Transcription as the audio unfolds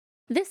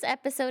This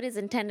episode is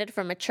intended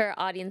for mature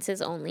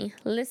audiences only.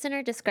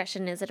 Listener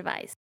discretion is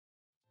advised.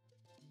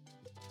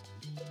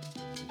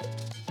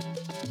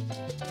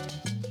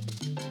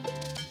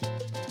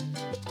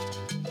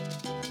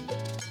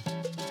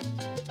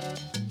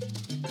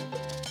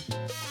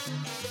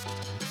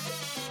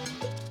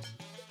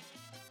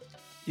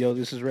 Yo,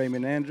 this is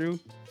Raymond Andrew,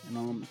 and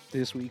I'm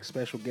this week's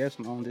special guest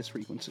on this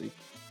frequency.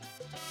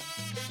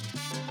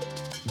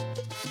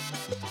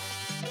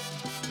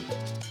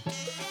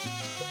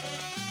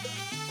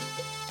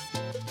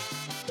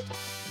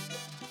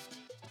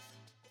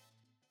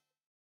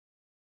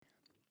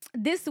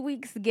 This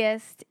week's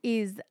guest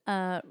is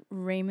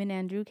Raymond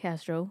Andrew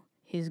Castro,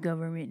 his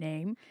government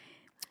name.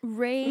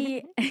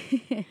 Ray,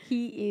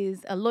 he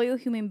is a loyal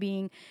human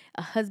being,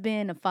 a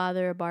husband, a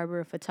father, a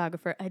barber, a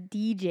photographer, a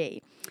DJ.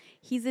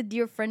 He's a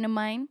dear friend of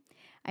mine.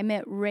 I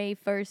met Ray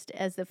first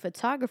as a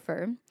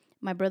photographer.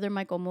 My brother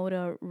Michael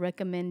Moda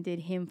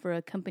recommended him for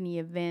a company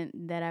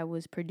event that I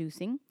was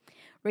producing.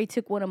 Ray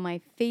took one of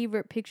my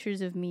favorite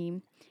pictures of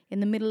me in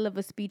the middle of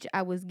a speech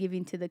I was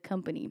giving to the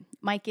company,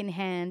 mic in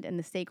hand and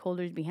the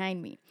stakeholders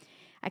behind me.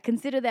 I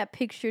consider that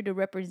picture to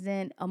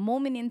represent a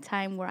moment in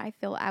time where I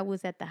felt I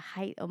was at the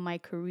height of my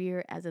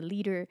career as a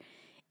leader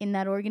in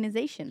that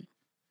organization.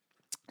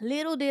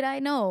 Little did I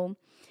know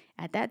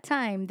at that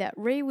time that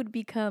Ray would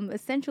become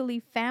essentially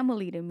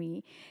family to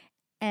me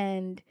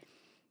and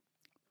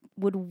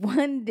would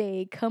one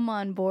day come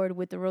on board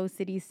with the Rose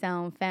City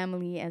Sound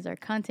family as our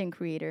content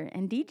creator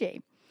and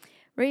DJ.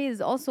 Ray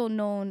is also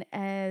known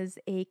as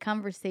a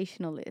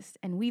conversationalist,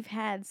 and we've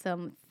had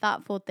some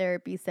thoughtful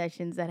therapy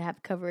sessions that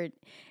have covered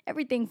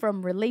everything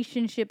from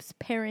relationships,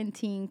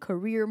 parenting,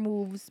 career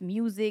moves,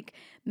 music,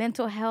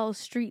 mental health,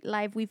 street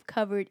life. We've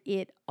covered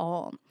it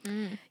all.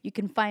 You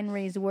can find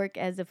Ray's work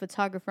as a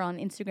photographer on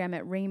Instagram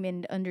at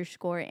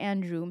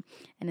Raymond_Andrew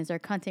and as our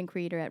content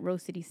creator at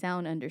Rose City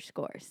Sound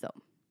 _. So,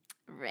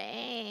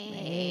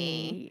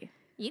 Ray.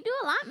 You do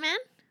a lot, man.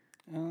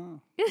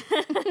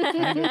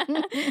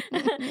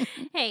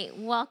 Hey,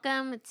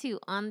 welcome to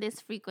On This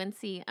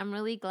Frequency. I'm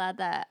really glad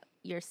that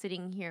you're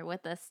sitting here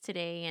with us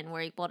today and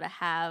we're able to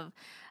have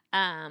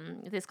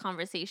this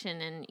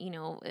conversation. And, you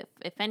know,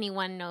 if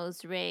anyone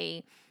knows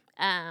Ray,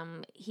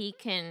 he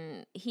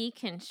can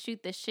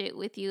shoot the shit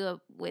with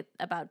you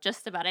about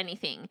just about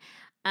anything.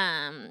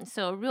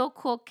 So a real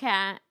cool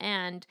cat.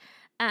 And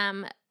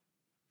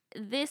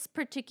this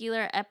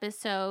particular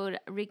episode,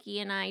 Ricky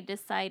and I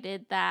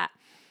decided that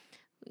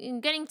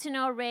in getting to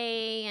know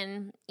Ray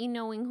and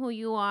knowing who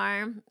you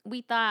are,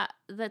 we thought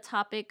the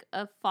topic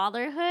of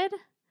fatherhood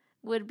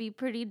would be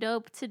pretty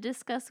dope to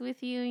discuss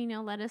with you.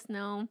 Let us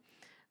know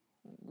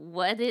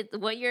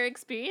what your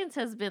experience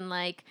has been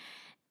like.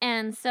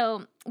 And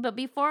so, but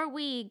before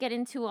we get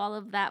into all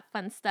of that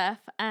fun stuff,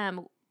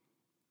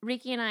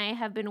 Ricky and I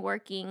have been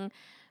working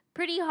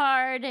pretty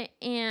hard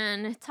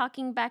and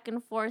talking back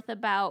and forth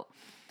about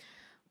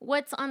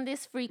what's on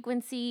this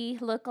frequency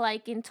look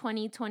like in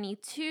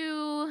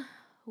 2022.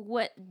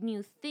 What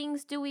new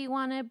things do we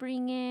want to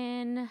bring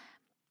in?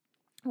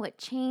 What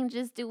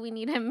changes do we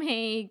need to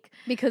make?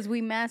 Because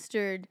we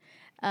mastered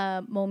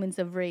Moments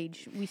of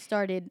Rage. We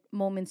started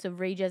Moments of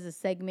Rage as a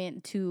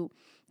segment to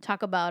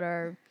talk about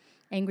our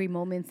angry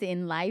moments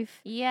in life.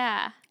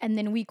 Yeah. And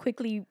then we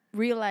quickly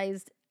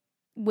realized,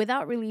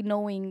 without really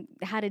knowing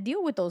how to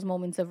deal with those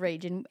moments of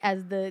rage. And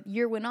as the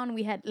year went on,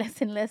 we had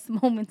less and less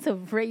moments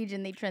of rage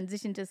and they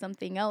transitioned to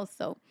something else.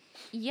 So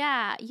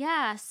yeah.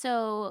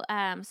 So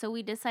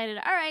we decided,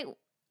 all right,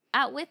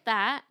 out with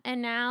that.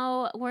 And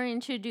now we're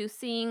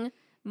introducing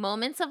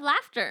moments of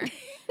laughter.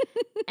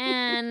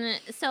 And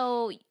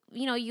so,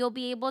 you'll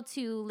be able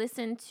to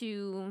listen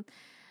to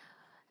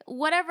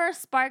whatever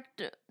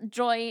sparked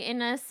joy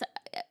in us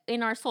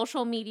in our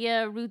social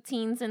media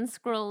routines and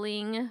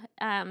scrolling.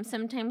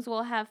 Sometimes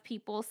we'll have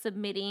people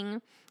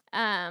submitting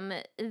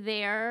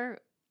their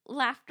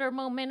laughter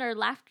moment or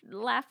laugh.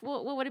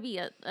 What would it be?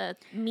 A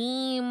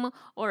meme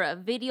or a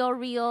video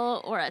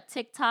reel or a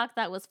TikTok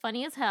that was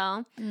funny as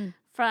hell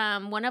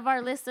from one of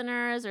our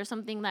listeners or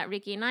something that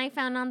Ricky and I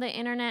found on the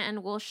internet,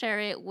 and we'll share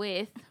it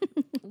with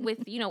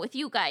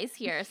you guys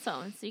here,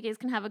 so you guys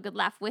can have a good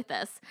laugh with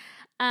us.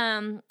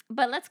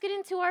 But let's get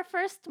into our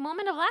first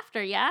moment of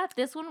laughter. Yeah,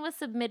 this one was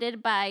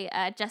submitted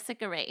by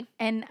Jessica Ray.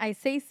 And I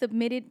say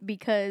submitted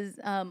because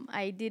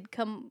I did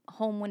come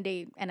home one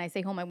day, and I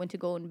say home, I went to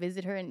go and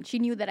visit her, and she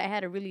knew that I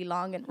had a really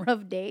long and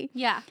rough day.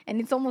 Yeah.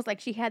 And it's almost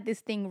like she had this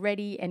thing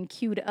ready and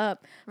queued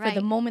up for the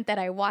moment that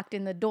I walked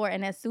in the door.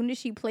 And as soon as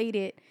she played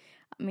it,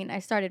 I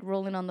started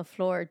rolling on the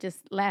floor,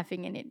 just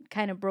laughing, and it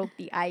kind of broke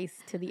the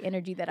ice to the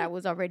energy that I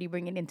was already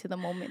bringing into the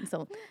moment.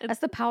 So that's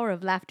the power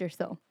of laughter.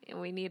 So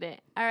we need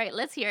it. All right,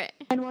 let's hear it.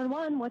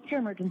 911, what's your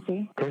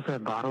emergency? There's a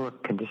bottle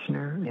of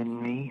conditioner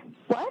in me.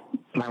 What?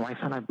 My wife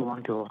and I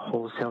belong to a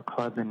wholesale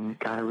club and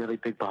got a really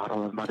big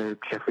bottle of Mother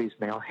Jeffrey's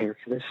male hair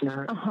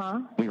conditioner.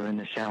 Uh-huh. We were in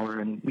the shower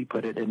and we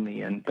put it in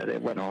me, but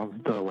it went all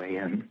the way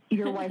in.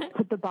 Your wife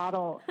put the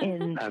bottle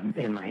in...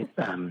 In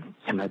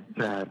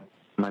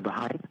my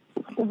behind.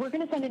 We're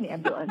going to send an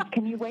ambulance.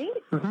 Can you wait?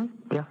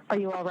 Yeah. Are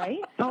you all right?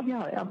 Oh,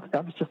 yeah. I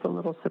was just a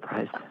little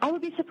surprised. I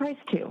would be surprised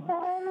too.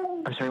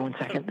 I'm sorry, 1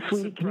 second.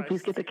 Sweetie, can you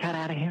please get the cat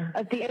out of here?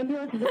 The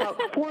ambulance is about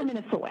 4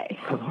 minutes away.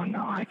 Oh,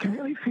 no, I can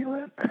really feel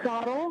it.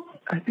 Bottle?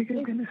 I think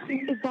I'm going to see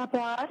it. Is that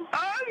bad?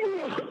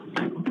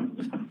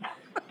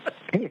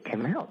 Hey, it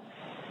came out.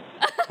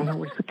 No,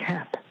 where's the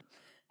cat?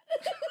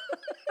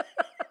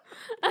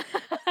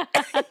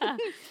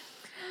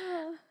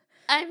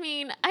 I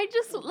mean, I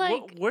just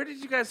like. Where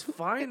did you guys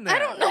find that? I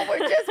don't know where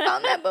just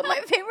found that, but my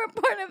favorite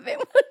part of it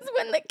was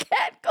when the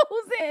cat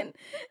goes in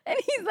and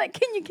he's like,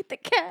 "Can you get the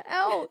cat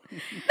out?"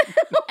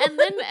 And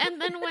then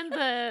when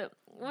the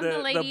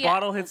lady the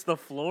bottle hits the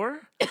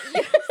floor,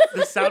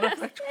 the sound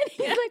effect. And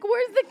he's like,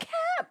 "Where's the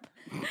cap?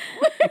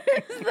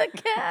 Where's the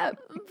cap?"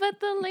 But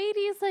the lady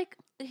is like,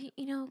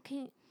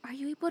 are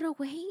you able to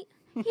wait?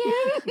 Yeah,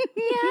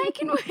 I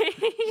can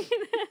wait.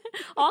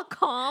 All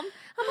calm.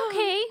 I'm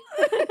okay.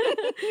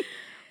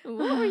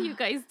 What were you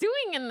guys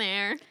doing in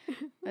there?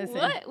 Listen.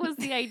 What was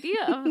the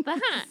idea of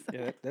that?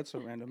 Yeah, that's a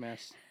random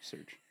ass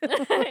search.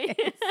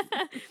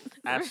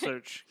 App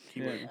search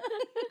keyword. Yeah.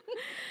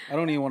 I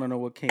don't even want to know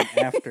what came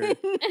after.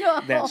 No,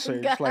 That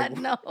search, God, like-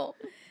 no.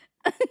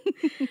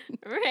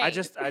 Right. I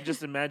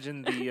just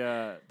imagine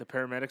the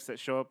paramedics that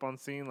show up on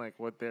scene, like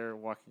what they're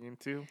walking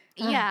into.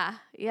 Yeah.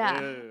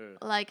 Ugh.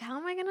 Like, how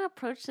am I gonna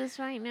approach this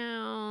right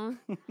now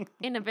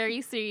in a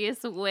very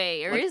serious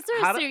way, or Like, is there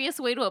how a do- serious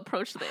way to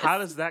approach this? How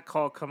does that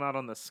call come out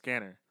on the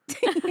scanner?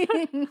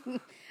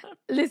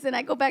 Listen,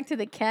 I go back to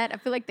the cat. I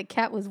feel like the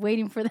cat was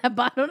waiting for that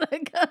bottle to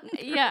come.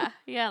 Yeah.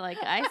 Like,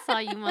 I saw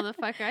you,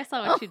 motherfucker. I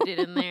saw what you did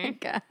in there.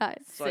 God.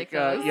 It's like,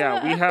 Sickos.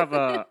 yeah, we have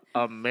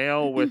a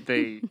male with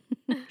a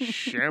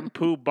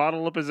shampoo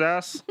bottle up his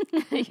ass.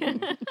 Wait,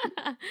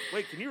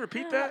 can you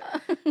repeat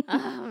that?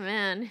 Oh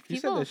man, He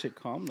said that shit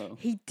calm though.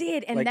 He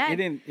did, and Like that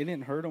it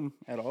didn't hurt him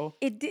at all.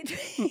 it did.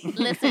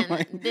 Listen,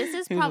 Like, this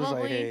is he was just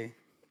probably like, hey, I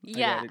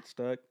yeah. got it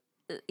stuck.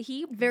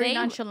 Very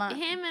nonchalant.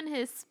 Him and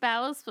his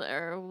spouse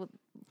or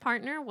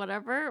partner,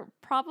 whatever,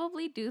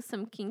 probably do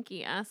some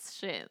kinky ass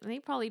shit. They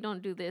probably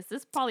don't do this.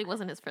 This probably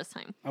wasn't his first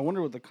time. I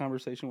wonder what the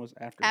conversation was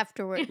after.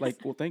 Afterwards.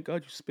 Like, well, thank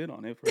God you spit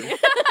on it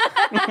first.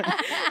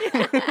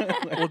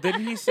 Well,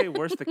 didn't he say,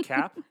 "Where's the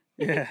cap"?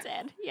 Yeah.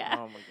 Dead. Yeah.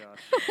 Oh my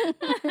gosh.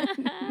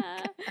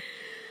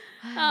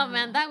 Oh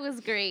man, that was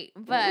great.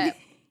 But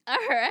all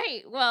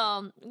right,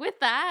 well, with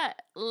that,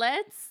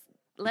 let's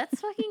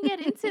fucking get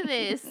into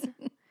this.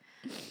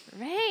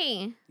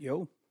 Ray,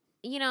 Yo.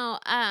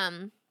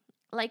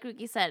 like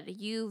Ricky said,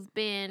 you've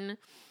been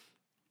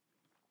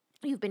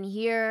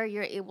here.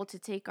 You're able to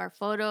take our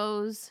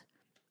photos.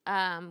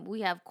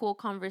 We have cool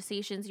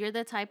conversations. You're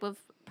the type of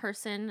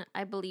person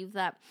I believe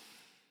that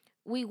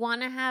we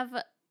want to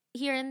have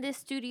here in this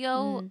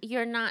studio.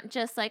 You're not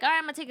just like, all right,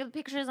 I'm gonna take the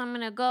pictures, I'm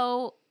gonna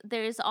go.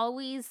 There's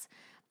always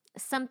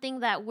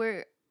something that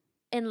we're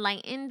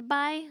enlightened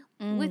by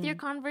with your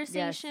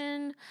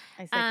conversation.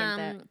 I second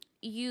that.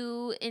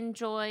 You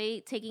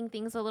enjoy taking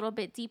things a little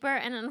bit deeper,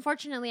 and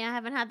unfortunately I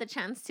haven't had the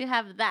chance to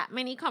have that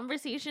many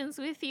conversations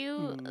with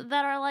you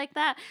that are like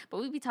that, but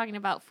we'd be talking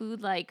about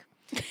food like,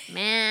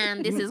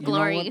 man, this is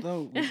glory. You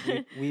know what,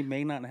 though? We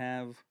may not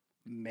have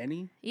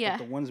many, Yeah.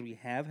 but the ones we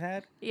have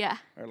had Yeah.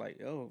 are like,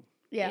 oh,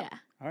 Yeah.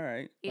 all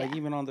right. Yeah. Like,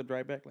 even on the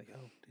drive back, like,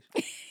 oh,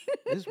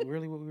 this is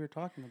really what we were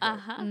talking about.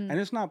 Uh-huh. And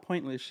it's not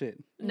pointless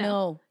shit.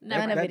 No,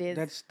 never. none of it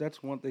is.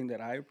 That's one thing that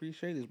I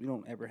appreciate is we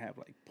don't ever have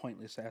like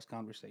pointless ass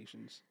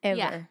conversations. ever.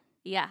 Yeah.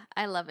 Yeah,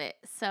 I love it.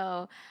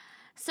 So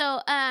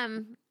tell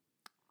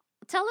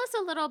us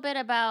a little bit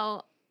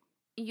about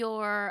you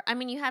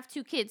have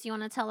 2 kids. You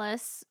want to tell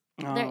us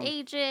their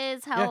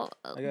ages, how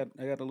I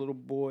got a little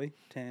boy,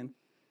 10,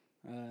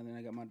 and then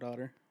I got my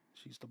daughter.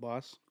 She's the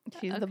boss.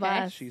 She's the Okay.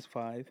 boss. She's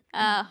 5.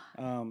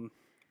 Oh,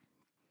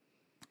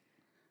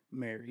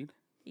 Married.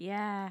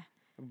 yeah.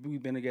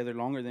 We've been together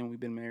longer than we've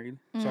been married.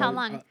 So, How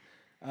long?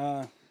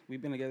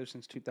 We've been together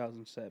since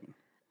 2007.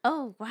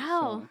 Oh,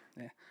 wow.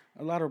 So, yeah,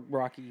 a lot of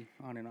rocky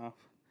on and off,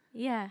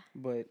 Yeah.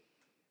 but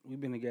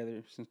we've been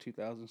together since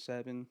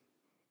 2007.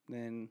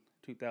 Then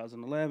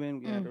 2011,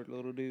 we had our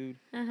little dude.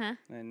 Uh-huh.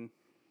 And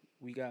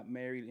we got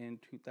married in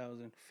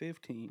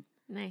 2015.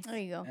 Nice. There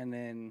you go. And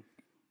then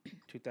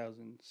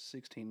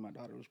 2016, my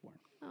daughter was born.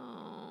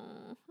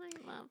 Oh, I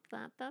love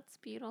that. That's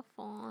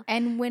beautiful.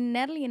 And when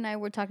Natalie and I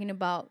were talking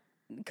about,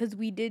 because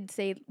we did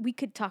say we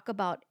could talk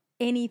about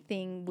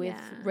anything with,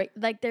 Yeah.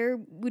 like there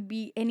would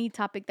be any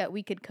topic that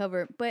we could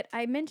cover. But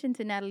I mentioned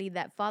to Natalie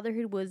that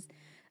fatherhood was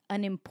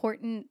an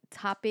important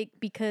topic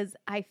because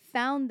I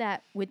found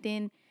that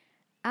within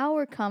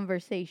our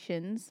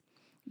conversations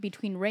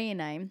between Ray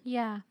and I,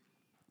 Yeah.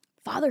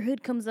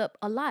 fatherhood comes up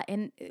a lot.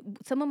 And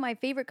some of my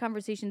favorite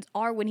conversations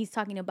are when he's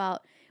talking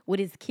about what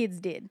his kids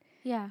did,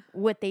 Yeah.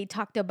 what they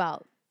talked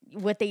about,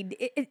 what they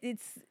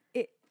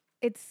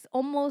it's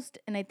almost,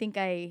 and I think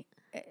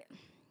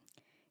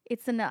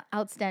it's an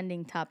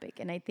outstanding topic,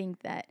 and I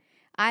think that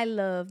I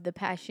love the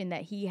passion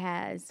that he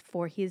has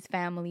for his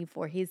family,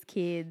 for his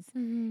kids,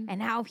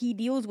 and how he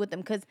deals with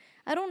them. Because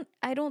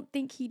I don't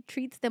think he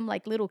treats them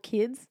like little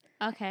kids.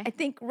 Okay. I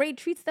think Ray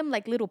treats them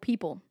like little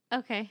people.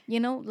 Okay. You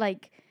know,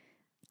 like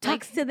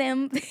talks to them,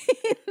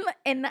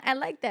 and I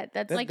like that.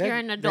 That's Like you're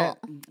an adult.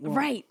 well,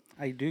 right.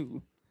 I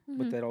do,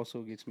 but that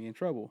also gets me in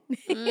trouble.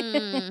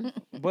 Mm.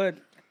 But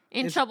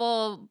In It's-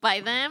 trouble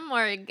by them,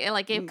 or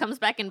like it comes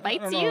back and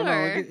bites you, no,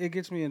 or it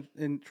gets me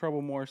in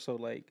trouble more so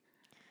like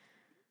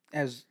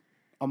as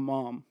a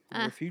mom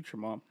or a future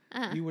mom,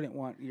 you wouldn't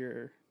want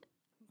your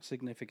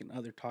significant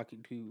other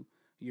talking to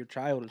your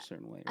child a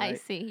certain way, right? I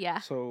see. Yeah.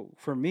 So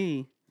for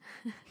me,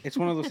 it's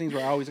one of those things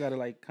where I always got to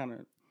like kind of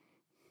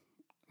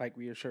like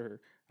reassure her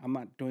I'm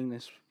not doing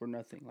this for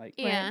nothing. Like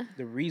Yeah.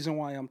 the reason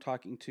why I'm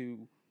talking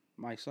to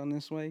my son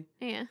this way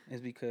Yeah. is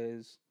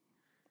because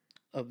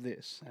of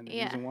this, and the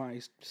Yeah. reason why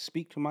I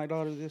speak to my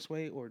daughter this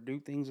way or do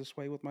things this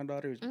way with my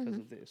daughter is because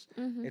of this.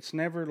 Mhm. It's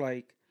never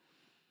like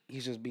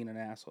he's just being an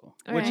asshole,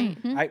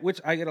 Right. which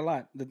I get a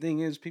lot. The thing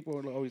is, people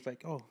are always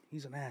like, "Oh,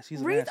 he's an ass.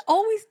 He's an Ray's ass."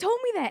 always told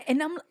me that,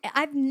 and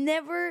I've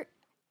never.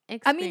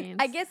 I mean,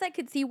 I Experience. guess I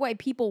could see why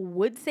people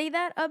would say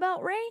that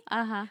about Ray,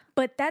 Uh-huh.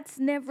 but that's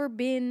never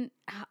been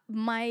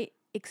my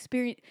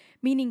experience.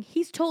 Meaning,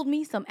 he's told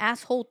me some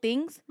asshole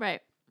things,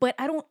 Right. but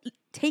I don't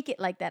take it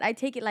like that. I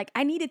take it like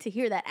I needed to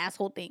hear that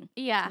asshole thing.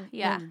 Yeah.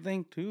 Yeah. Well, the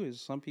thing too is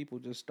some people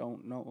just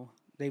don't know.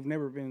 They've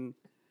never been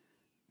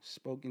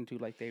spoken to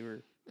like they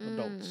were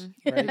adults,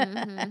 right?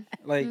 Mhm.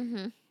 Like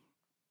Mhm.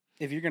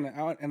 if you're gonna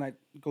out, and it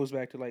goes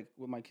back to like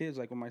with my kids,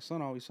 like with my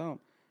son, I always tell him,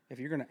 if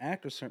you're gonna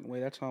act a certain way,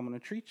 that's how I'm gonna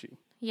treat you.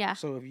 Yeah.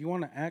 So if you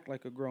want to act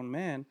like a grown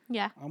man,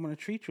 Yeah. I'm gonna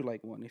treat you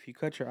like one. If you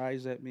cut your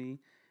eyes at me,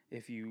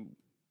 if you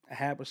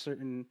have a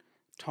certain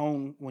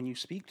tone when you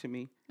speak to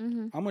me,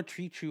 Mhm. I'm gonna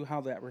treat you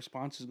how that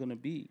response is gonna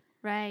be.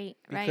 Right.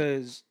 Right.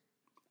 Because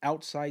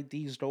outside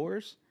these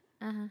doors,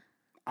 Uh-huh.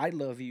 I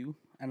love you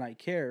and I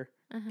care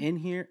in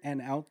here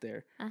and out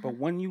there. But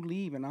when you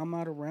leave and I'm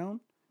not around,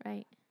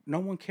 Right. no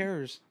one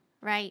cares,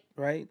 Right.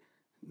 right?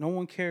 No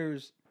one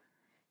cares.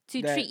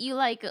 To That- treat you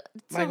like so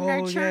Like, oh,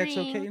 yeah, nurturing. it's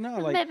okay. No,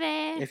 like,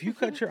 baby. If you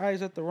cut your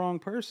eyes at the wrong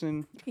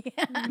person,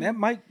 that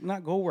might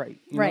not go right.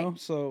 You Right. know?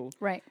 So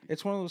Right.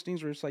 it's one of those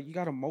things where it's like you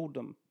got to mold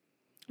them.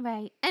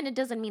 Right. And it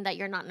doesn't mean that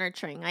you're not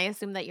nurturing. I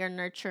assume that you're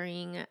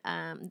nurturing,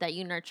 that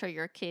you nurture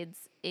your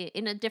kids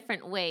in a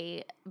different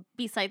way,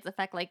 besides the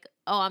fact like,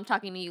 oh, I'm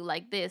talking to you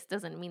like this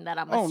doesn't mean that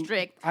I'm a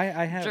strict. I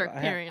have jerk I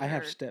have, parent I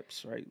have or-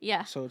 steps, right?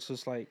 Yeah. So it's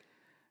just like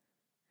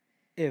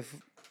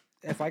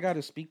if I got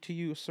to speak to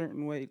you a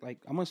certain way, like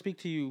I'm gonna speak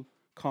to you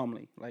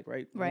calmly, like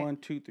right, Right. 1,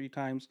 2, 3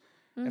 times.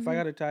 If Mm-hmm. I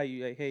got to tell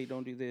you, like, hey,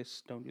 don't do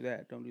this, don't do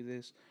that, don't do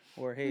this,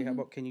 or hey, Mm-hmm. how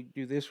about can you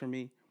do this for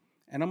me?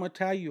 And I'm gonna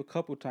tell you a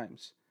couple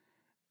times.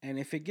 And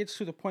if it gets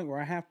to the point where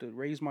I have to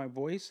raise my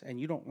voice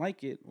and you don't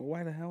like it, well,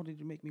 why the hell did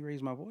you make me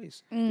raise my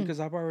voice? Because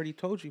I've already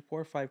told you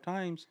 4 or 5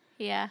 times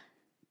Yeah.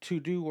 to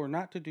do or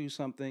not to do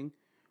something,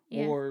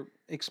 Yeah. or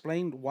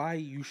explained why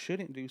you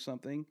shouldn't do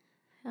something.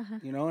 Uh-huh.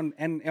 You know, and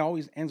it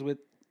always ends with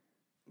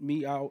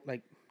me out,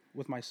 like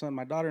with my son.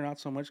 My daughter, not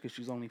so much because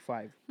she's only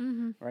 5,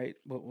 Mm-hmm. right?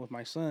 But with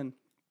my son,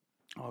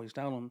 I always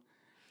tell him,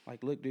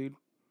 like, look, dude,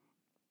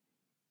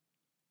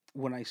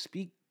 when I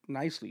speak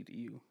nicely to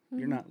you,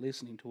 you're not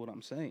listening to what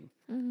I'm saying.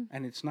 Mm-hmm.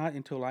 And it's not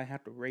until I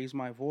have to raise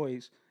my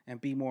voice and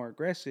be more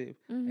aggressive,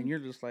 and you're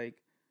just like,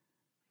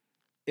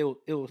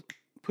 it'll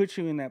put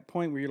you in that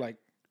point where you're like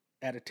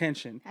at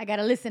attention. I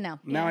gotta listen now.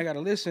 Now Yeah. I got to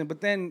listen,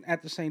 but then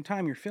at the same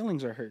time, your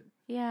feelings are hurt.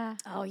 Yeah.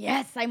 Oh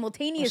yes,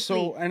 simultaneously.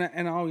 So, and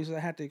I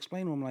had to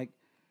explain to him, like,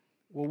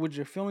 well, would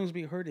your feelings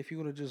be hurt if you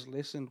would have just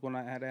listened when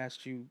I had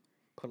asked you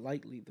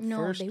politely the No,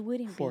 first they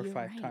wouldn't 4 or be, you're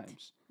 5 right.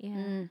 times,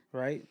 Yeah.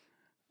 right?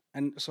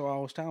 And so I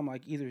was telling him,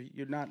 like, either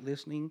you're not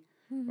listening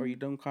or you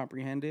don't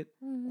comprehend it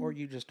or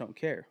you just don't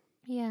care.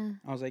 Yeah.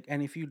 I was like,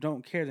 and if you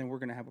don't care, then we're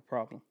going to have a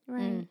problem,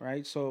 Right.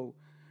 right? So,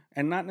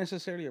 and not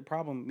necessarily a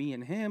problem, me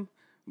and him,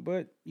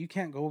 but you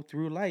can't go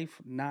through life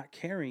not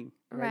caring,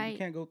 right? Right. You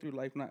can't go through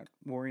life not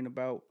worrying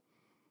about.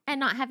 And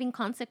not having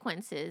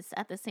consequences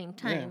at the same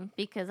time,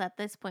 because at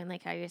this point,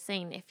 like how you're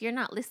saying, if you're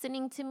not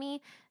listening to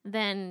me,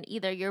 then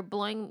either you're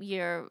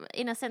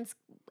in a sense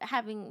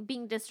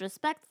being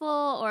disrespectful,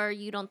 or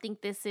you don't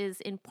think this is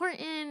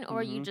important,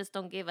 or you just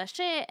don't give a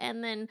shit.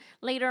 And then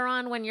later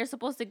on, when you're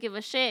supposed to give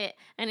a shit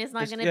and it's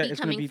not It's- going to yeah, be it's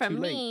gonna coming be from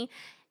too late. me,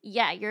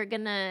 yeah, you're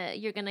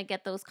gonna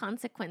get those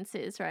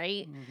consequences,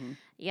 right? Mm-hmm.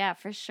 Yeah,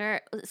 for sure.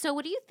 So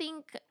what do you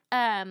think,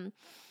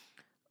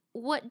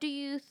 what do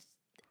you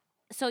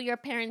so your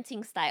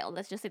parenting style,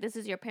 let's just say this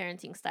is your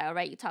parenting style,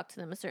 right? You talk to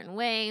them a certain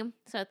way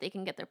so that they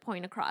can get their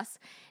point across.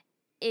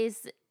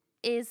 Is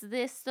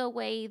this the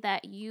way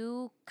that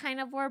you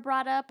kind of were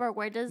brought up, or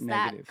where does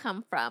Negative. that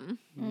come from?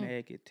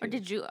 Negative. Or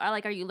did you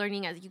are you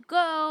learning as you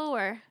go,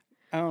 or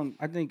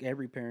I think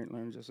every parent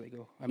learns as they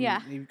go. I mean,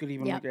 Yeah. you could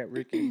even Yep. look at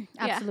Ricky.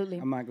 Absolutely.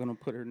 I'm not going to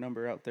put her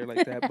number out there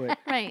like that, but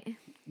right?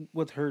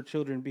 with her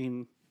children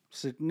being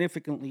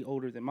significantly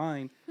older than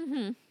mine,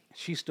 Mm-hmm.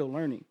 she's still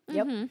learning.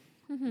 Yep.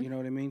 You know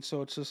what I mean?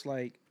 So it's just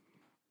like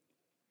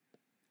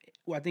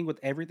I think with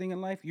everything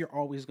in life, you're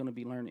always going to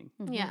be learning.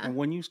 Yeah. And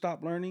when you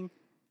stop learning,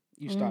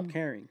 you stop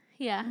caring.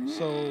 Yeah.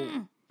 So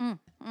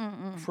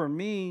for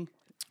me,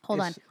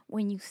 Hold on. it's-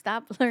 When you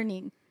stop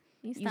learning,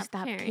 You you stop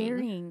stop caring.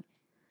 caring.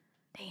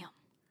 Damn.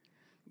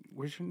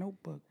 Where's your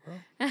notebook,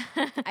 bro?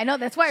 I know.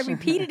 That's why I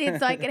repeated it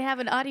so I could have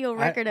an audio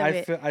record of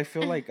it. I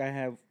feel like I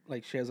have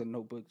like she has a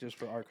notebook just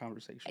for our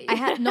conversation. I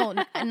have no.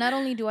 Not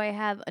only do I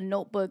have a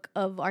notebook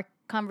of our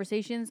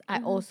conversations,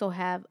 I also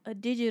have a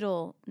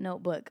digital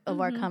notebook of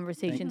our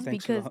conversations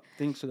Thanks because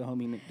to the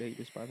homie Nick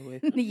Davis, by the way.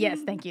 yes,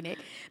 thank you, Nick,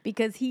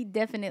 because he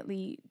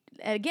definitely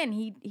again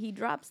he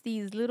drops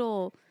these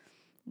little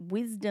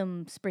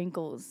wisdom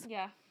sprinkles,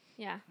 Yeah.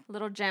 Yeah.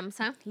 Little gems,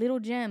 huh?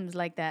 little gems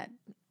like that.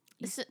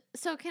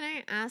 So can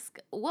I ask,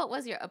 what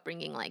was your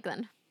upbringing like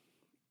then?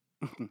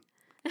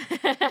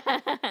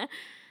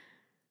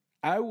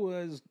 I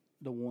was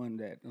the one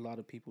that a lot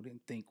of people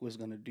didn't think was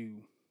gonna do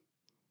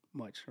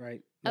much,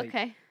 right?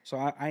 Okay. So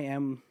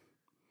I'm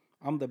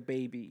the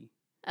baby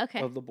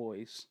Okay. of the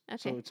boys.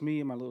 So Okay. it's me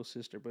and my little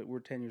sister, but we're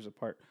 10 years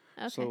apart.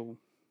 Okay. So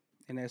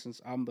in essence,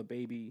 I'm the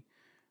baby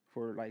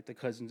for like the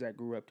cousins that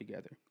grew up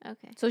together.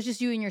 Okay. So it's just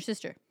you and your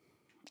sister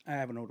I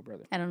have an older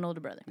brother. and an older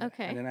brother.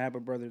 Okay. And then I have a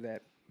brother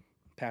that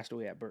passed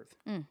away at birth.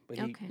 But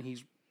Okay.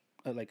 he's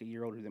like a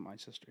year older than my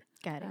sister.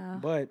 Got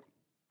it. But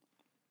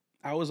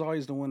I was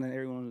always the one that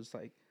everyone was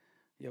like,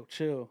 yo,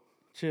 chill.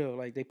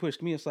 Like they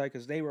pushed me aside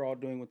because they were all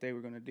doing what they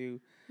were going to do.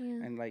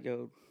 Yeah. And like,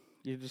 yo,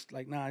 you're just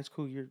like, nah, it's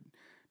cool.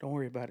 Don't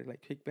worry about it.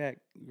 Like, kick back.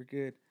 You're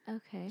good.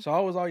 Okay. So I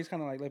was always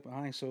kind of like left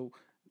behind. So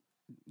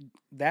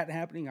that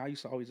happening, I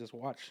used to always just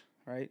watch,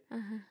 right?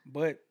 Uh-huh.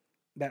 But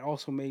that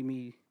also made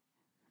me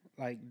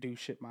like do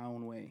shit my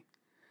own way,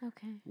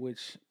 Okay.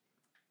 which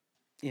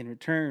in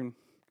return,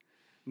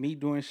 me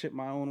doing shit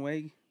my own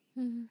way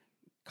Mhm.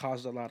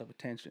 caused a lot of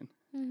attention,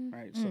 Mhm.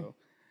 right? So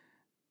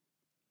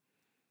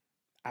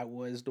I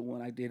was the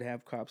one. I did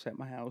have cops at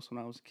my house when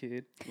I was a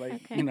kid. Like,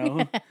 Okay. you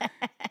know,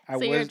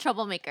 So you're a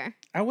troublemaker.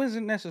 I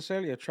wasn't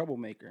necessarily a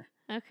troublemaker.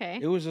 Okay.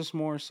 It was just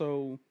more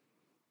so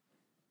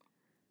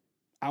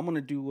I'm going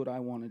to do what I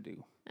want to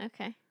do,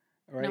 Okay.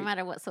 right? No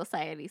matter what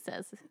society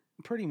says.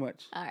 Pretty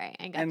much. All right.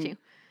 I got And- you.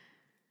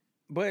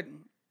 But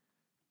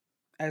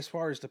as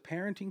far as the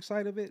parenting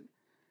side of it,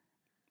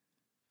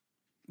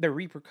 the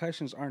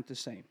repercussions aren't the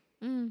same.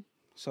 Mm.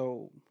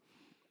 So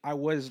I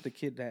was the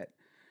kid that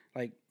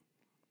like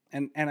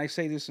and I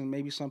say this and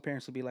maybe some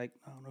parents will be like,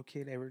 oh, no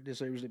kid ever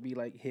deserves to be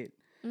like hit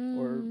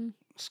or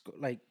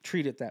like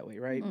treated that way,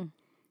 right?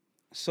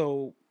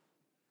 So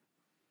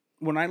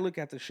when I look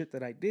at the shit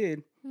that I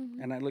did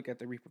and I look at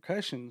the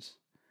repercussions,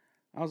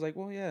 I was like,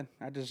 well, yeah,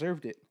 I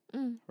deserved it,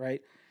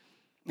 right?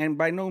 And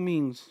by no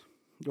means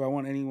do I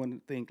want anyone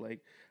to think like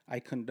I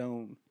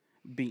condone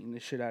beating the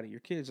shit out of your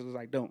kids, because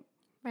I don't.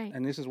 Right.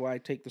 And this is why I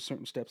take the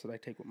certain steps that I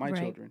take with my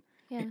Right. children.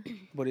 Yeah.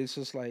 But it's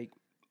just like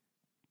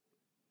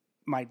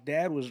my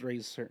dad was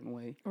raised a certain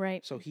way,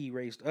 Right. so he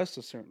raised us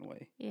a certain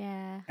way.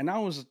 Yeah. And I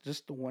was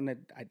just the one that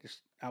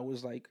I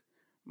was like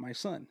my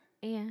son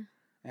Yeah.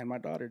 and my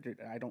daughter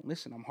did. I don't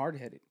listen. I'm hard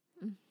headed.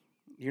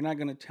 You're not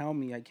gonna tell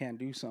me I can't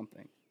do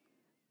something.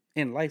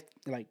 In life,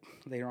 like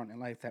later on in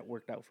life, that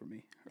worked out for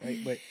me, right?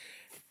 But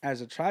as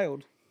a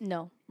child,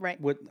 No.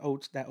 Right. with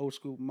that old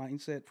school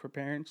mindset for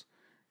parents,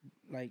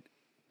 like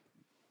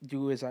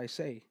do as I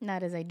say.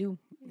 Not as I do.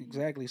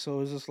 Exactly.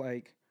 So it's just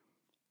like,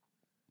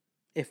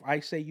 if I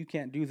say you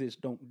can't do this,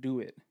 don't do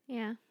it.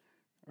 Yeah.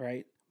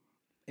 Right?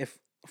 If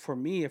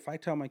I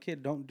tell my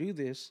kid don't do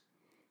this,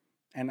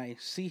 and I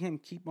see him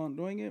keep on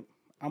doing it,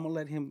 I'm gonna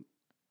let him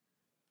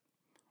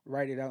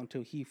write it out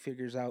until he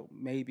figures out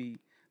maybe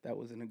that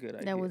wasn't a good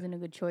idea. That wasn't a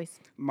good choice.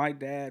 My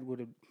dad would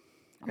have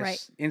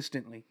Right.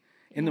 instantly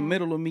in the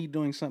middle of me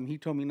doing something he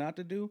told me not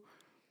to do.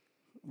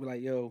 Be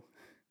like, yo,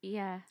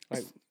 Yeah.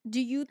 like Do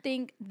you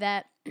think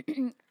that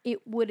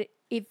it would,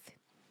 if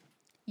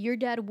your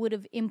dad would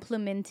have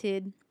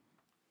implemented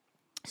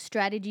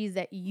strategies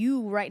that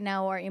you right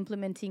now are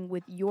implementing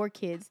with your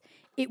kids,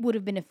 it would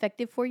have been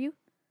effective for you?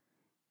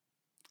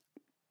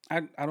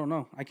 I don't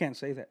know. I can't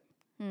say that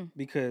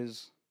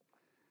because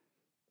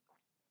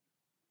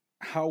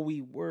how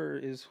we were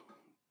is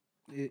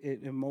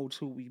it molds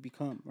who we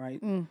become,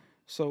 right?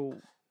 So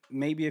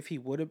maybe if he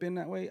would have been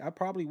that way, I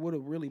probably would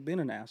have really been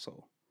an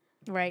asshole,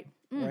 Right.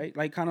 right?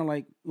 Like kind of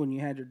like when you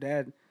had your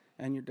dad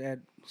and your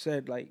dad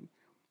said like,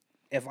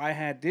 if I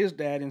had this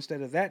dad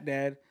instead of that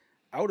dad,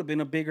 I would have been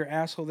a bigger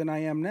asshole than I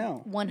am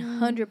now,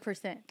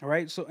 100%.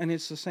 right? So and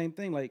it's the same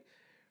thing. Like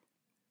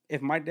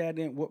if my dad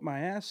didn't whoop my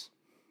ass,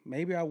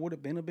 maybe I would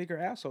have been a bigger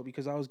asshole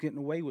because I was getting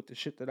away with the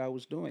shit that I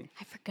was doing.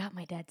 I forgot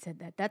my dad said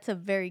that. That's a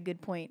very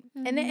good point.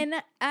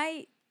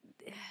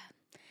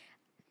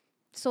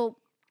 So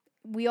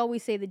we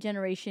always say the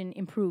generation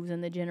improves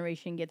and the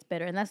generation gets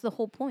better, and that's the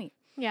whole point.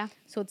 Yeah.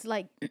 So it's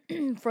like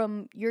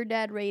from your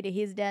dad, Ray, to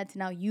his dad, to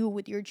now you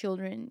with your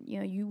children. You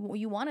know,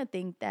 you want to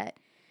think that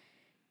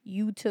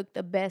you took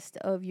the best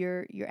of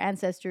your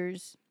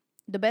ancestors,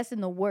 the best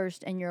and the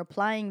worst, and you're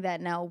applying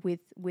that now with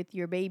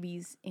your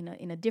babies in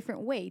a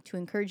different way to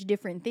encourage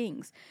different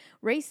things.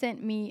 Ray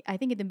sent me, I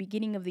think at the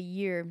beginning of the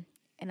year,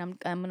 and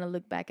I'm gonna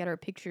look back at our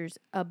pictures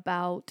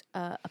about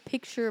a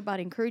picture about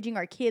encouraging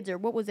our kids, or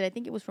what was it? I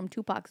think it was from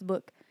Tupac's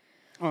book.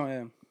 Oh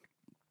yeah.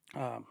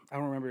 I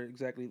don't remember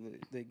exactly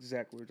the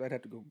exact words. I'd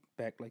have to go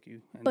back like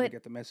you and But- look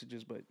at the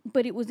messages, but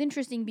But it was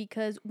interesting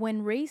because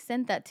when Ray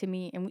sent that to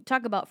me, and we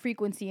talk about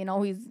frequency and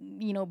always,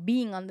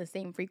 being on the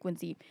same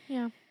frequency.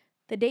 Yeah.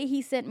 The day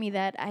he sent me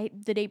that,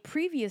 the day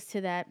previous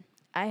to that,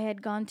 I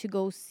had gone to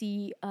go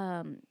see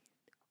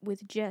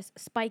with Jess.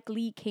 Spike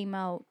Lee came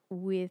out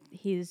with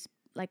his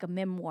like a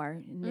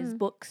memoir in his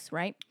books,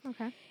 right?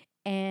 Okay.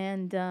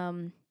 And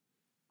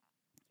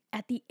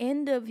at the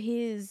end of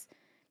his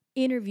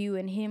interview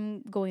and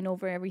him going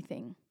over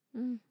everything,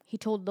 he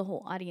told the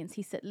whole audience,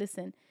 he said,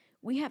 listen,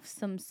 we have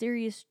some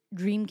serious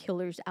dream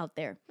killers out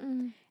there.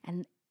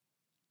 And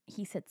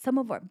he said, some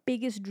of our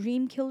biggest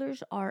dream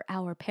killers are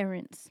our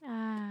parents.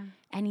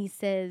 And he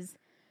says,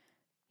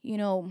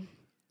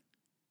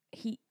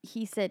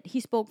 he said he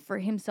spoke for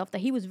himself that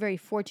he was very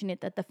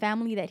fortunate that the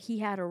family that he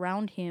had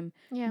around him,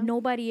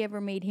 nobody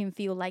ever made him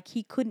feel like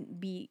he couldn't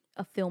be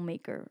a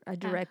filmmaker, a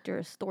director,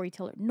 a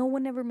storyteller. No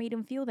one ever made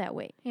him feel that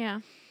way. Yeah.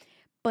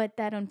 But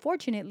that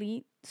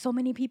unfortunately, so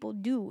many people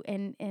do,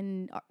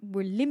 and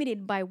we're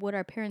limited by what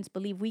our parents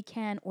believe we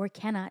can or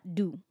cannot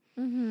do.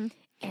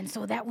 And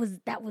so that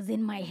was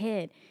in my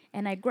head,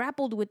 and I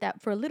grappled with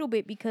that for a little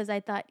bit because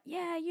I thought,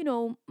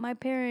 my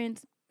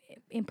parents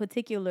in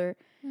particular,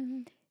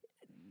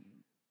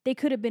 they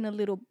could have been a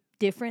little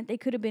different. They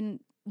could have been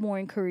more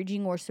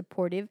encouraging or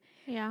supportive.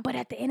 Yeah. But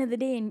at the end of the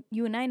day, and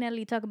you and I,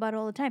 Natalie, talk about it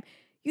all the time,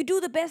 you do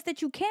the best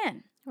that you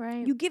can.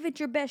 Right. You give it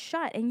your best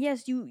shot. And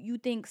yes, you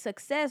think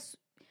success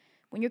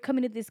when you're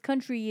coming to this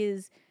country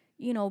is,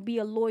 be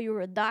a lawyer,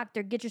 a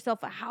doctor, get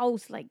yourself a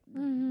house, like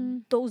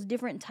those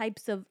different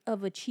types of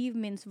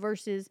achievements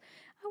versus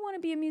I want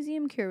to be a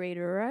museum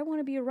curator or I want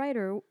to be a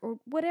writer or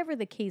whatever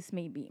the case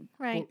may be.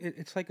 Right. well,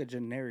 it's like a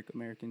generic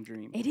American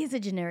dream. It is a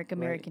generic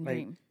American Like,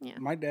 dream. Yeah.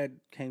 My dad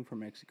came from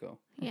Mexico.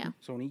 Yeah.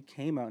 So when he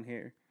came out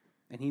here,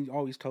 and he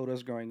always told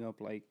us growing up,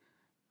 like,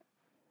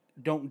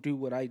 don't do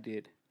what I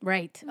did.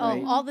 Right.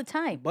 Right. Oh, all the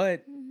time.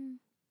 But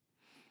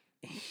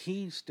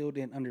he still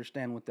didn't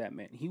understand what that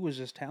meant. He was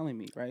just telling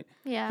me, right?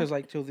 Yeah. Because,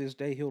 like, till this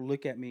day, he'll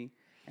look at me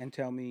and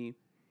tell me,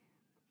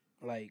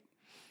 like,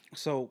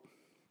 so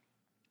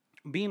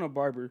being a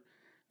barber,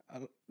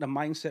 the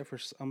mindset for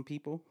some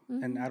people,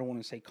 and I don't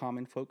want to say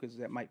common folk because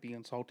that might be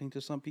insulting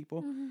to some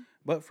people,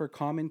 but for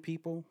common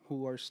people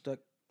who are stuck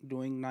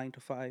doing 9 to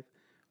 5,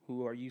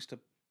 who are used to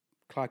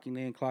clocking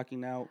in,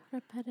 clocking out,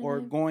 Repetitive. or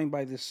going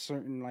by this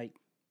certain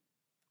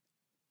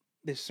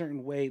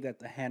way that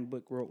the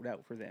handbook wrote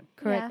out for them.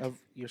 Correct. Yeah. Of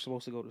you're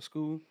supposed to go to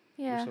school,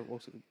 Yeah. you're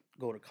supposed to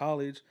go to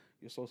college,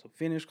 you're supposed to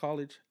finish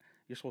college,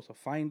 you're supposed to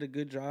find a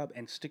good job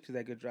and stick to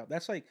that good job.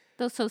 That's like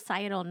Those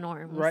societal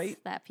norms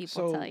Right. that people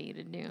So- tell you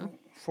to do.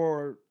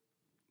 for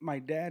my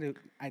dad.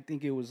 I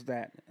think it was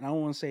that, and I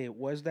don't want to say it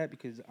was that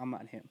because I'm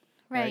not him,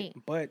 Right.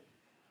 But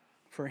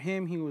for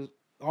him, he was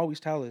always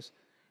tell us,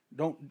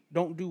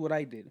 don't do what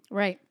I did.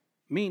 Right.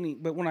 Meaning,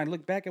 but when I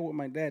look back at what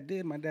my dad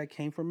did, my dad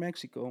came from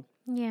Mexico.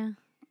 Yeah.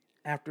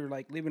 After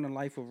like living a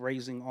life of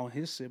raising all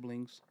his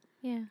siblings,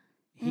 Yeah.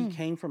 he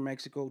came from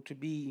Mexico to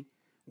be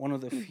one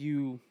of the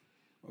few,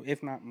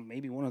 if not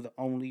maybe one of the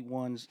only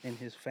ones in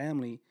his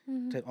family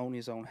to own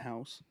his own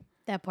house,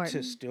 That part.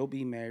 to still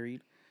be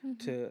married,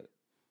 to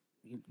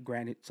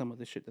granted some of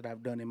the shit that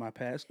I've done in my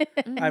past,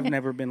 I've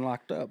never been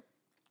locked up,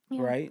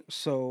 Yeah. right?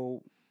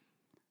 So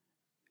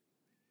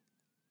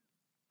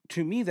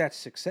to me, that's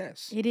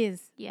success. It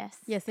is. Yes.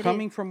 Yes, it is.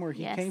 Coming from where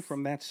he came Yes.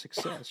 from, that's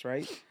success,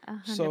 right?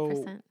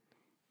 100%.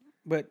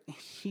 But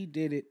he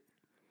did it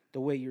the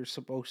way you're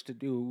supposed to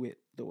do it,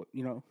 quote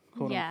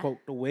Yeah.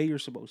 unquote, the way you're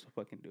supposed to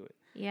fucking do it.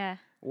 Yeah.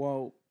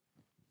 Well,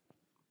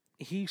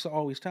 he used to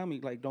always tell me,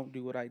 like, don't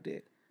do what I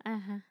did.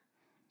 Uh-huh.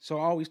 So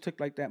I always took,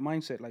 like, that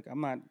mindset, like,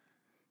 I'm not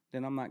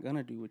going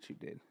to do what you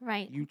did.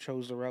 Right. You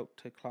chose the route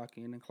to clock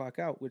in and clock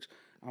out, which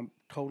I'm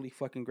totally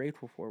fucking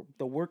grateful for.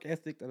 The work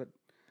ethic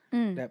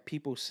that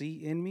people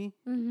see in me,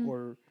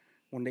 or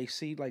when they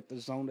see, like, the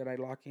zone that I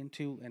lock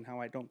into and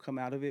how I don't come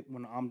out of it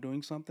when I'm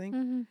doing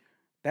something,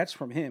 that's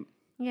from him.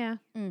 Yeah.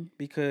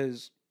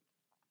 Because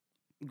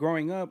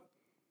growing up,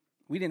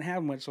 we didn't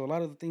have much. So a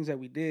lot of the things that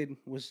we did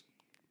was,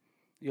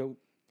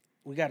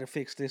 we got to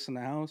fix this in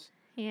the house.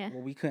 Yeah.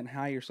 Well, we couldn't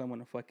hire someone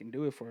to fucking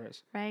do it for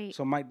us. Right.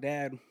 So my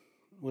dad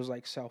was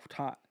like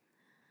self-taught.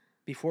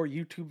 Before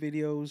YouTube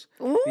videos,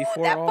 Ooh,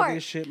 before that all part.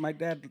 this shit, my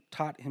dad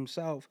taught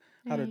himself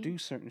how to Right. do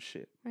certain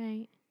shit.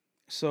 Right.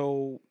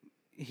 So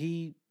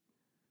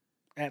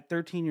at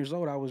 13 years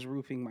old, I was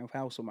roofing my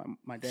house with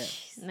my dad,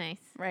 Nice.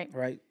 Right.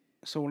 right?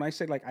 So when I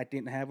said, like, I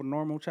didn't have a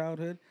normal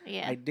childhood,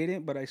 Yeah. I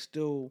didn't, but I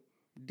still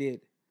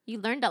did. You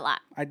learned a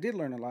lot. I did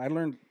learn a lot. I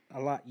learned a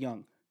lot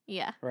young,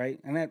 Yeah. right?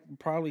 And that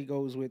probably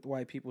goes with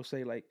why people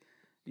say, like,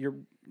 your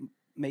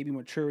maybe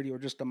maturity or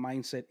just the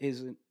mindset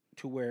isn't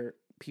to where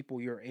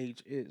people your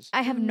age is.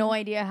 I have no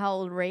idea how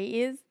old Ray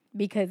is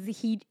because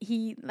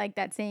he like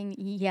that saying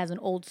he has an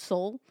old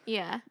soul.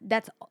 Yeah.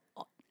 That's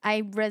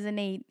I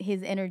resonate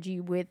his energy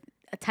with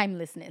a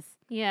timelessness.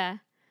 Yeah.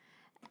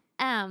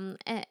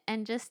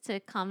 And just to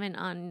comment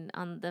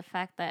on the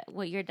fact that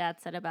what your dad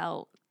said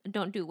about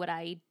don't do what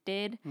I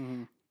did,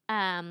 Mm-hmm.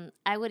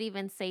 I would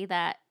even say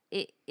that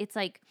it's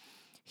like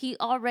he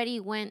already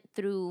went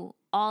through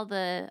all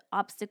the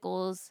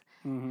obstacles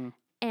Mm-hmm.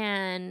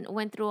 and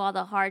went through all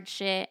the hard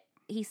shit.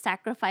 He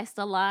sacrificed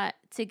a lot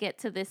to get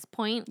to this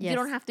point. You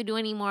don't Yes. have to do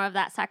any more of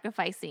that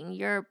sacrificing.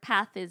 Your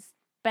path is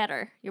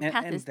better. Your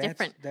path is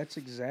different. That's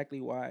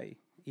exactly why,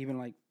 even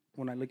like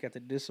when I look at the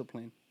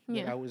discipline that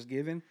Yeah. I was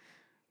given,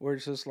 where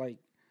it's just like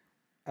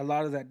a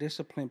lot of that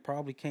discipline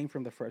probably came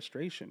from the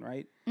frustration,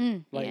 right?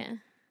 Like, Yeah.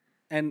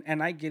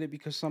 and I get it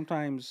because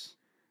sometimes,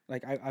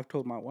 like I've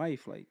told my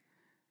wife, like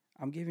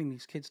I'm giving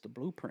these kids the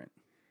blueprint.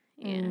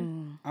 Yeah.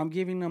 I'm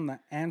giving them the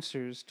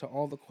answers to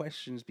all the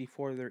questions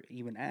before they're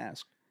even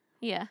asked.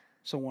 Yeah.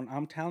 So when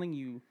I'm telling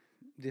you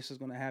this is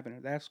going to happen or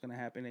that's going to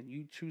happen and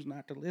you choose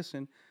not to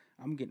listen,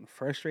 I'm getting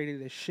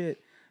frustrated as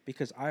shit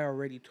because I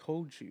already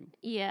told you,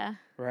 Yeah.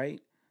 right?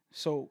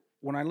 So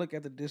when I look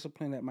at the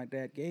discipline that my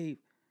dad gave,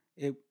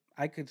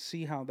 I could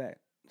see how that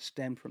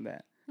stemmed from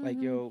that.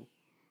 Like, yo,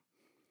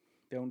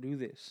 don't do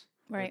this.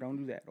 Right. Or don't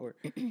do that. Or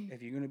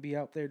if you're going to be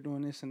out there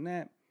doing this and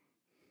that,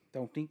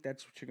 don't think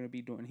that's what you're going to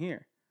be doing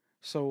here.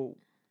 So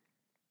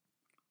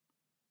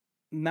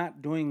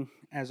not doing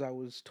as I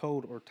was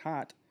told or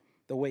taught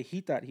the way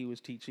he thought he was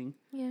teaching,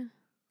 Yeah.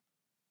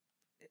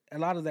 a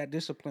lot of that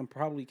discipline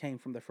probably came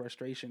from the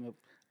frustration of,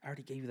 I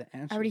already gave you the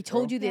answer. I already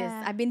told you this.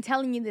 Yeah. I've been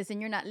telling you this,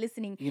 and you're not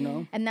listening. You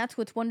know? And that's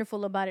what's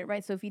wonderful about it,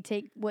 right? So if you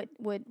take what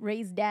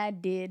Ray's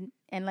dad did,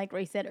 and like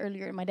Ray said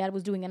earlier, my dad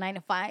was doing a 9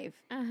 to 5,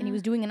 and he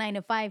was doing a 9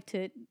 to 5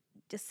 to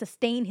just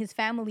sustain his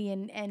family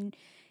and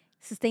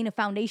sustain a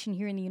foundation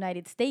here in the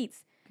United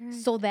States,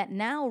 so that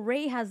now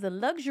Ray has the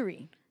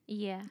luxury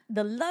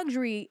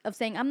of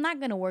saying, I'm not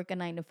going to work a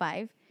 9 to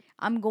 5.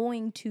 I'm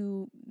going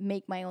to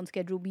make my own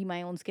schedule, be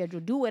my own schedule,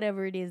 do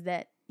whatever it is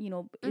that, you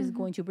know, is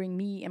going to bring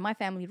me and my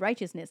family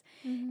righteousness.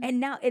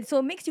 And now, so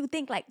it makes you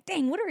think like,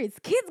 dang, what are his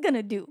kids going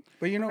to do?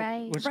 But you know,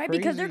 Right. what's Right?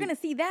 Because they're crazy- going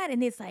to see that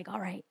and it's like, all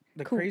right,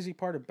 The cool. crazy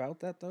part about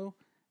that, though,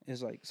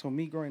 is like, so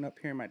me growing up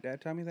hearing my dad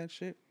tell me that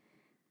shit,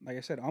 like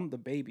I said, I'm the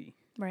baby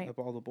Right. of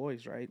all the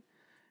boys, right?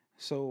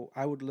 So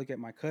I would look at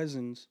my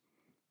cousins,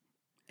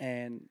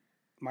 and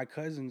my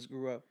cousins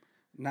grew up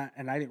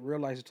and I didn't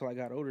realize until I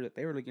got older that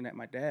they were looking at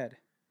my dad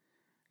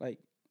like,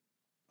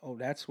 oh,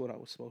 that's what I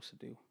was supposed to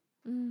do.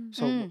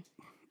 So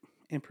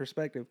in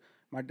perspective,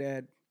 my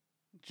dad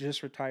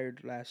just retired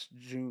last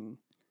June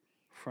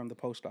from the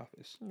post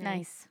office.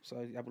 Nice.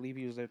 So I believe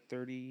he was there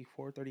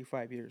 34,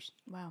 35 years.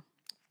 Wow.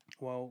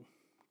 Well,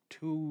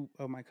 two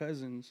of my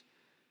cousins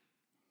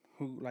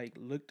who like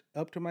looked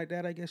up to my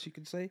dad, I guess you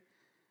could say.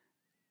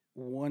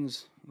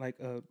 One's like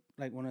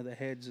one of the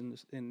heads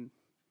in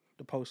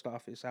the post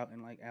office out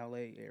in like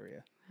LA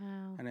area.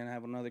 Wow. And then I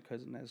have another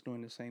cousin that's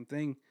doing the same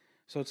thing.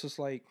 So it's just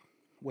like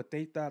what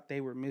they thought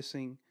they were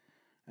missing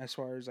as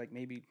far as like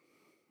maybe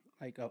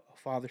like a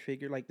father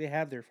figure. Like they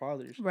have their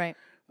fathers. Right.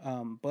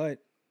 But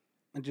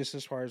just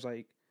as far as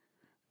like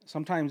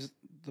sometimes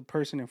the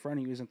person in front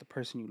of you isn't the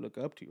person you look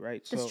up to,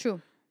 right? That's so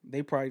true.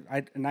 They probably I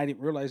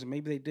didn't realize it.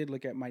 Maybe they did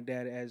look at my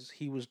dad as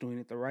he was doing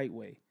it the right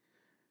way.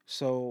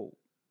 So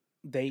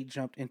they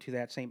jumped into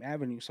that same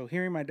avenue. So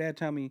hearing my dad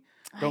tell me,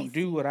 don't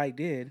do what I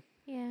did,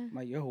 Yeah. I'm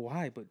like, yo,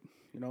 why? But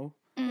you know,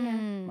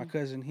 Mm. my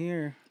cousin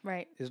here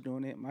Right. is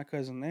doing it. My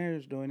cousin there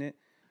is doing it.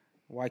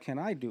 Why can't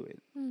I do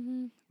it?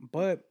 Mm-hmm.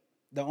 But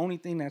the only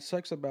thing that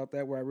sucks about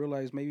that, where I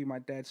realized maybe my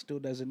dad still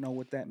doesn't know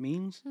what that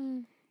means,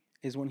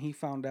 is when he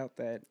found out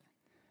that.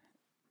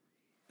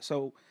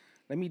 So,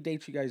 let me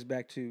date you guys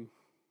back to,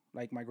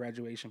 like, my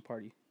graduation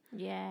party.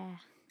 Yeah.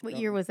 What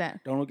year was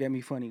that? Don't look at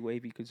me funny,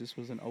 Wavy, because this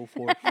was in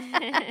 04.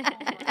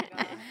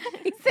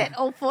 He said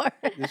 04.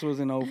 This was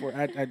in 04.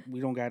 We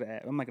don't got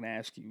to. I'm not gonna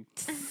ask you,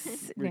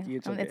 Ricky.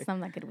 It's okay. I'm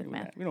not good with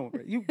math. We don't.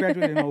 You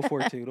graduated in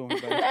 04 too. Don't worry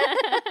about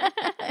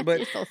it. But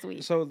You're so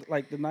sweet. So,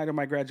 like the night of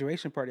my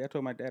graduation party, I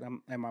told my dad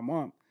and my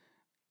mom,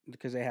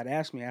 because they had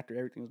asked me after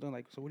everything was done,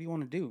 like, so what do you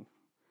want to do?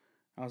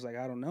 I was like,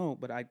 I don't know,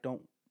 but I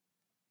don't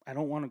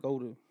want to go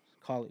to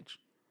college.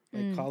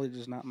 Like college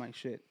is not my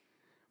shit.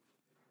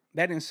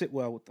 That didn't sit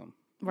well with them,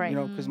 Right. You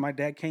know, because my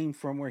dad came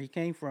from where he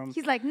came from.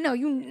 He's like, no,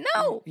 you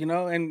know. You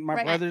know, and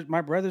Right.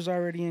 my brother's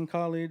already in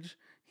college.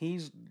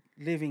 He's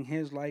living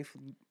his life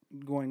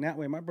going that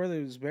way. My brother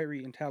is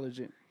very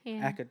intelligent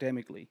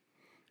academically,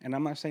 and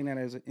I'm not saying that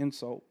as an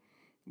insult,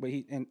 but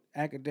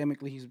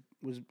academically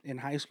was in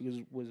high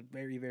school was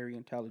very, very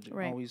intelligent.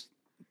 Right. Always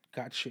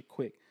got shit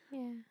quick.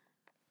 Yeah.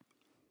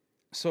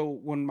 So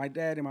when my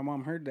dad and my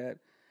mom heard that,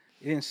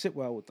 it didn't sit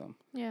well with them.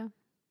 Yeah.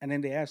 And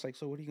then they asked, like,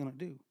 so what are you gonna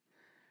do?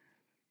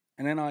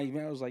 And then I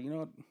was like, you know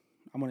what?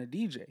 I'm gonna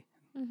DJ.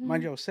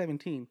 Mind you, I was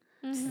 17.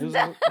 It was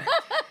like,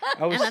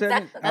 I was And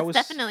seven. I was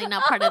definitely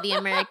not part of the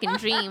American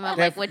dream of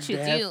like what you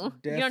do.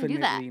 You don't do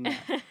that.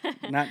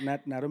 Definitely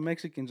not a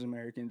Mexican's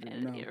American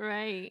dream. No.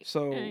 Right.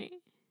 So right.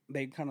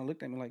 they kind of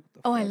looked at me like,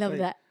 the Oh, I fuck? love Like,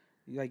 that.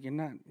 Like, you're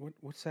not.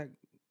 What's that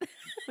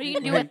What are you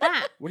gonna do with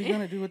that? What are you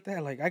gonna do with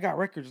that? Like, I got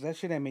records. That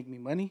shit ain't make me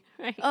money.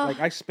 Right. Oh. Like,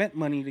 I spent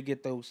money to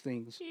get those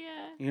things.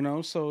 Yeah. You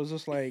know, so it's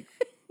just like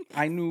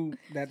I knew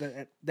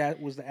that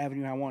was the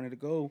avenue I wanted to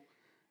go.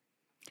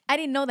 I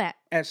didn't know that.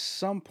 At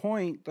some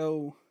point,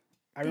 though,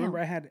 I remember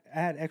I had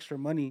extra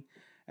money,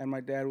 and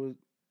my dad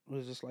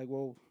was just like,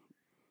 "Well,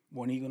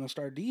 when are you gonna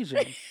start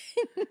DJing?"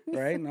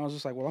 Right? And I was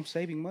just like, "Well, I'm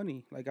saving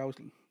money." Like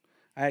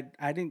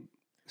I didn't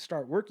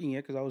start working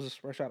yet because I was just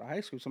fresh out of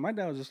high school. So my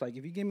dad was just like,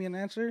 "If you give me an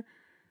answer,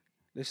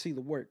 let's see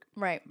the work."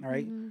 Right. All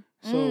right?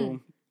 Mm-hmm. So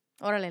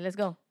Orale, let's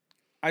go.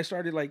 I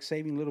started like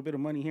saving a little bit of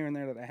money here and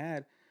there that I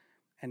had,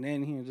 and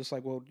then he was just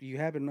like, "Well, do you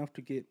have enough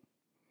to get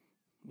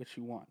what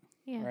you want?"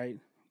 Yeah. Right?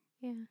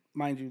 Yeah.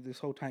 Mind you, this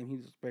whole time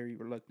he's very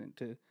reluctant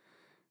to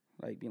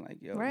like being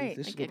like, "Yo, Right,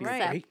 this is like gonna be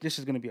accept. great. This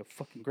is gonna be a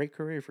fucking great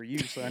career for you,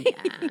 son."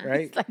 Yeah.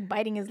 Right? It's like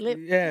biting his lip.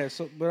 Yeah.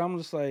 So, but I'm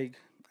just like,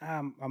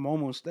 I'm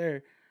almost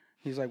there.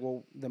 He's like,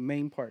 "Well, the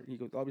main part." He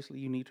goes, "Obviously,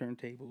 you need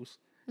turntables."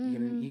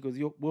 Mm-hmm. He goes,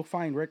 "We'll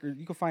find records.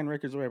 You can find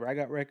records wherever. I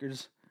got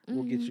records.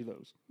 We'll get you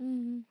those."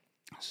 Mm-hmm.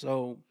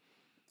 So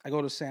I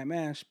go to Sam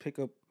Ash, pick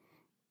up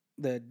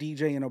the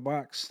DJ in a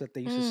box that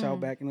they used to sell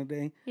back in the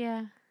day,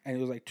 Yeah. and it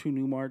was like 2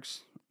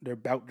 Newmarks. They're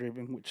bout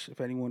driven, which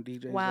if anyone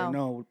DJs, Wow. they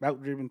know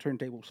bout driven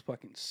turntables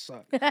fucking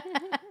suck.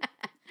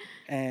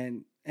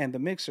 and the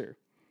mixer.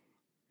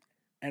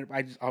 And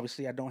I just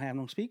obviously I don't have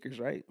no speakers,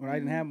 right? Well, I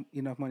didn't have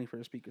enough money for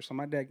a speaker, so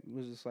my dad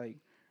was just like,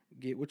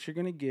 "Get what you're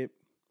gonna get,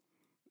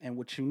 and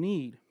what you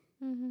need,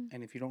 Mm-hmm.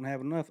 and if you don't have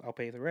enough, I'll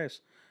pay the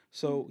rest."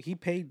 So he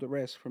paid the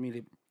rest for me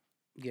to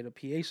get a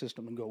PA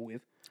system to go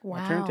with my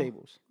Wow.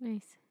 turntables.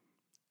 Nice.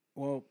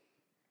 Well,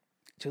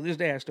 to this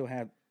day, I still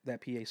have that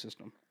PA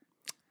system.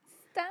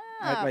 Stop.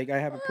 I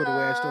have it put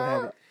away. I still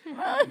have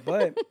it.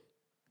 But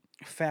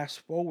fast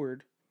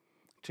forward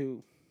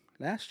to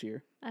last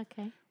year,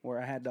 Okay. where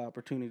I had the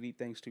opportunity,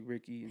 thanks to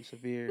Ricky and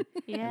Severe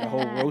Yeah. and the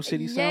whole Rose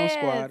City Sound Yes,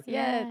 Squad,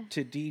 yes.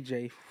 to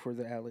DJ for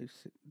the LA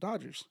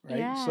Dodgers, right?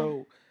 Yeah.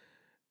 So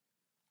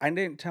I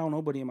didn't tell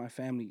nobody in my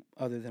family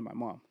other than my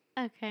mom.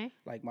 Okay.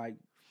 Like my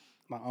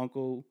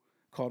uncle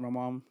called my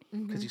mom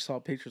because he saw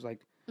pictures like,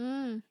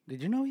 Mm.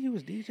 "Did you know he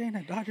was DJing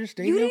at Dodger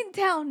Stadium?" You didn't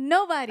tell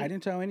nobody. I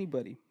didn't tell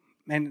anybody,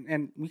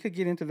 and we could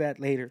get into that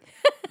later,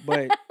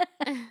 but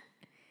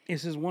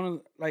it's just one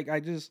of like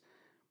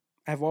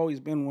I've always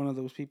been one of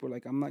those people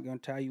like I'm not gonna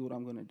tell you what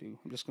I'm gonna do.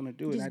 I'm just gonna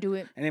do it. Just do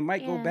it. And it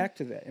might go Yeah. back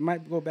to that. It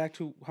might go back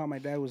to how my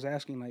dad was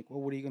asking like,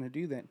 "Well, what are you gonna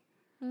do then?"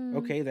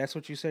 Okay, that's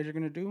what you said you're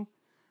gonna do,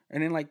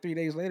 and then like 3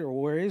 days later,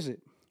 well, where is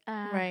it?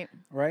 Right.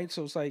 Right?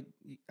 So it's like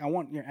I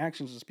want your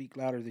actions to speak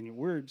louder than your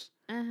words.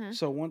 Uh-huh.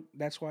 So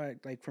that's why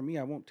like for me,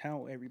 I won't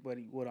tell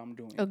everybody what I'm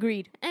doing.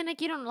 Agreed. And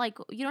like you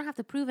don't have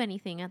to prove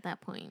anything at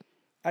that point.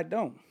 I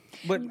don't.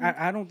 But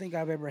I don't think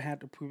I've ever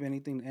had to prove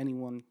anything to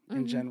anyone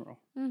in general.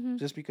 Mm-hmm.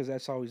 Just because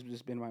that's always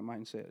just been my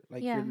mindset.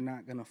 Like, Yeah. you're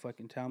not going to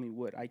fucking tell me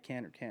what I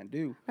can or can't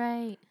do.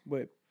 Right.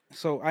 But,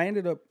 so I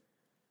ended up,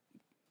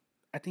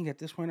 I think at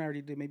this point I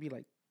already did maybe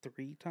like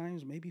 3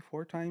 times, maybe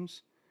 4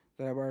 times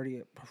that I've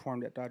already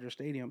performed at Dodger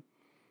Stadium.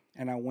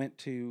 And I went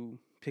to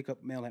pick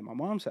up mail at my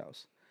mom's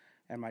house.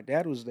 And my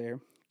dad was there.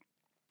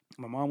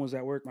 My mom was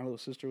at work. My little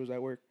sister was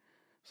at work.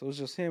 So it was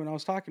just him. And I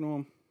was talking to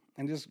him.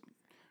 And just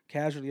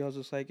casually, I was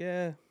just like,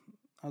 "Yeah."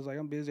 I was like,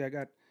 "I'm busy. I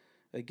got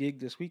a gig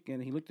this weekend."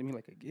 And he looked at me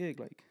like, "A gig?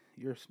 Like,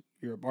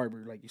 you're a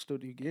barber. Like, you still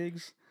do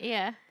gigs?"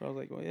 Yeah. But I was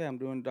like, "Well, yeah, I'm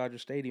doing Dodger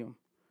Stadium."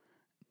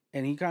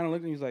 And he kind of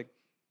looked at me. He's like,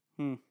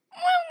 I'm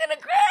gonna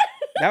cry.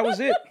 "That was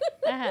it.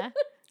 Uh-huh.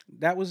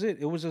 That was it.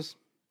 It was just."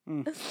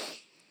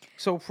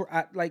 So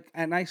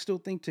and I still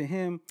think to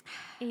him,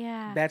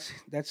 Yeah.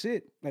 that's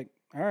it. Like,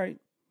 all right.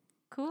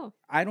 Cool.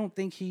 I don't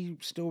think he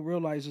still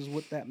realizes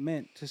what that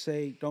meant to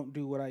say, "Don't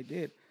do what I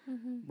did."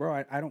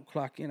 Bro, I don't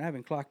clock in. I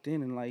haven't clocked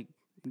in like,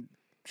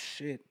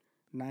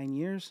 9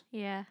 years.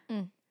 Yeah.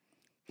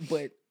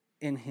 But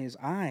in his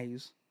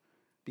eyes,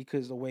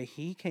 because the way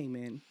he came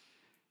in,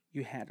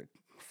 you had to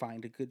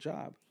find a good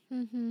job.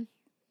 Mm-hmm.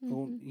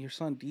 Well, your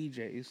son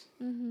DJs.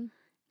 Mm-hmm.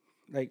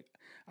 Like,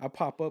 I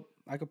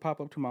could pop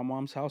up to my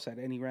mom's house at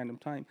any random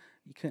time.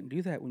 You couldn't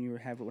do that when you were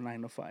having a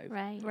 9 to 5.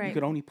 Right. Right. You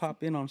could only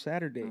pop in on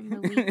Saturday. On the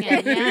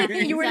weekend. Yeah.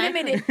 You were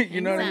limited.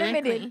 You know what I mean?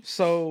 Exactly.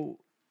 So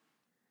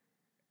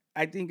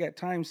I think at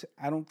times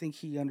I don't think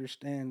he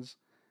understands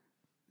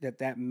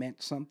that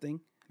meant something.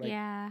 Like,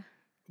 Yeah.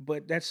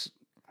 But that's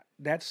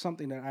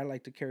something that I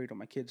like to carry to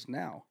my kids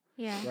now.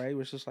 Yeah. Right?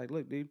 It's just like,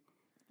 look, dude,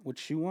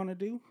 what you want to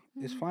do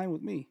is fine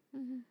with me.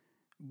 Mm-hmm.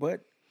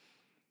 But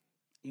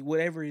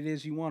whatever it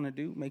is you want to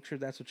do, make sure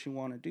that's what you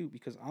want to do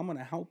because I'm going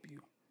to help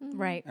you.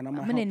 Right. And I'm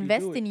I'm gonna help you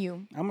invest do it. in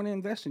you. I'm going to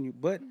invest in you,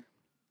 but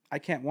I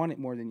can't want it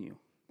more than you.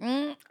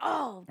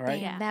 Oh, Right.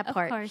 damn, Yeah. that Of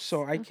part. course.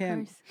 So I Of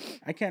can't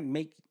course.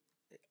 make,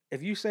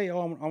 if you say,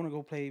 "Oh, I want to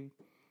go play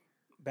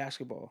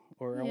basketball,"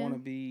 or "I Yeah. want to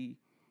be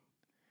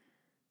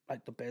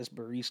like the best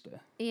barista,"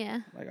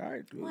 Yeah. like, all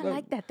right, dude, Oh, I look,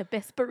 like that. The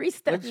best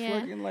barista. let's Yeah.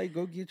 fucking like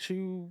go get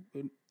you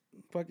a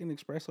fucking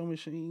espresso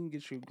machine,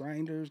 get you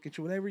grinders, get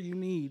you whatever you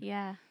need,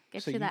 Yeah.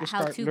 Get so you you that can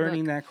how start to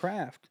learning book. that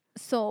craft.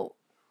 So,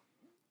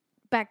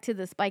 back to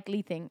the Spike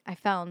Lee thing, I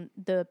found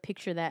the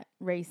picture that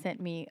Ray sent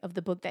me of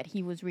the book that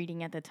he was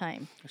reading at the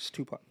time. It's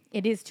Tupac.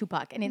 It is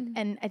Tupac, and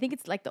and I think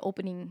it's like the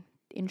opening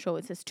intro.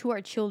 It says, "To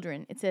our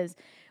children," it says,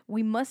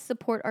 "We must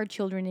support our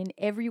children in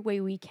every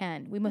way we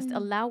can. We must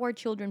allow our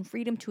children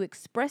freedom to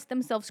express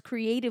themselves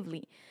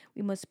creatively.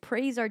 We must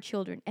praise our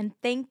children and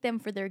thank them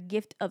for their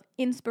gift of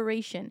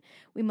inspiration.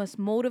 We must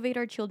motivate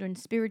our children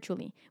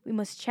spiritually. We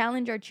must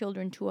challenge our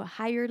children to a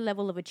higher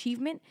level of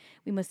achievement.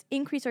 We must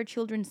increase our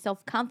children's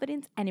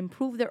self-confidence and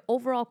improve their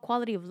overall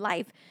quality of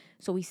life.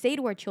 So we say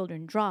to our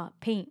children, draw,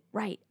 paint,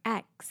 write,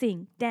 act,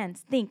 sing,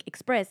 dance, think,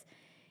 express,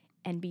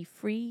 and be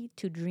free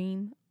to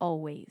dream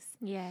always."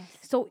 Yes.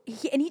 So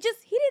he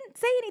didn't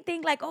say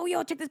anything like, "Oh,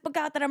 yo, check this book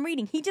out that I'm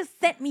reading." He just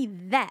sent me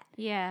that.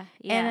 Yeah.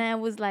 Yeah. And I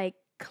was like,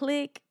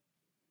 click,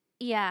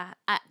 yeah.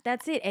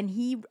 that's it. And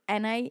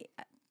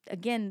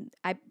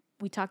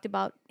we talked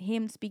about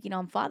him speaking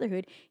on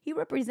fatherhood. He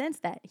represents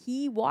that.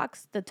 He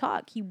walks the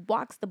talk. He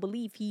walks the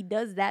belief. He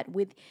does that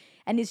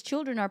and his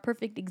children are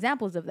perfect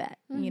examples of that.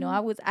 You know,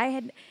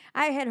 I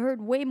had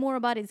heard way more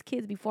about his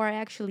kids before I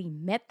actually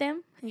met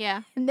them.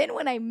 Yeah. And then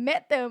when I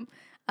met them,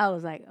 I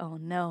was like, oh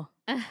no.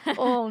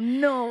 Oh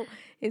no.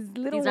 His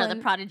little These are the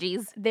ones,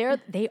 prodigies.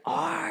 they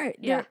are.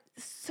 Yeah. They're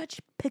such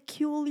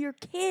peculiar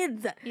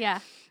kids. Yeah.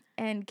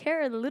 And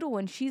Kara, the little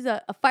one, she's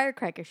a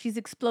firecracker. She's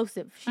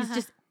explosive. She's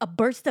just a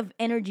burst of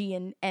energy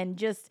and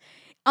just,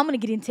 I'm going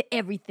to get into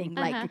everything.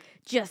 Like,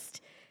 just.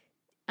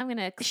 I'm going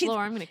to explore.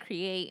 I'm going to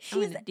create. I'm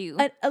going to do.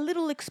 A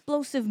little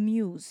explosive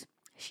muse.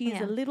 She's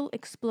Yeah. a little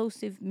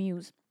explosive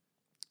muse.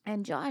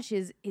 And Josh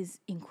is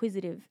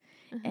inquisitive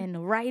and a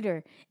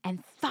writer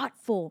and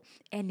thoughtful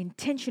and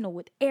intentional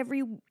with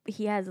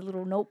he has a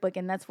little notebook,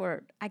 and that's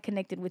where I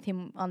connected with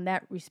him on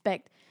that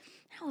respect.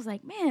 I was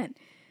like, man,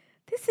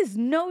 this is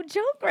no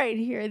joke right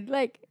here.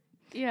 Like,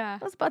 Yeah.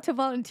 I was about to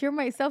volunteer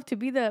myself to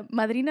be the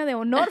madrina de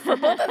honor for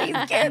both of these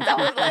kids. I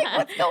was like,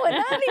 what's going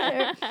on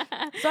here?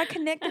 So I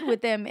connected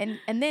with them,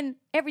 and then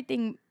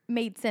everything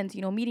made sense.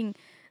 You know, meeting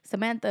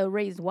Samantha,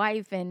 Ray's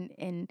wife,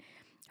 and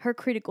her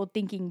critical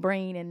thinking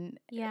brain, and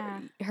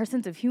her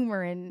sense of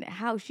humor, and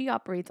how she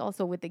operates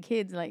also with the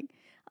kids. Like,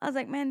 I was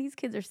like, man, these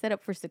kids are set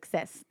up for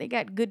success. They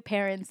got good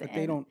parents. But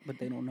they don't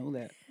know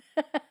that.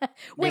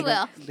 We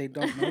will. They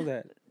don't know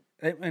that.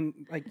 And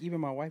like even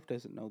my wife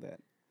doesn't know that,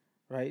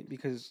 right?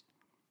 Because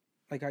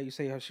like how you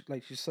say how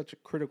she's such a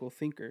critical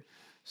thinker.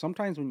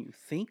 Sometimes when you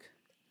think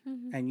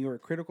and you're a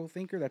critical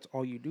thinker, that's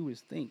all you do is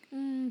think.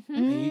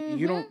 And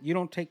you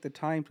don't take the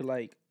time to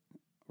like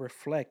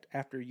reflect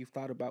after you've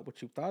thought about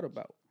what you've thought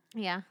about.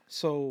 Yeah.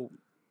 So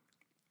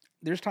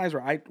there's times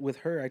where I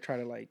try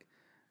to like,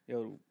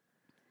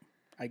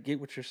 I get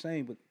what you're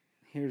saying, but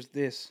here's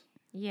this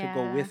to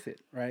go with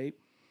it, right?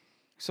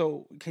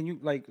 So can you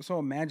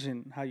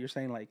imagine how you're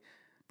saying like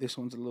this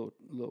one's a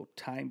little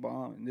time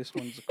bomb and this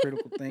one's a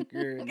critical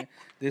thinker and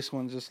this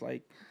one's just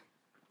like,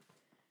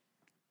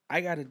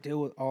 I got to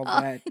deal with all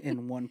that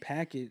in one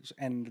package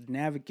and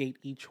navigate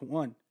each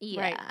one.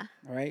 Yeah.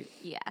 Right.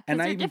 Yeah. And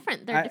Because they're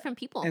different. They're different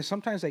people. And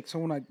sometimes like, so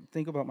when I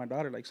think about my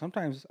daughter, like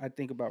sometimes I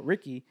think about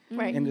Ricky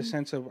Right. in the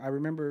sense of, I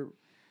remember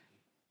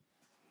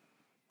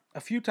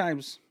a few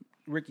times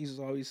Ricky's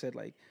always said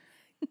like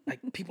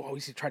people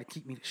always try to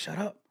keep me to shut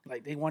up.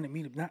 Like they wanted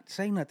me to not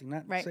say nothing,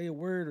 not say a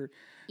word, or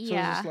so it's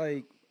just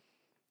like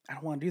I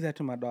don't want to do that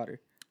to my daughter.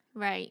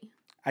 Right.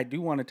 I do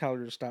want to tell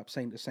her to stop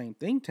saying the same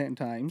thing 10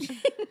 times.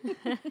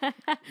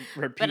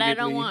 But I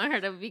don't want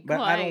her to be quiet.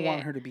 But I don't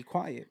want her to be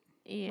quiet.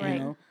 Yeah. You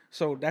know?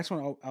 So that's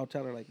when I'll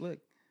tell her like, look,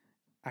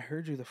 I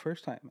heard you the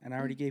first time and I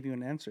already gave you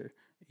an answer.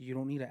 You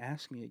don't need to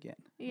ask me again.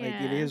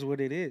 Like it is what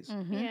it is.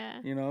 Yeah.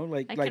 You know,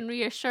 I can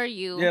reassure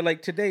you. Yeah,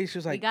 like today she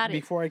was like, got it.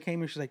 before I came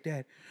here, she's like,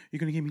 Dad, you're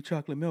gonna give me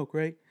chocolate milk,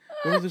 right?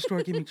 Go to the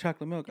store, give me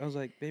chocolate milk. I was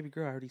like, baby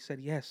girl, I already said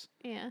yes.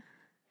 Yeah.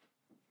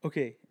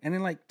 Okay. And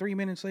then like 3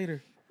 minutes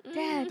later,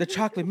 Dad. the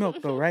chocolate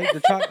milk though, right? The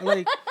chocolate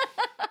like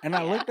and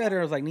I looked at her,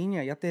 I was like,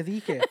 Niña, ya te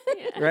dije.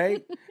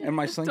 Right? And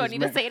my son Do I gets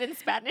need to mad. say it in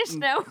Spanish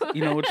now?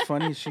 You know what's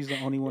funny? She's the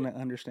only one that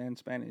understands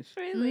Spanish.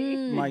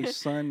 Really? My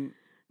son,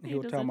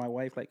 he'll tell doesn't. my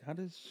wife, like, how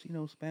does she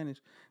know Spanish?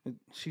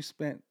 She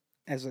spent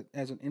as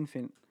an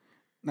infant,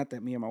 not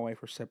that me and my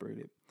wife were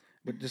separated,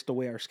 but just the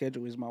way our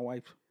schedule is, my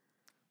wife,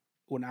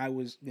 when I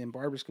was in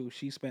barber school,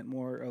 she spent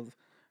more of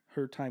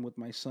her time with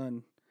my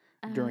son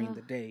during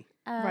the day.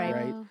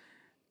 Right.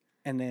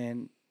 And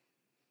then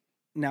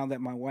now that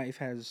my wife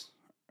has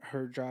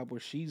her job where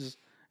she's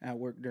at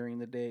work during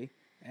the day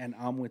and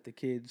I'm with the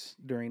kids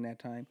during that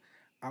time,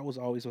 I was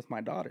always with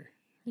my daughter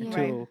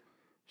until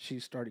she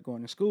started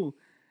going to school.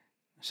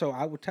 So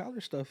I would tell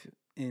her stuff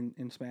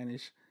in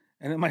Spanish.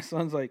 And then my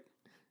son's like,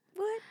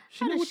 What?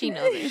 How does she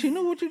know this? She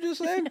knew what you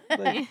just said?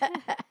 Like,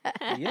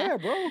 yeah,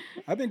 bro.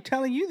 I've been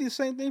telling you the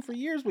same thing for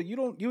years, but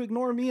you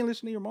ignore me and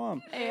listen to your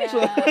mom.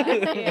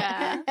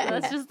 Yeah.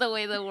 That's just the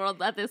way the world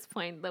at this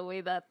point, the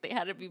way that they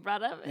had to be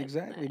brought up.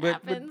 Exactly. It But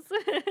happens.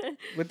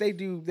 But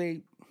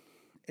the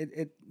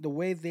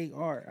way they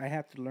are, I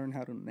have to learn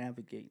how to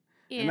navigate.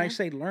 Yeah. And I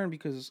say learn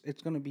because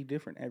it's going to be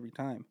different every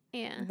time.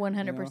 Yeah.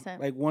 100%. You know?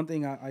 Like one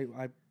thing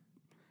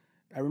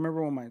I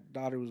remember when my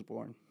daughter was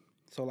born.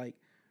 So like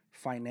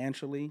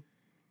financially,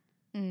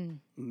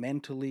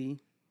 mentally,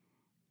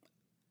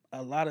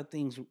 a lot of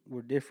things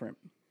were different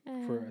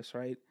for us,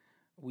 right?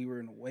 We were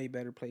in a way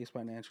better place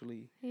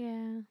financially.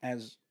 Yeah.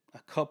 As a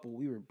couple,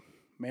 we were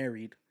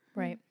married.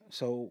 Right.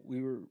 So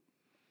we were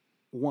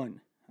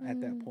one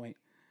at that point.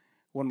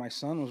 When my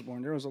son was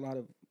born, there was a lot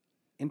of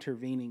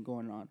intervening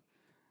going on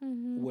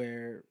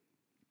where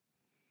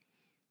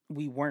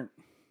we weren't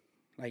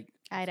like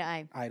Eye to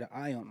eye. eye to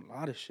eye on a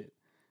lot of shit.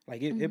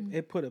 Like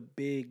it put a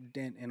big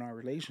dent in our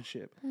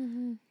relationship.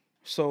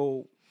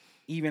 So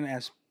even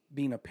as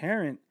being a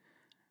parent,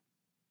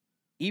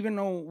 even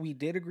though we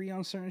did agree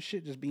on certain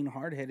shit, just being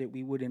hard headed,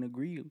 we wouldn't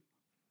agree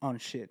on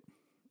shit.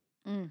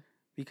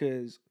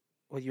 Because,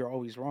 well, you're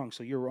always wrong,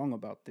 so you're wrong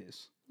about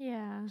this.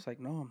 Yeah. It's like,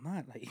 no, I'm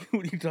not. Like,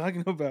 what are you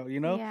talking about, you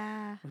know?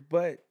 Yeah.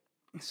 But,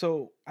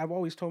 so, I've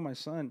always told my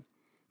son,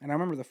 and I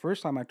remember the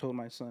first time I told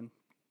my son,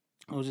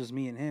 it was just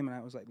me and him, and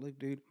I was like, look,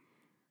 dude,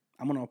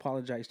 I'm going to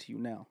apologize to you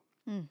now.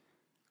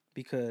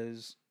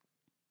 Because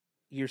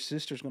your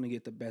sister's going to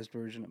get the best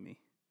version of me.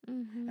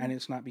 And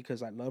it's not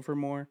because I love her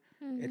more.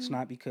 It's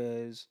not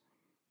because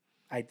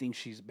I think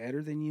she's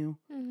better than you.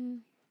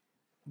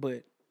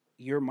 But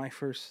you're my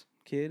first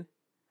kid,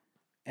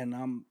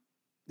 and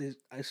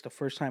it's the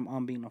first time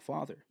I'm being a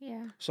father.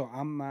 Yeah. So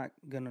I'm not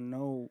going to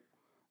know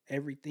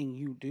everything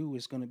you do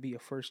is going to be a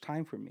first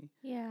time for me.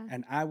 Yeah.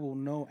 And I will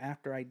know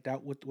after I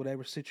dealt with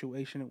whatever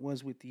situation it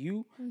was with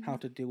you, how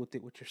to deal with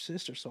it with your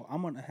sister. So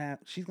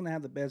she's going to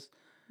have the best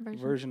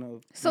version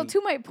of So me.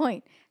 to my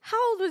point,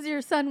 how old was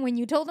your son when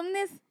you told him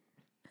this?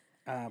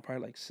 Probably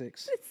like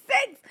 6.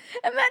 6.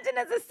 Imagine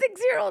as a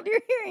 6-year-old,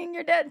 you're hearing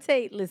your dad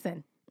say,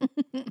 listen.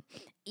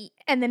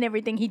 And then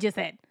everything he just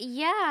said.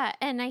 Yeah,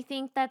 and I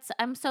think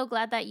I'm so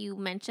glad that you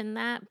mentioned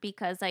that,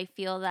 because I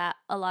feel that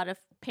a lot of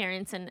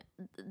parents, and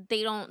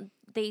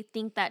they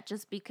think that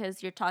just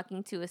because you're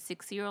talking to a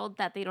 6-year-old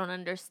that they don't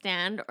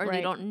understand or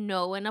they don't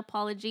know an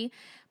apology,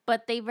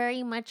 but they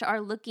very much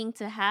are looking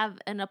to have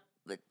an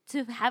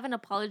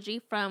apology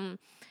from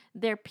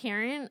their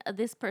parent,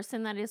 this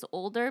person that is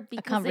older,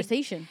 because A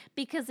conversation.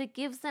 because it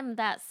gives them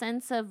that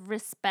sense of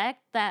respect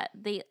that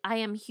I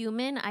am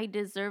human, I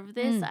deserve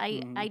this,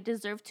 I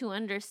deserve to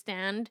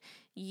understand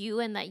you,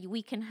 and that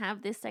we can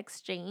have this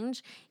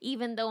exchange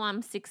even though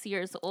I'm 6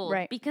 years old,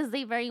 because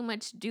they very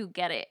much do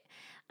get it.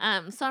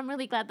 So I'm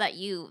really glad that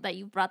you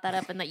brought that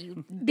up and that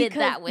you did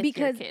that with your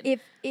kid. Because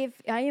if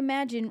I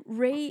imagine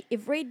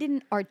if Ray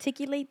didn't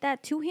articulate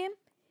that to him,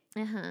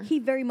 he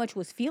very much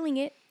was feeling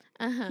it.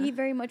 He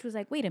very much was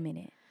like, wait a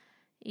minute.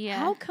 Yeah.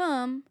 How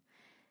come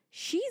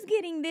she's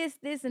getting this,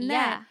 and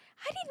that?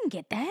 I didn't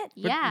get that.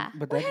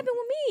 But What happened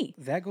with me?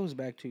 That goes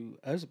back to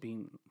us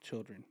being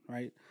children,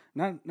 right?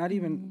 Not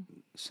even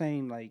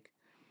saying like,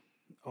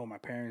 oh, my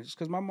parents,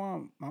 because my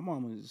mom's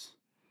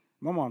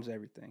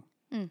everything,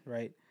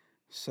 right?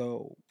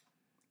 So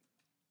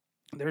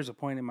there's a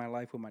point in my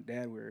life with my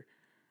dad where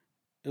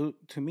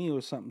to me it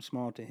was something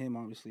small. To him,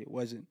 obviously it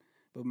wasn't.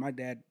 But my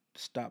dad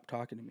stopped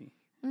talking to me.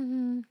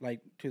 Like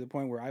to the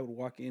point where I would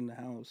walk in the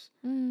house,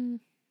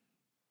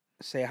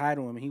 say hi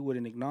to him, and he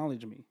wouldn't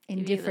acknowledge me.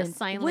 Indifference.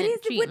 silent What is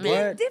treatment.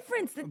 the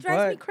difference? That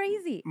drives me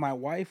crazy. My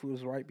wife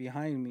was right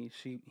behind me.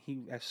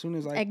 He as soon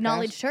as I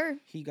Acknowledged passed, her.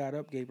 he got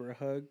up, gave her a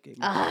hug, gave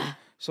me a hug.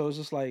 So it's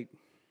just like,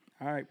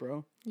 all right,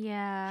 bro.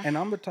 Yeah. And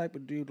I'm the type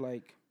of dude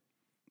like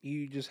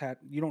you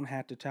don't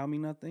have to tell me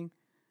nothing.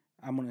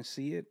 I'm gonna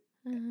see it,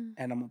 and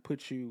I'm gonna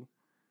put you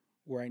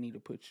where I need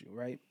to put you,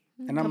 right?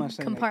 And I'm not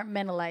saying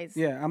compartmentalize.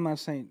 I'm not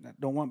saying I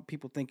don't want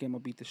people thinking I'm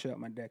gonna beat the shit out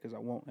of my dad, because I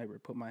won't ever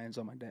put my hands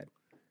on my dad.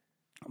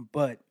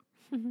 But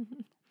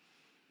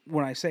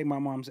when I say my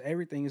mom's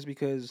everything, is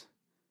because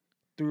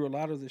through a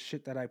lot of the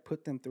shit that I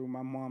put them through,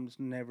 my mom's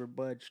never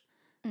budged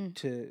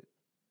to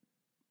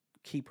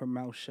keep her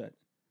mouth shut.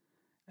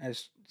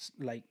 As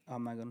like,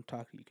 I'm not gonna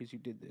talk to you because you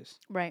did this.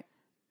 Right.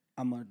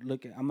 I'm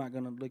not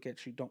gonna look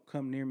at you. Don't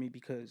come near me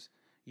because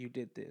you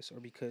did this, or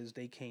because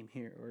they came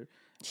here, or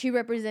She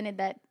represented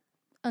that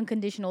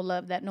unconditional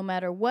love that no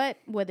matter what,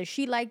 whether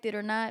she liked it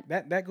or not.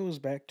 that goes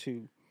back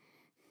to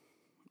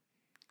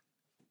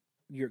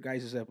your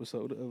guys'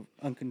 episode of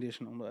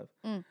unconditional love.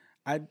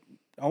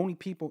 Only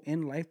people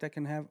in life that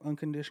can have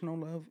unconditional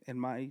love, in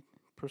my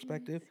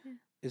perspective,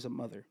 is a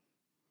mother.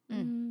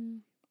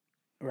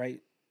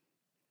 Right?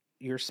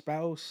 Your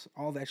spouse,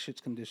 all that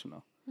shit's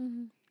conditional.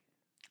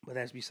 But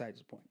that's besides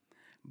the point.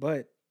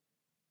 But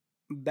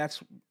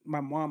that's my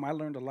mom. I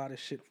learned a lot of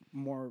shit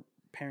more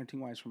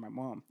parenting wise from my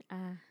mom.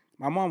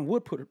 My mom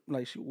would put her,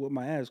 like, she would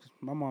my ass. 'Cause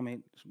my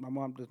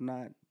mom does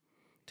not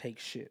take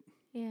shit.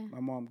 Yeah.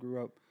 My mom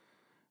grew up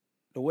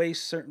the way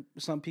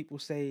some people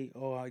say,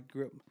 oh,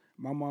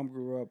 my mom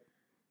grew up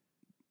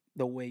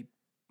the way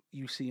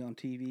you see on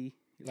TV.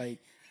 Like,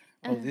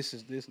 oh, this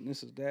is this and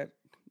this is that.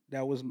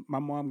 That was, my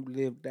mom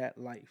lived that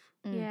life.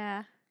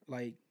 Yeah.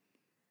 Like,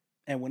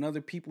 and when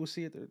other people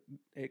see it,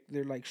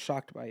 they're like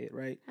shocked by it,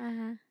 right?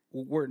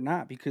 Well, we're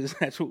not, because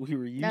that's what we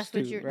were used to,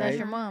 right? That's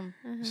your mom.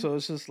 So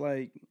it's just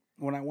like,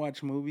 when I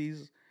watch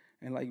movies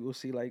and like we'll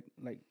see like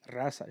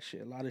raza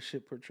shit. A lot of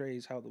shit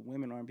portrays how the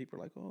women are, and people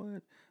are like, oh,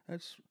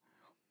 that's.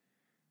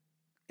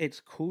 It's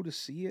cool to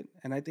see it,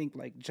 and I think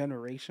like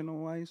generational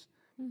wise,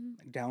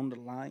 down the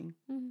line,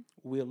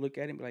 we'll look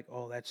at it and be like,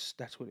 oh, that's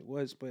what it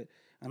was. But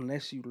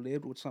unless you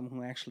lived with someone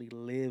who actually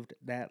lived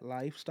that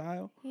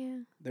lifestyle, Yeah.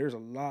 there's a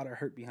lot of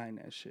hurt behind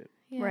that shit.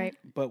 Yeah. Right.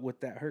 But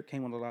with that hurt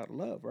came with a lot of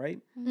love, right?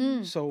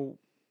 Mm. So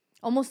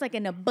Almost like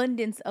an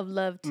abundance of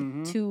love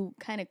to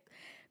kind of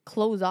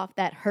close off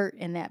that hurt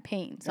and that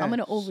pain. So I'm going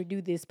to Yes.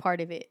 overdo this part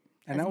of it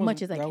and as that was,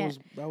 much as I that can. was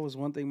that was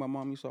one thing my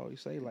mom used to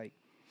always say, like,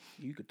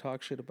 you could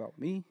talk shit about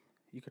me,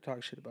 you could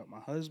talk shit about my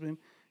husband,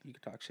 you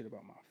could talk shit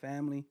about my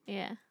family.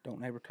 Yeah.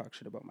 Don't ever talk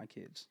shit about my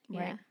kids.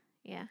 Yeah.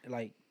 Yeah.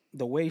 Like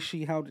the way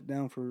she held it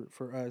down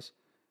for us,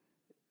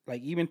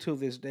 like even till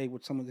this day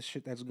with some of the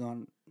shit that's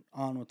gone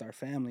on with our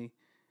family,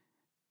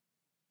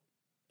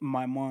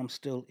 my mom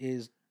still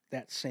is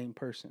that same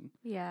person.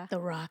 Yeah. The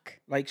Rock.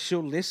 Like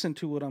she'll listen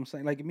to what I'm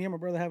saying. Like if me and my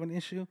brother have an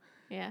issue,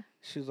 Yeah.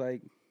 she's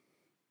like,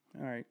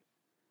 all right.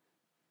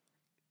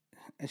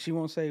 And she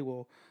won't say,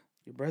 well,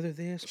 your brother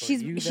this, or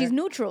She's you she's that.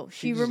 neutral.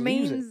 She just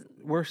leaves it. remains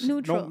We're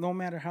neutral. no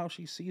matter how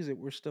she sees it,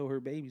 we're still her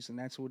babies, and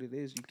that's what it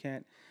is.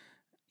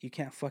 You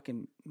can't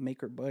fucking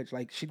make her budge.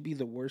 Like she'd be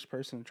the worst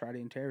person to try to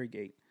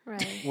interrogate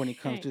Right. when it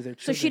comes Right. to their So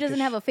children. she doesn't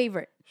 'cause have a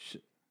favorite.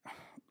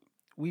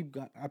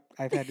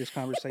 I've had this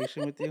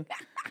conversation with you.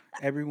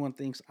 Everyone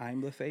thinks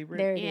I'm the favorite,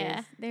 There it is.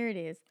 Yeah. There it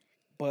is.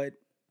 but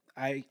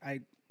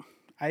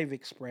I've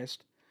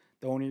expressed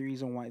the only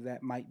reason why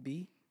that might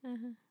be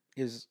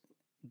is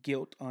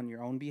guilt on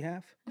your own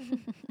behalf,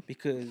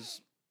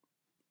 because,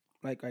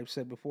 like I've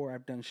said before,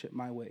 I've done shit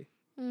my way,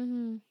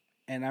 Mm-hmm.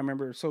 and I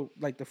remember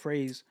like the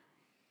phrase,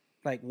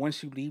 like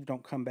once you leave,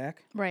 don't come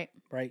back. Right.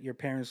 Right? Your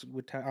parents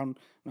would tell. I don't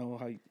know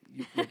how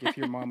like if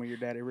your mom or your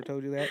dad ever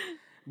told you that,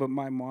 but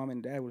my mom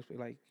and dad would be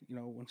like,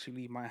 once you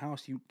leave my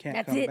house, you can't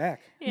That's come it.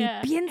 back.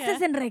 Yeah. Ni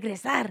piensas en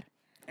regresar.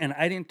 And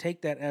I didn't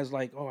take that as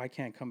like, oh, I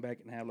can't come back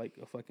and have like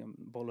a fucking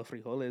bowl of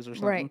frijoles or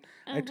something. Right.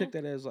 I took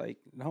that as like,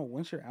 no,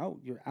 once you're out,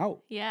 you're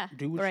out. Yeah.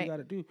 Do what Right. you got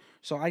to do.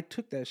 So I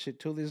took that shit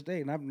till this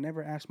day, and I've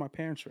never asked my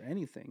parents for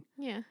anything.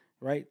 Yeah.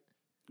 Right.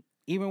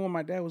 Even when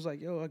my dad was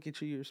like, yo, I'll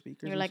get you your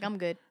speakers. You're and like, shit, I'm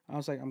good. I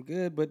was like, I'm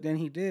good. But then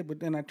he did. But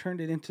then I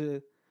turned it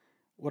into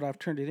what I've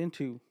turned it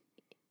into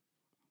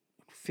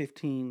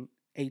 15,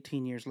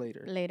 18 years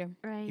later. Later.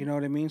 Right. You know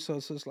what I mean? So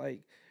it's just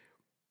like,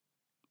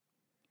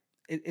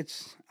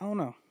 it's, I don't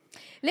know.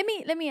 Let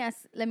me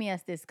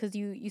ask this, because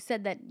you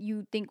said that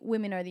you think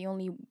women are the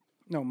only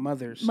No,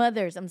 mothers.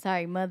 mothers. I'm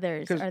sorry,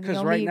 mothers are the Because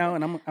only. right now,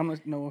 and I'm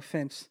no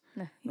offense,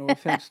 no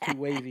offense to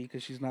Wavy,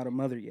 because she's not a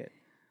mother yet,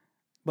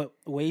 but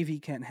Wavy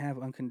can't have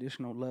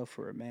unconditional love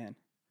for a man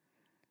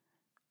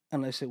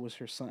unless it was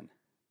her son.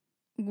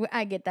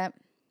 I get that.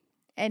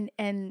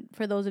 And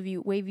for those of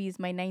you, Wavy is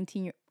my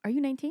 19-year. Are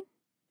you 19?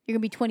 You're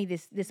gonna be 20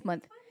 this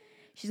month.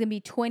 She's gonna be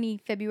 20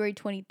 February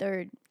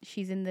 23rd.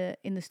 She's in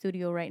the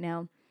studio right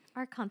now.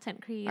 Our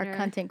content creator. Our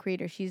content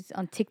creator. She's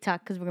on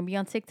TikTok, because we're gonna be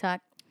on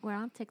TikTok. We're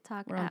on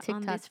TikTok. We're on On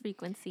TikTok. this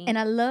frequency. And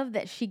I love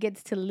that she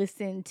gets to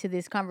listen to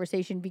this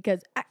conversation,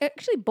 because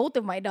actually both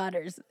of my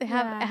daughters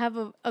have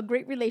a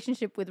great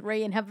relationship with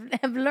Ray and have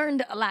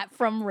learned a lot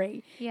from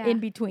Ray in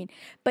between.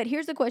 But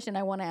here's the question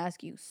I want to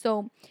ask you.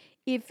 So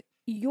if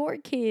your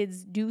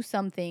kids do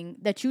something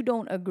that you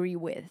don't agree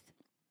with,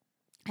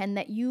 and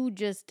that you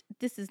just,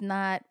 this is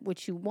not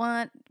what you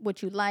want,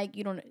 what you like,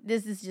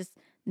 this is just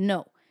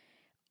no.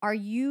 Are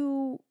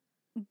you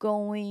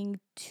going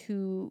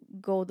to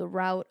go the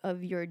route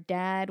of your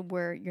dad,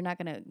 where you're not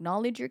going to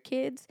acknowledge your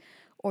kids,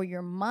 or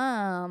your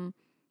mom,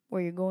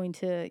 where you're going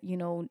to,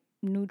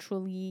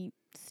 neutrally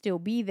still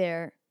be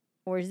there?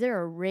 Or is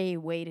there a Ray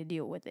way to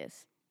deal with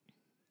this?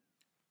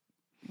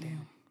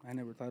 Damn, I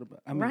never thought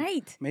about. I mean,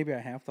 Right. maybe I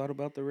have thought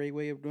about the Ray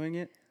way of doing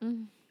it.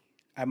 Mhm.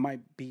 I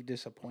might be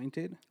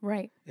disappointed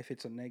Right. if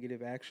it's a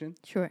negative action,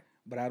 Sure.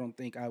 but I don't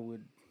think I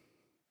would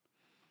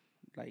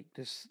like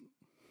just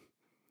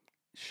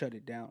shut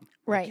it down.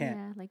 Right. I can't.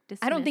 Yeah, like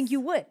I don't think you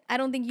dismiss. would. I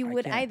don't think you I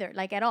would can't. either,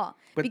 like at all.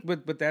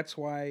 But that's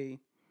why,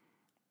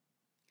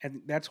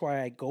 and that's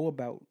why I go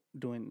about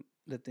doing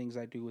the things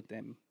I do with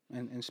them,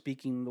 and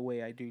speaking the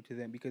way I do to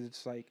them, because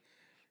it's like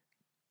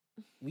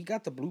we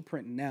got the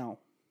blueprint now,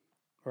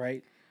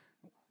 right?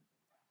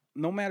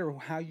 No matter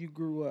how you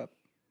grew up,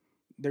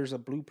 there's a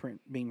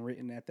blueprint being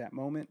written at that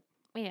moment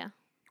Yeah.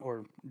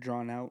 or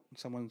drawn out.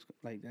 Someone's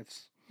like,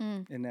 that's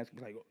Mm. and that's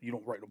like, you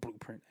don't write a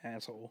blueprint,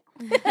 asshole.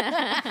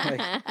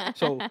 Like,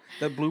 so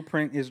the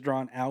blueprint is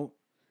drawn out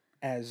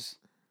as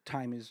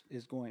time is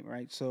going,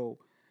 right? So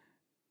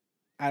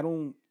I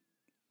don't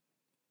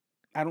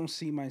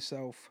see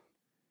myself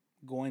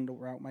going the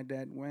route my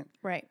dad went.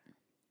 Right.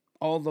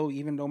 Although,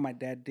 even though my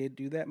dad did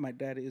do that, my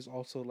dad is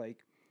also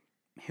like,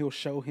 he'll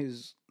show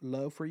his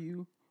love for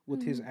you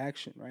with his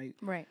action, right?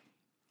 Right.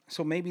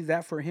 So maybe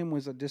that for him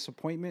was a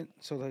disappointment.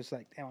 So that's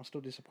like, damn, I'm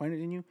still disappointed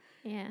in you.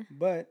 Yeah.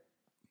 But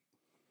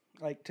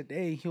like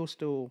today,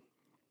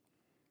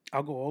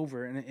 I'll go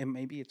over, and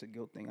maybe it's a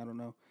guilt thing, I don't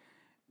know.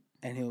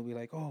 And he'll be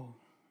like, oh,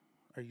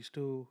 are you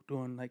still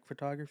doing like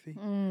photography?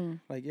 Mm.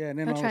 Like, yeah. And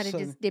then He'll all try of a to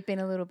sudden, just dip in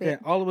a little yeah, bit.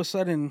 all of a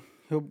sudden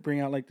he'll bring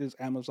out like this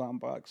Amazon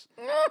box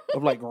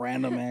of like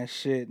random ass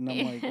shit, and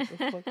I'm like, what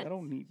the fuck? I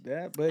don't need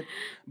that.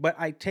 But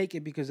I take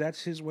it because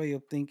that's his way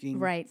of thinking,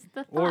 Right.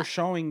 The or thought.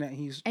 showing that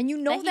he's And you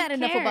know he that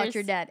enough about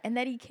your cares. dad and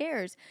that he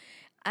cares.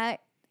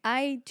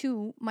 I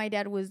too, my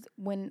dad was,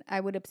 when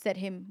I would upset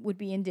him, would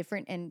be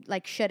indifferent and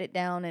like shut it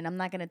down and I'm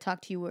not going to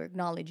talk to you or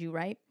acknowledge you,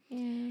 right?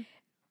 Yeah.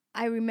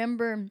 I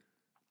remember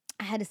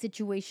I had a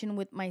situation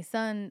with my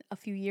son a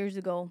few years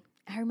ago.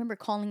 I remember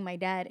calling my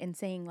dad and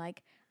saying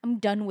like, I'm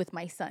done with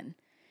my son.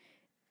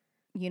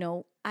 You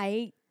know,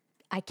 I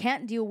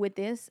can't deal with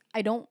this.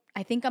 I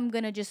think I'm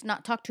going to just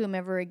not talk to him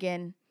ever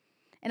again.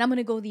 And I'm going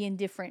to go the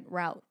indifferent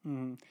route.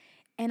 Mhm.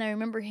 And I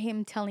remember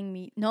him telling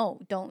me, no,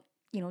 don't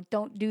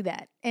do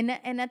that. And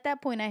at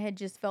that point I had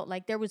just felt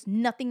like there was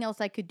nothing else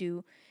I could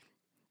do.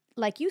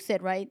 Like you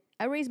said, right?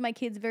 I raised my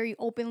kids very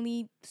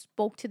openly,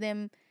 spoke to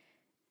them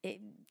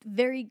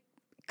very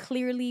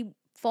clearly,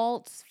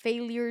 faults,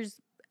 failures,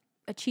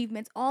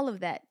 achievements, all of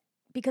that,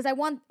 because I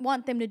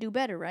want them to do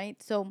better,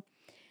 right? So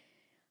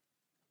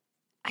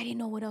I didn't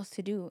know what else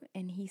to do.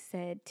 And he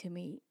said to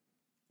me,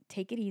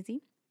 take it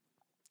easy.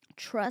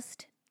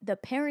 Trust the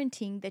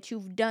parenting that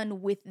you've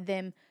done with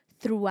them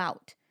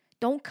throughout.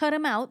 Don't cut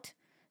them out.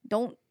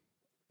 Don't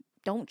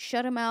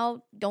shut them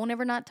out. Don't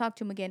ever not talk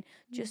to them again.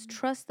 Just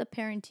trust the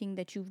parenting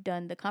that you've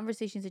done, the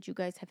conversations that you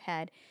guys have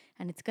had,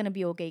 and it's going to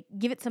be okay.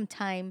 Give it some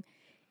time.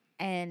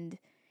 And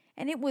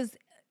it was,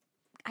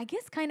 I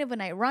guess, kind of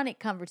an ironic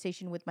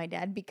conversation with my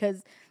dad,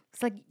 because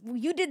it's like, well,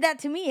 you did that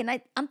to me, and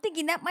I'm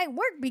thinking that might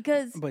work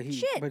because but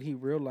he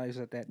realized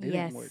that didn't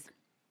yes. work,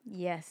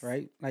 Yes.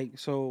 right? Like,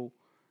 so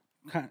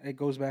it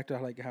goes back to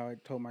like how I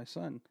told my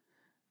son,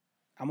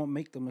 I'm gonna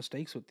make the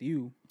mistakes with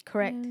you,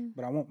 Correct.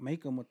 but I won't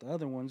make them with the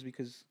other ones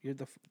because you're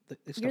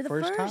it's You're the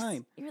first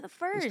time. You're the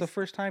first. It's the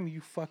first time you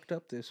fucked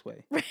up this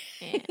way,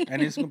 Yeah.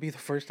 and it's gonna be the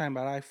first time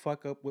that I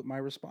fuck up with my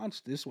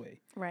response this way.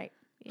 Right.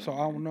 So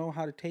I'll know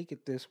how to take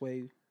it this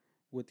way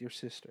with your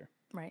sister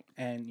Right.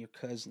 and your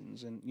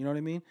cousins, and you know what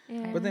I mean.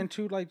 Yeah. But then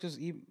too, like, just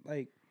even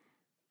like,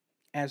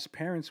 as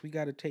parents, we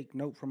got to take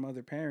note from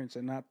other parents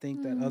and not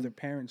think that other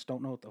parents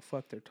don't know what the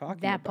fuck they're talking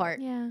That about. part.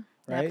 Yeah.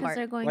 Right? Because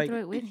they're going Like- through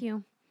it with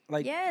you.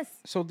 Like, Yes.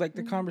 so like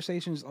the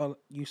conversations,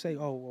 you say,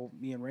 oh, well,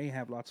 me and Ray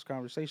have lots of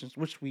conversations,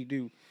 which we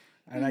do.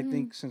 And I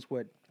think since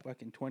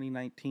fucking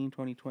 2019,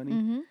 2020,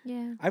 Mm-hmm.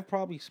 Yeah. I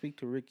probably speak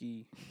to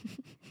Ricky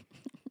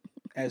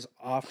as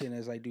often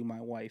as I do my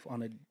wife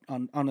on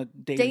a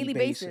daily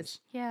basis.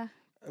 Yeah.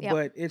 Yep.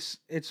 But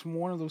it's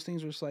one of those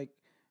things where it's like,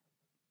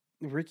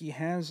 Ricky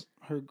has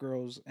her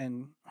girls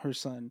and her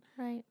son,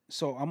 Right.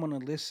 so I'm gonna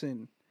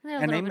listen. They're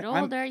a And little I'm- bit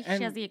I'm- older.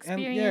 She has the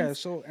experience. yeah,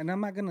 so and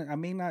I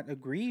may not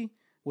agree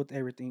with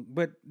everything,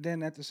 but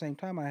then at the same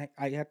time, I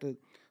have to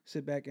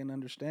sit back and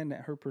understand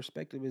that her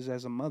perspective is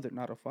as a mother,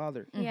 not a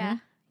father, Yeah.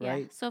 Yeah.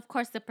 right? So of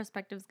course the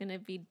perspective is going to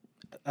be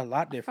A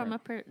lot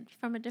different.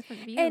 from a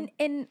different view.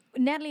 And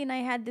Natalie and I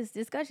had this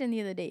discussion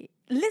the other day.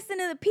 Listen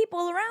to the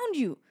people around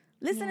you.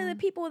 Listen to Yeah. the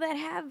people that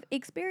have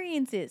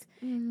experiences.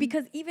 Mhm.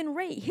 Because even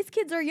Ray, his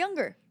kids are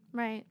younger,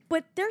 Right.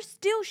 but there's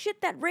still shit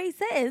that Ray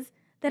says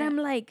that Yeah. I'm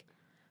like,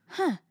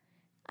 huh,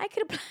 I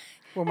could apply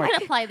Well, I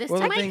could apply this well,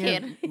 to the my thing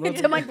is- kid. well,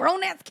 to my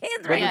grown ass kids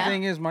but right the now.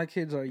 thing is, my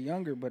kids are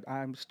younger, but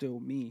I'm still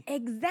me,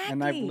 Exactly.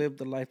 and I've lived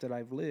the life that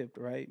I've lived,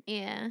 right?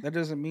 Yeah. That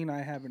doesn't mean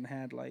I haven't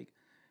had like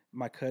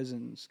my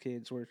cousins'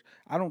 kids, where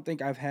I don't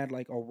think I've had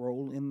like a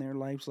role in their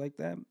lives like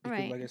that. Because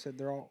Right. like I said,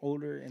 they're all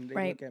older and they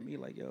Right. look at me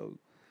like, yo,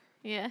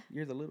 Yeah.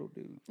 you're the little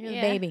dude. You're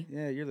Yeah. the baby.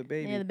 Yeah, you're the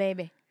baby. You're the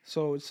baby.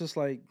 So it's just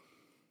like,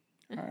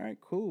 all right,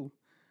 cool.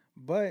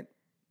 But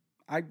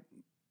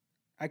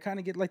I kind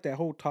of get like that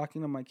whole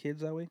talking to my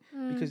kids that way,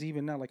 because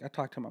even now, like, I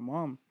talk to my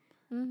mom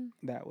Mhm.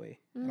 that way.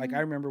 Like, I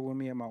remember when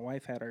me and my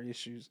wife had our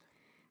issues,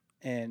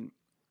 and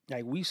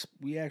like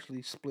we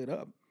actually split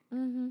up,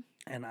 Mhm.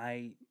 and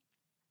I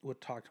would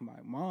talk to my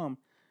mom.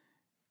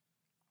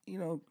 You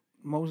know,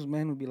 most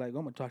men would be like, "I'm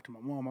gonna talk to my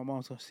mom. My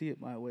mom's gonna see it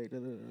my way." Da,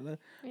 da, da, da.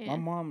 Yeah. My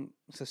mom,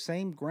 it's the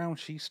same ground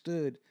she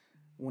stood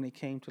when it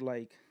came to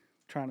like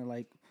trying to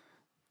like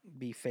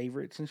be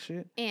favorites and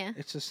shit. Yeah.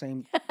 It's the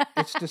same.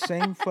 It's the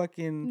same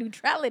fucking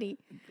Neutrality.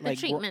 like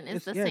treatment is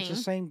it's, the yeah, it's the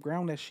same. same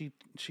ground that she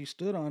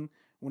stood on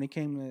when it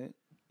came to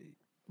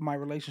my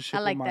relationship I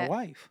like with my that.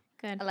 wife.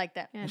 Good. I like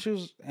that. Yeah.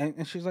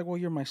 And she's like, "Well,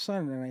 you're my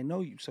son, and I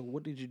know you. So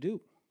what did you do?"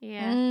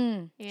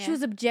 Yeah. She Yeah.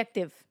 was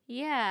objective.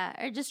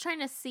 Yeah, or just trying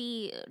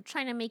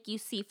to make you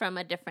see from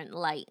a different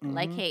light.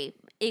 Like, hey,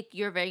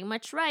 you're very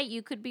much right.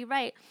 You could be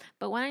right,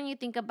 but why don't you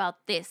think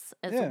about this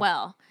as Yeah.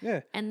 well,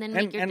 Yeah, and then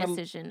make your a-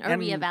 decision or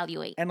and-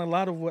 reevaluate. And a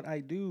lot of what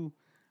I do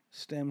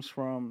stems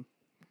from,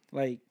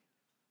 like,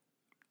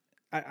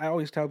 I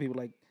always tell people,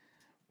 like,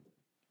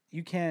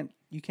 you can't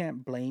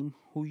blame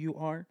who you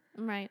are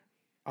Right.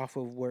 off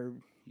of where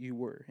you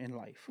were in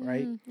life,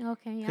 right?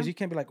 Okay. Yeah. Because you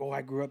can't be like, "Oh,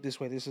 I grew up this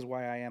way. This is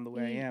why I am the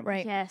way I am."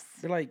 Right. Yes.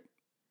 They're like,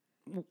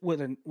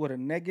 with a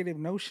negative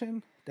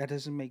notion, that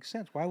doesn't make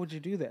sense. Why would you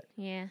do that?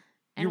 Yeah.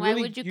 And You're why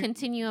really- would you you-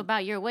 continue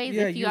about your ways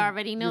Yeah, if you you're-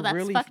 already know you're that's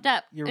really- fucked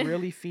up? You're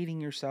really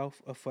feeding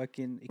yourself a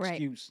fucking Right.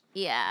 excuse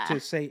Yeah. to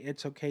say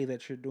it's okay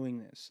that you're doing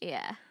this.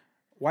 Yeah.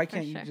 Why for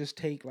can't you sure. just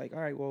take like, all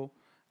right, well,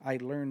 I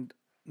learned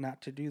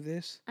not to do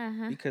this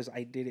Uh-huh. because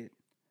I did it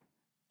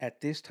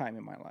at this time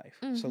in my life.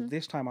 So Mhm.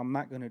 this time I'm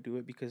not going to do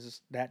it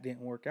because that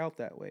didn't work out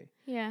that way.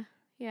 Yeah.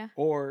 Yeah.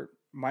 Or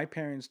my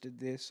parents did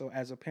this, so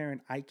as a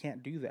parent I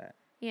can't do that,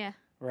 Yeah.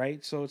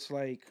 right? So it's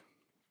like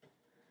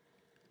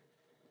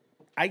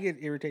I get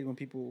irritated when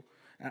people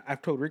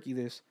I've told Ricky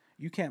this,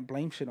 you can't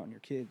blame shit on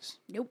your kids.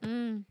 Nope.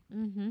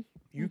 Mm-hmm.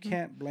 You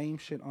can't blame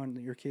shit on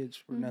your kids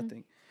for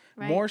nothing.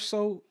 Right. More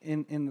so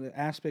in the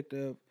aspect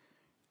of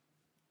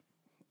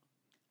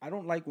I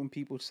don't like when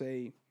people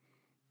say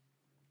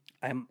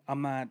I'm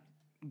not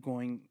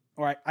going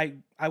or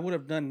I would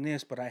have done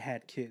this but I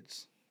had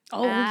kids.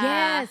 Oh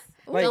yes.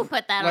 Like- Don't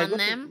put that like on what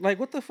the- them. like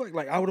what the fuck?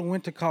 Like I would have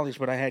went to college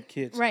but I had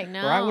kids. Right. Or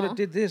I would No. have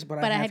did this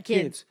but I had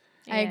kids.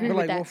 I agree But with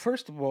like, that. well,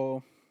 first of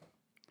all,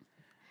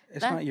 it's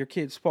That- not your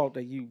kid's fault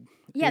that you.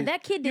 Yeah,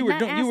 that kid did you were not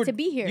doing- you ask were- to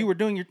be here. You were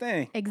doing your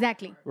thing,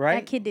 Exactly. Right?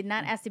 That kid did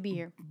not ask to be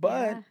here.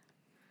 but Yeah.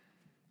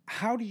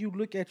 how do you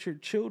look at your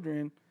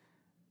children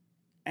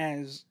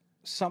as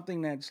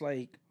something that's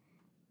like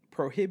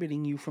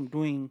prohibiting you from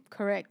doing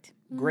Correct.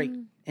 great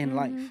in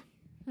life?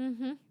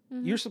 Mm-hmm.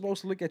 You're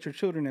supposed to look at your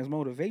children as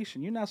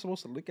motivation. You're not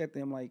supposed to look at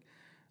them like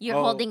You're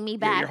oh, holding me yeah,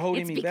 back. you're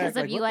holding It's me because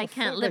back. of Like, you what I the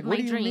can't fuck? live Like, what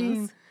my do you mean?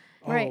 dreams.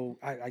 Right. Oh,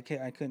 I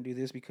couldn't do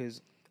this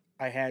because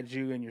I had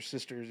you and your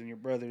sisters and your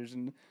brothers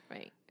and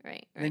Right.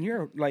 Right. then Right.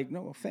 you're like,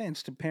 no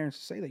offense to parents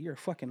to say that you're a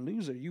fucking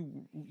loser.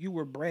 You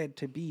were bred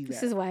to be that.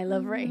 This is why I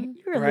love Ray.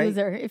 You're a Right?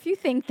 loser if you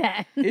think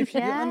that. If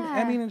you, Yeah.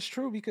 I mean, it's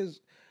true because,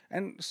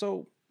 and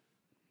so,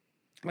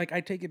 like,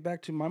 I take it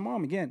back to my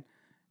mom again.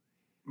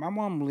 My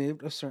mom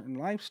lived a certain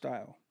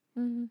lifestyle,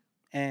 Mm-hmm.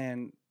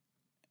 and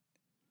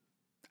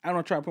I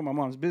don't try to put my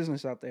mom's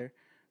business out there,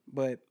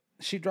 but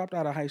she dropped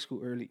out of high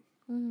school early.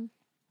 Mm-hmm.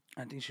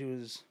 I think she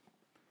was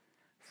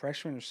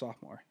freshman or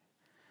sophomore,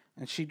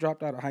 and she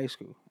dropped out of high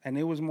school, and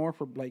it was more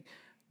for like,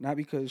 not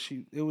because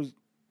it was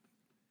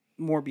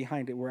more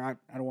behind it where I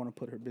don't want to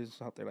put her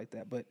business out there like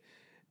that, but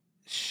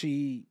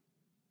she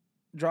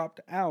dropped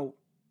out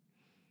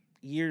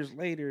years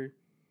later.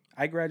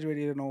 I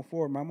graduated in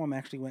 2004. My mom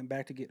actually went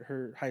back to get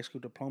her high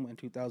school diploma in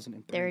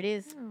 2003. There it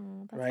is.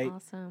 Oh, that's Right.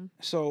 awesome.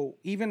 So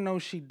even though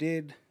she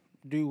did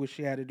do what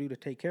she had to do to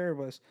take care of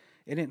us,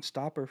 it didn't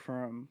stop her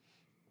from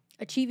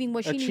Achieving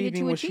what she needed achieving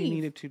to what achieve. she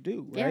needed to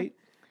do, Yeah. right?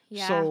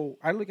 Yeah. So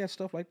I look at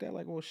stuff like that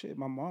like, well, shit,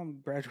 my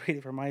mom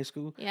graduated from high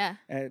school Yeah.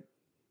 at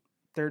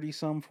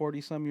 30-some,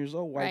 40-some years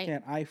old. Why Right.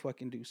 can't I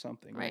fucking do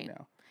something right, Right.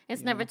 now?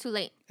 It's you never know? too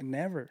late.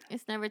 Never.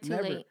 It's never too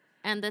Never. late.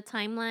 And the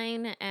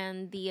timeline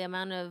and the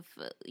amount of,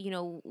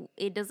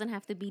 it doesn't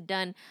have to be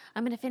done.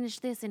 I'm going to finish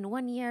this in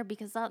 1 year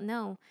because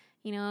no,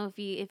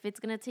 if it's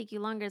going to take you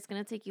longer, it's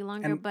going to take you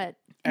longer. And but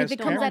And As if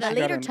it comes at parents, a you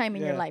later gotta- time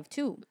in your yeah. life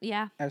too.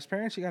 yeah. As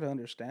parents, you got to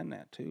understand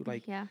that too.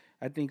 Like, Yeah.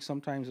 I think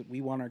sometimes we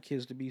want our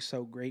kids to be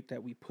so great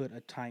that we put a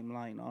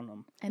timeline on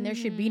them. And there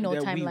should be no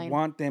that we timeline.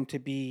 want them to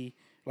be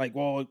like,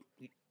 well,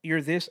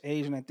 you're this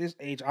age, and at this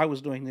age, I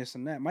was doing this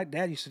and that. My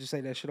dad used to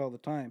say that shit all the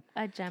time.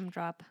 A gem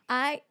drop.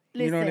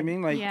 Listen, You know what I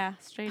mean? Like, Yeah.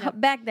 Straight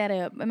up. back that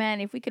up, man.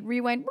 If we could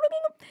rewind.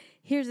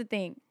 Here's the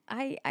thing.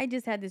 I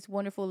just had this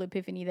wonderful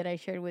epiphany that I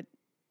shared with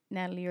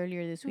Natalie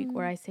earlier this week,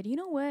 where I said, you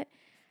know what?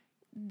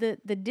 The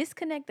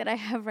disconnect that I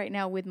have right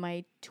now with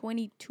my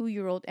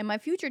 22-year-old and my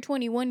future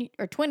 21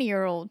 or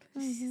 20-year-old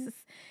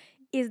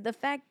is the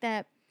fact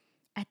that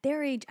at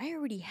their age, I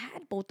already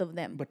had both of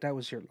them. but that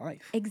was your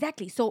life.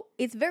 Exactly. So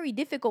it's very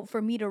difficult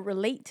for me to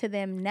relate to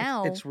them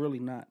now. It's really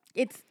not.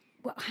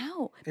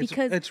 How? It's,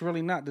 Because it's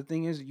really not. The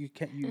thing is, you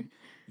can't.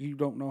 You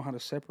don't know how to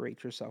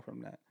separate yourself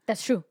from that.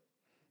 that's true.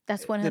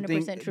 That's The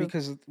 100% thing- true.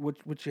 Because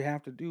what you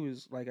have to do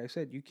is, like I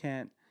said, you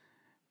can't.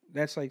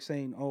 That's like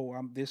saying, "Oh,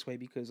 I'm this way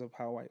because of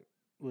how I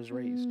was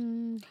raised."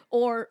 Mm,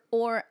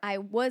 Or I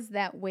was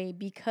that way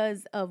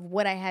because of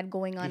what I had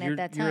going on at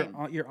that time.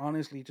 You're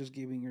honestly just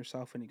giving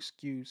yourself an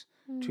excuse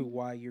to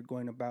why you're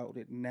going about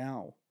it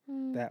now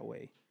mm. that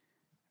way,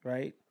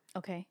 right?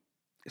 Okay.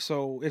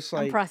 So it's I'm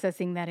like,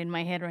 processing that in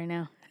my head right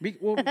now.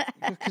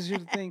 because here's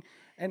the thing,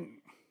 and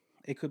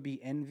it could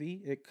be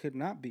envy, it could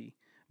not be,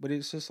 but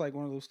it's just like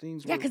one of those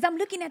things. Yeah, where, because I'm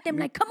looking at them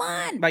like, come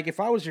on. like if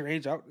I was your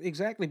age,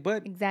 exactly,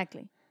 but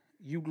Exactly.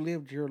 you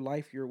lived your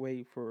life your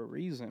way for a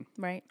reason,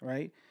 Right.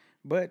 right?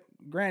 But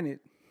granted,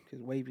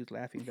 because Wavy's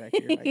laughing back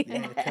here, like,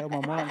 yeah, tell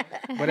my mom.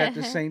 But at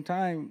the same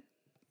time,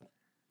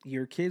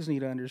 your kids need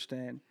to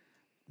understand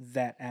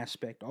that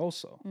aspect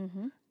also.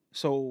 Mm-hmm.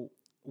 So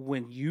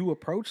when you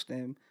approach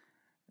them,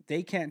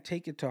 they can't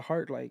take it to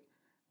heart like,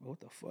 what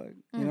the fuck,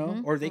 you know?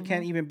 Mhm, Or they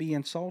can't even be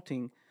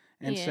insulting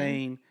and Yeah.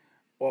 saying,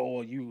 oh,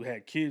 well, you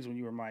had kids when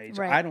you were my age.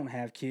 Right. I don't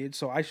have kids,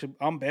 so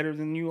I'm better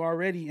than you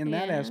already in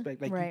that Yeah.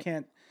 aspect. Like, Right. you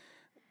can't,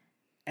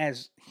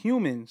 as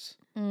humans,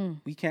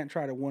 Mm. we can't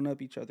try to one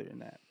up each other in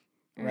that.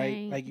 Right?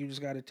 Right. Like, you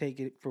just got to take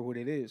it for what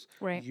it is.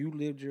 Right. You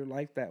lived your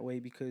life that way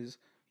because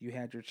you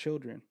had your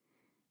children.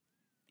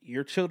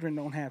 Your children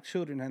don't have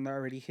children and they're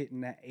already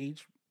hitting that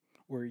age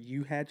where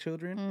you had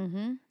children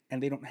Mm-hmm.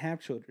 and they don't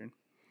have children,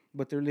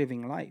 but they're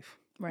living life.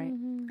 Right.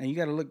 Mhm. And you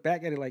got to look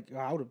back at it like, oh,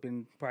 I would have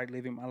been probably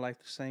living my life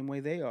the same way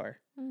they are.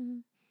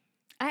 Mhm.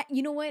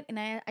 You know what? And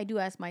I do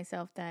ask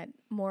myself that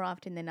more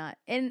often than not.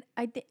 And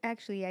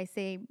actually, I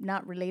say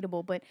not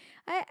relatable, but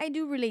I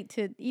do relate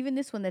to even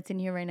this one that's in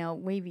here right now,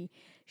 Wavy.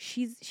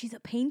 She's a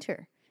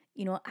painter.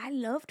 You know, I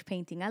loved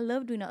painting. I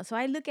love doing it. So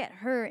I look at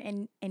her,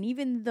 and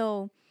even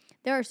though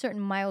there are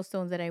certain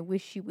milestones that I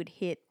wish she would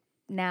hit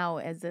now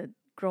as a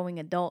growing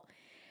adult,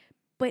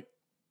 but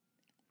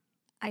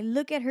I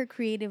look at her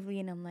creatively,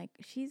 and I'm like,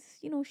 she's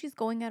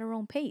going at her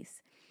own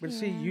pace. But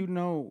see, Yeah.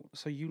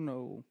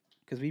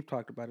 because we've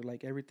talked about it,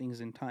 like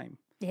everything's in time,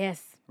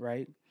 Yes.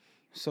 right?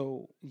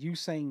 So you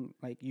saying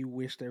like you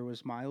wish there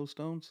was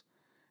milestones,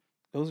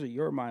 those are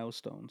your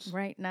milestones.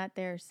 Right. Not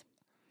theirs.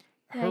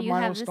 Yeah, Her you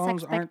have this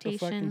milestones aren't the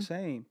fucking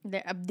expectation.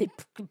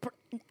 same.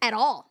 At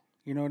all.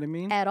 You know what I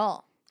mean? At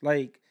all.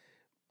 Like,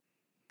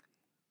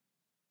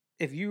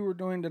 if you were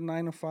doing the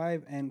 9 to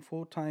 5 and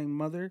full-time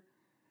mother,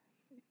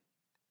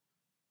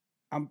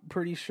 I'm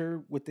pretty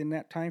sure within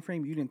that time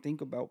frame you didn't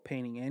think about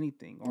painting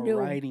anything or No.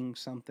 writing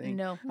something.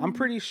 No. I'm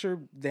pretty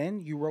sure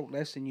then you wrote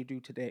less than you do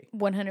today.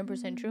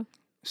 100% true.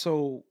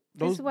 So This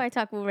those is why I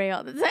talk with Ray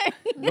all the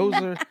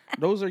time.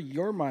 those are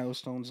your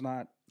milestones,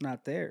 not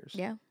theirs.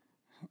 Yeah.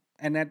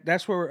 And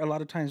that's where a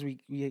lot of times we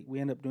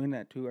end up doing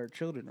that to our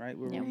children, right?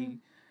 Where Yeah. we,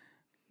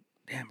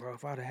 damn, bro,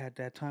 if I'd have had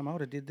that time, I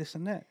would have did this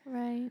and that.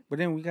 Right. But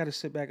then we got to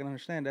sit back and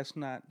understand that's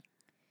not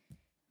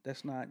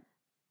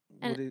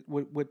And-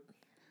 what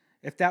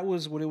if that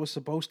was what it was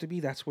supposed to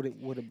be, that's what it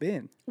would have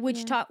been.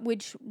 Which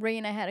Ray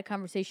and I had a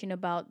conversation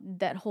about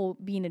that whole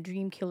being a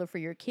dream killer for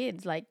your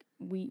kids. Like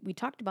we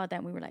talked about that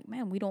and we were like,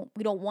 man, we don't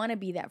want to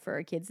be that for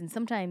our kids. And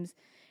sometimes,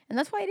 and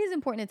that's why it is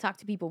important to talk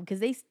to people because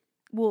they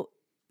will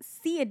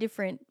see a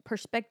different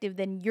perspective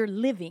than you're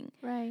living.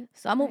 Right.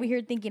 So I'm over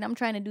here thinking I'm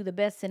trying to do the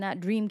best and not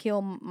dream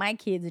kill my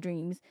kids'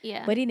 dreams.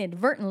 Yeah. But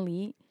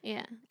inadvertently,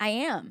 Yeah. I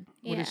am.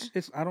 But Yeah.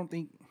 it's I don't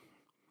think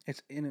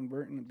it's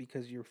inadvertent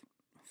because you're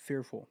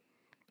fearful.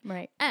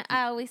 Right. And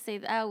I always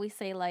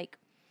say like,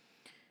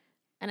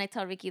 and I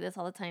tell Ricky this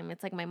all the time.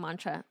 It's like my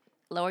mantra: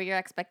 lower your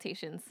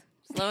expectations.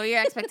 Just lower your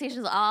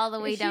expectations all the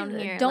way down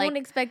here. Don't Like,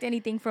 expect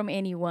anything from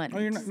anyone. No,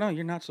 you're not. No,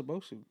 you're not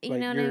supposed to. You Like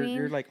know what I you're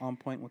mean? like on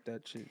point with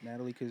that shit,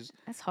 Natalie. Because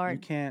That's you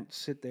hard. can't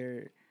sit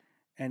there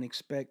and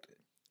expect.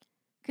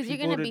 because you're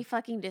people gonna to- be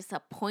fucking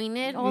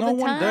disappointed. All no the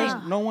one does.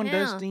 time. No one Yeah.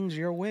 does things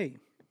your way.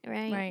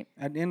 Right. Right.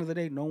 At the end of the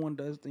day, no one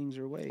does things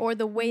your way. Or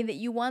the way that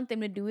you want them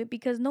to do it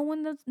because no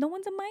one's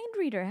a mind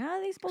reader. How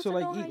are they supposed so to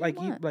know how you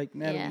want? like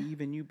Natalie, Yeah.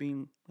 even you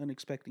being an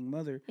expecting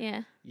mother,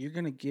 Yeah. you're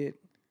gonna get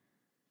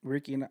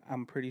Ricky, and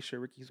I'm pretty sure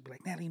Ricky's gonna be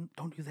like, Natalie,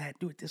 don't do that.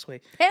 Do it this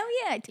way. Hell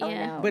yeah, I tell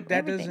Yeah. you. But that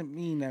everything. doesn't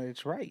mean that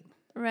it's right,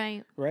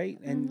 Right. right?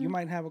 And you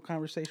might have a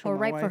conversation or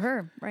with my right for wife.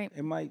 her.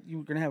 Right.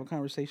 You're gonna have a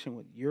conversation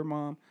with your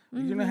mom.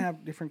 You're gonna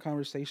have different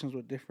conversations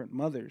with different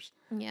mothers.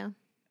 Yeah.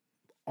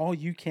 All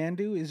you can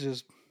do is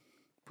just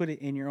put it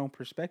in your own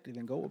perspective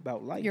and go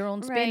about life. Your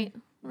own spin. Right.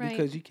 Right.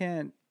 Because you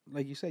can't,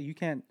 like you said, you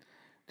can't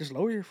just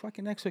lower your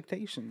fucking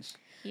expectations.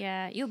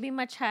 Yeah, you'll be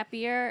much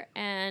happier,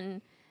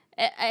 and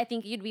I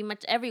think you'd be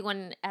much.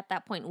 Everyone at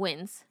that point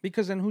wins.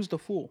 Because then who's the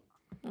fool?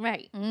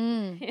 Right.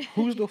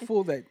 Who's the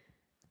fool that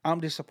I'm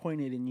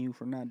disappointed in you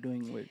for not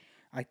doing what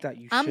I thought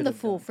you should have I'm the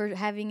fool done? for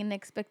having an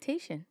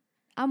expectation.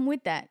 I'm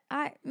with that.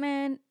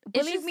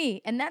 Believe just-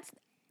 me, and that's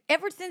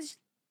ever since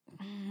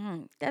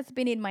that's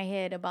been in my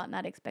head about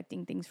not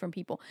expecting things from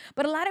people.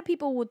 But a lot of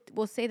people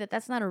will say that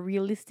that's not a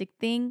realistic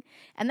thing,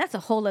 and that's a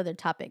whole other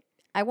topic.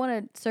 I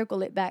want to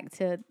circle it back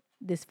to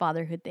this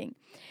fatherhood thing.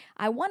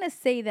 I want to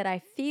say that I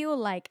feel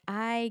like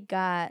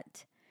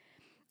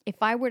if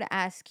I were to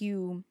ask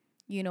you,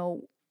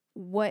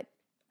 what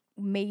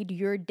made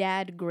your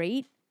dad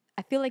great,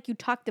 I feel like you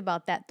talked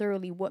about that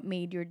thoroughly. What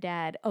made your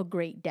dad a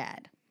great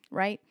dad,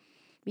 right?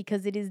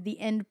 Because it is the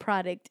end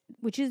product,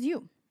 which is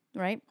you,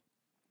 right?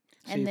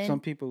 See, some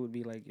people would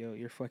be like, yo,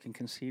 you're fucking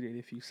conceited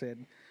if you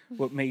said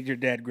what made your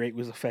dad great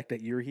was the fact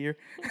that you're here.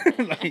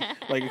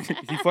 like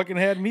you fucking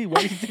had me.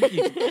 Why do you think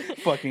you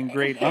fucking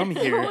great? I'm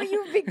It's here. who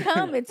you've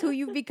become. It's who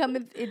you've become.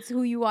 It's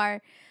who you are,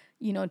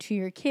 to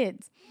your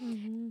kids.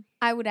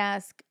 I would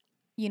ask,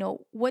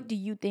 what do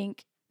you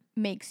think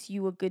makes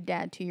you a good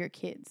dad to your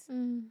kids?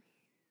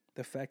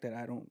 The fact that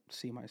I don't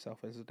see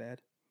myself as a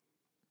dad.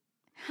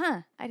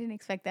 Huh. I didn't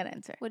expect that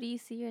answer. What do you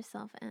see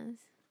yourself as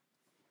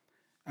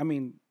I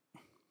mean,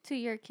 to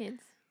your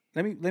kids?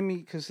 let me,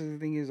 because the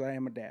thing is, I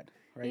am a dad,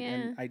 right? Yeah.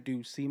 And I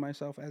do see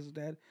myself as a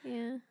dad,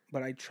 Yeah.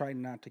 but I try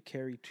not to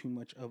carry too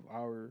much of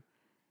our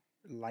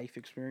life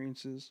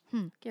experiences,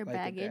 Your like a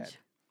dad, baggage.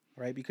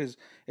 right? Because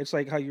it's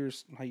like how you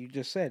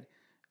just said,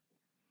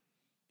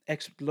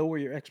 lower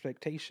your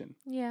expectation,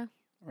 Yeah.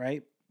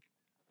 right?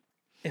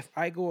 If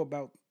I go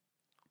about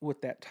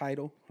with that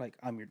title, like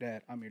I'm your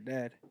dad,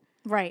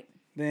 Right.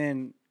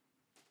 then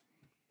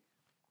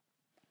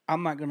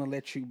I'm not gonna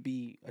let you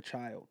be a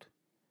child,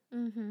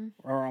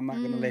 or I'm not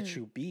gonna let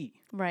you be.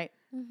 Right.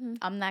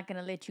 I'm not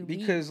gonna let you be.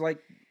 Because like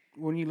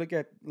when you look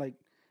at like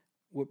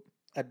what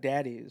a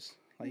dad is.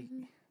 Like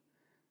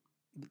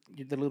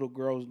the little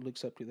girl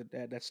looks up to the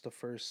dad. That's the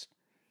first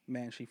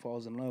man she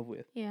falls in love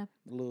with. Yeah.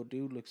 The little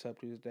dude looks up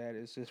to his dad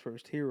as his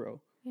first hero.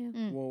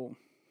 Yeah. Well,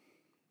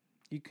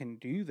 you can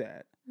do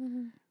that,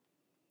 Mm-hmm.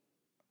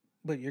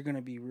 but you're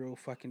gonna be real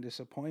fucking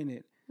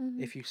disappointed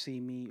Mm-hmm. if you see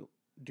me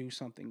do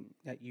something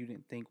that you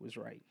didn't think was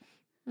right,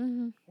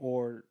 Mm-hmm.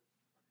 or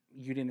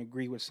you didn't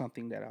agree with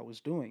something that I was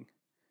doing.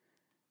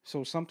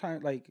 So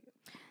sometimes, like,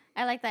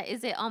 I like that.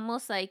 Is it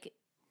almost like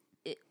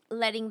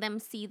letting them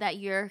see that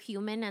you're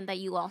human and that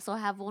you also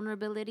have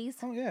vulnerabilities?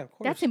 oh yeah, of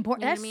course, That's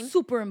important. You know what That's I mean?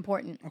 super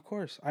important. of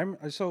course. I'm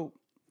so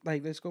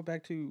like, let's go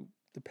back to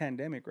the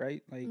pandemic,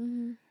 right? Like,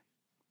 Mm-hmm.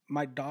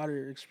 my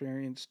daughter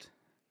experienced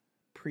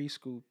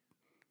preschool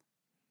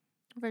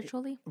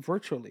Virtually?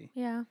 virtually,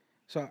 Yeah.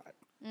 so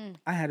Mm.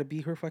 I had to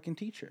be her fucking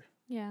teacher.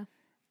 Yeah.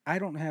 I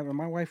don't have, and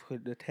my wife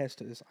could attest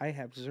to this. I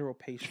have zero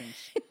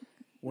patience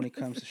when it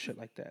comes to shit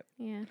like that.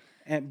 Yeah.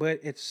 But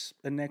it's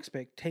an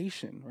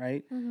expectation,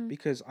 right? Mm-hmm.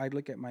 Because I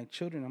look at my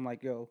children, I'm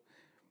like, yo,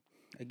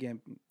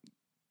 again,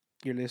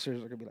 your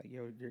listeners are gonna be like,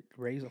 yo,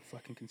 Ray's a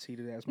fucking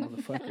conceited ass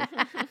motherfucker.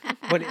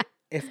 But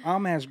if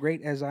I'm as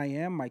great as I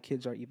am, my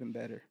kids are even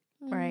better,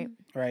 Right.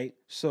 right?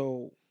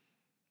 So,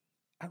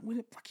 what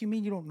the fuck you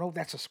mean you don't know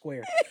that's a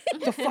square?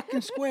 It's a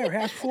fucking square. It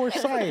has 4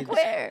 sides.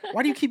 Square.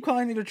 Why do you keep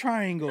calling it a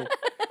triangle?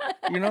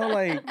 You know,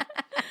 like,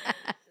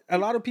 a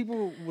lot of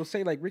people will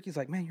say, like, Ricky's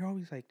like, man, you're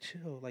always like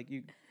chill, like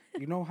you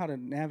know how to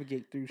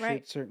navigate through Right.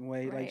 shit certain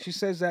way. Like, Right. she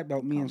says that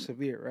about me and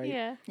Severe, right?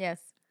 Yeah. Yes.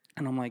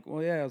 And I'm like,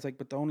 well, yeah. I was like,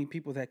 but the only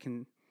people that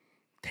can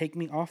take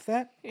me off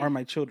that are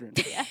my children.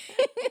 Yeah.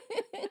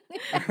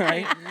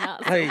 Right?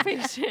 Not so Like,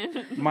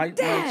 patient. My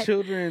Dad.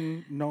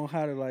 children know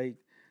how to, like,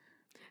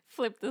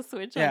 Flip the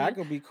switch. yeah, on I you.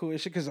 could be cool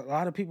as shit, because a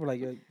lot of people are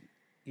like, yo,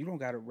 you don't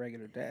got a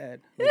regular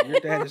dad. Like, your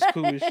dad is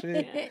cool as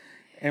shit. Yeah.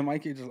 And my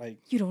kids are like,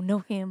 You don't know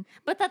him.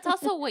 But that's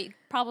also what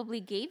probably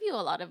gave you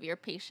a lot of your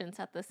patience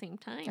at the same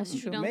time. That's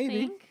You true. don't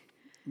Maybe. think?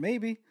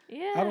 maybe.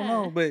 Yeah. I don't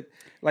know, but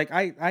like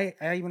I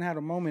even had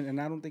a moment,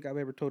 and I don't think I've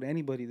ever told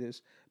anybody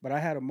this, but I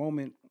had a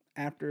moment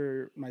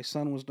after my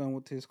son was done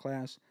with his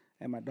class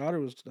and my daughter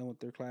was done with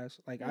their class.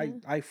 Like,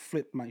 I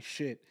flipped my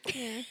shit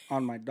Yeah.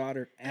 on my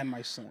daughter and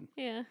my son.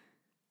 Yeah.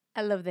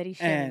 I love that he's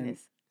sharing And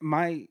this.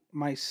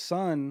 my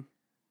son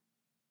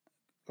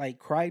like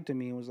cried to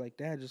me and was like,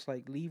 Dad, just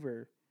like leave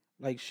her.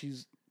 Like, she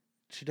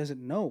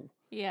doesn't know.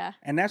 Yeah.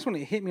 And that's when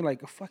it hit me,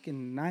 like a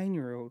fucking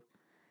 9-year-old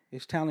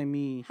is telling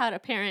me How to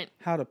parent.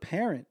 how to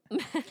parent.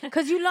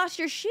 Because you lost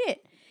your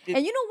shit. It-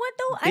 And you know what,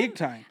 though? Big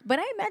time. But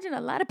I imagine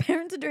a lot of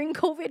parents during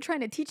COVID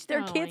trying to teach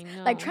their Oh, I kids,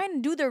 like know. trying to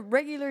do their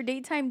regular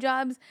daytime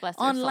jobs Bless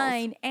their souls.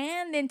 online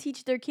and then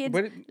teach their kids,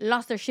 But it-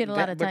 lost their shit a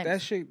lot of But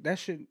times. that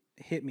shit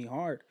hit me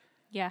hard.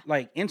 Yeah.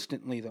 Like,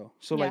 instantly, though.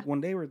 So Yeah. like, when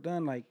they were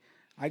done, like,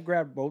 I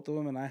grabbed both of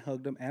them and I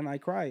hugged them and I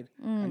cried.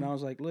 Mm. And I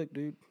was like, look,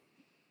 dude,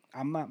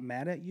 I'm not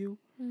mad at you.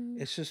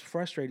 It's just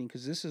frustrating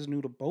because this is new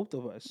to both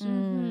of us.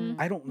 Mm.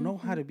 I don't know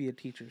how to be a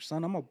teacher,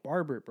 son. I'm a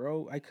barber,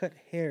 bro. I cut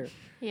hair.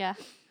 Yeah.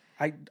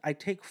 I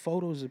take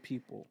photos of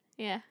people.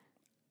 Yeah.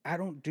 I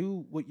don't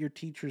do what your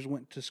teachers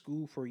went to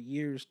school for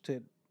years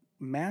to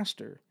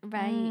master.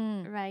 Right.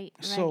 Mm. Right.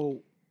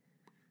 So,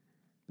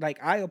 like,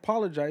 I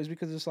apologize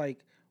because it's like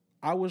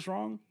I was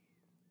wrong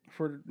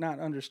for not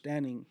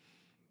understanding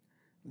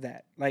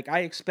that. Like, I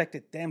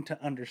expected them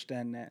to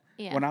understand that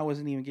Yeah. when I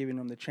wasn't even giving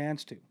them the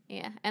chance to,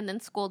 Yeah. And then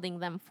scolding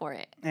them for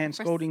it. and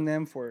For scolding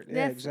them for it.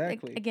 Yeah, That's,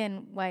 exactly.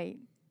 again, why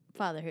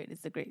fatherhood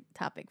is a great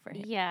topic for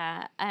him.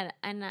 Yeah, and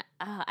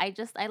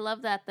I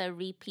love that the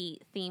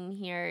repeat theme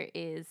here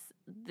is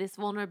this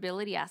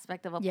vulnerability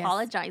aspect of Yes.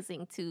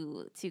 apologizing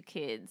to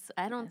kids.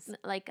 I don't Yes.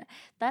 like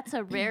that's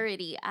a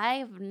rarity.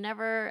 I've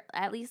never,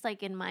 at least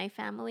like in my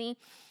family,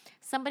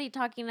 somebody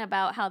talking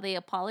about how they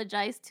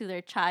apologize to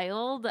their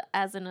child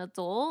as an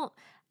adult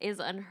is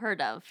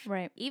unheard of.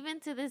 Right. Even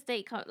to this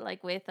day,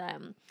 like with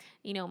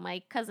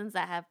my cousins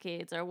that have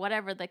kids or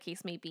whatever the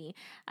case may be,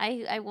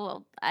 I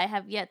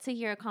have yet to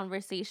hear a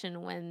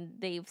conversation when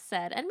they've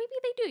said, and maybe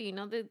they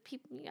do, the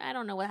people, I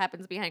don't know what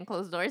happens behind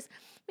closed doors.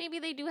 Maybe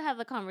they do have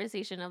the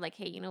conversation of like,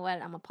 hey, you know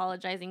what, I'm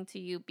apologizing to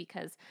you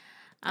because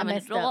I'm an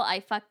messed adult, up. I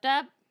fucked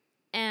up,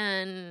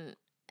 and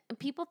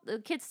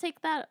kids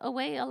take that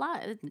away a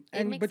lot.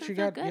 It makes but them you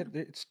feel got, yeah,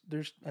 good.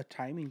 there's a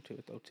timing to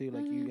it though too.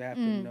 Like, you have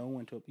Mm. to know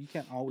when to. You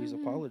can't always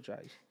Mhm.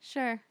 apologize.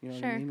 Sure, You know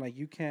sure. what I mean? Like,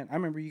 you can't. I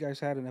remember you guys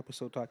had an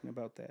episode talking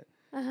about that,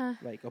 Uh-huh.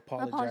 like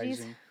Apologies.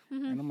 apologizing,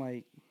 Mhm. and I'm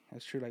like,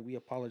 that's true. Like, we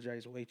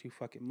apologize way too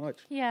fucking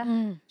much. Yeah.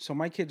 Mm. So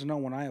my kids know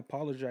when I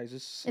apologize,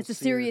 it's It's a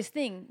serious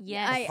thing.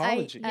 Yes.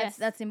 Apology. Yes.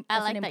 That's I an like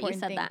that you important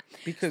said thing. that.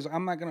 because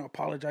I'm not gonna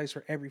apologize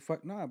for every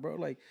nah, bro.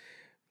 Like,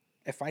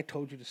 if I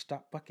told you to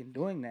stop fucking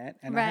doing that,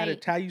 and I had to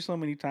Right. tell you so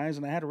many times,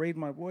 and I had to raise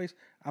my voice,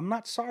 I'm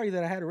not sorry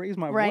that I had to raise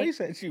my Right. voice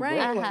at you, Right.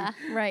 bro. Like,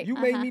 Uh-huh. Right. you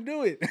made Uh-huh. me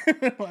do it.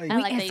 Like, I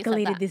We like that you said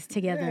escalated that. this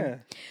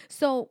together. yeah.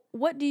 So,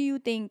 what do you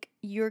think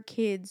your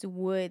kids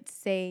would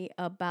say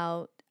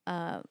about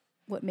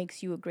what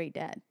makes you a great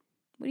dad?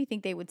 What do you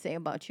think they would say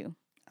about you?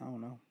 I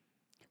don't know.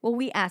 Well,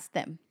 we asked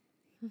them.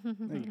 No,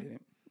 you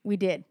didn't. We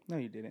did. No,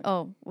 you didn't.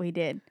 Oh, we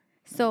did. No,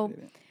 you So,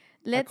 didn't.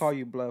 Let's call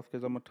you bluff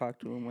because I'm gonna talk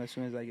to him as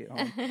soon as I get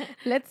home.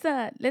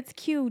 let's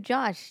cue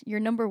Josh. You're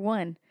number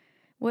one.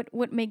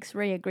 What makes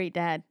Ray a great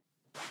dad?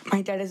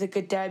 My dad is a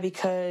good dad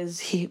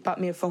because he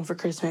bought me a phone for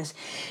Christmas.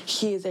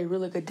 He is a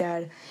really good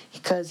dad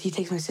because he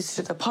takes my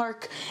sister to the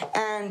park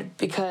and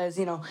because,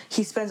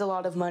 he spends a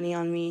lot of money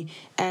on me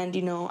and,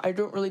 I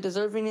don't really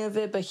deserve any of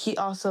it, but he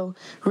also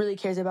really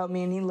cares about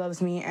me and he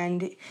loves me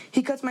and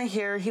he cuts my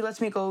hair. He lets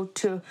me go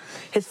to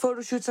his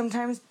photo shoot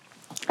sometimes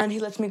and he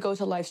lets me go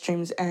to live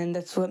streams and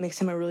that's what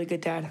makes him a really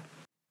good dad.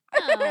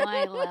 Oh,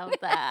 I love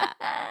that.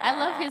 I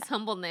love his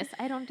humbleness.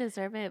 I don't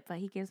deserve it, but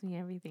he gives me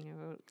everything.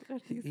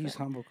 He's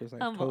humble because I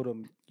Humble. told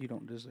him you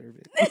don't deserve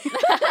it.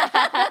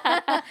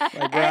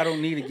 Like, bro, I don't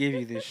need to give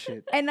you this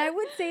shit. And I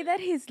would say that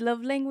his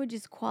love language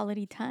is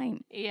quality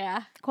time.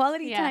 Yeah.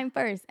 Quality Yeah. time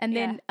first, and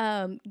Yeah.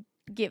 then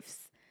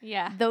gifts.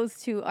 Yeah. Those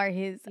two are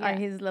his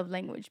Yeah. love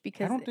language I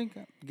because don't think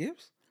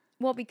gifts.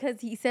 well,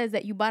 because he says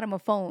that you bought him a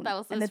phone That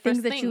was and the his things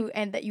first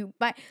that thing. you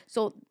buy.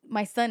 So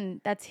my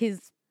son, that's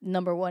his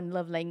number one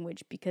love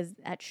language because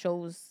that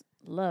shows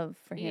love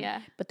for him.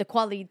 Yeah. But the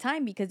quality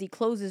time because he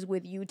closes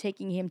with you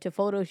taking him to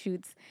photo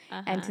shoots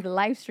and to the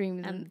live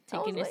streams And I was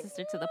taking your like,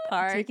 sister to the "What?"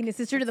 park. taking his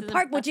sister to the That's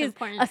park, which that's is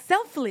important. a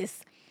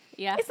selfless.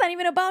 Yeah. It's not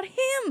even about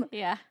him.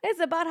 Yeah. It's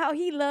about how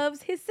he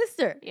loves his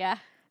sister. Yeah.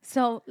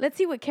 So let's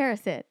see what Kara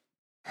said.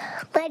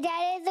 My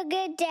dad is a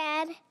good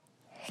dad,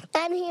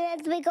 and he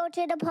lets me go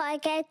to the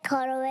park and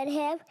cuddle with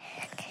him,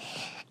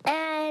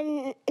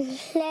 and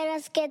let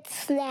us get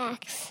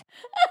snacks.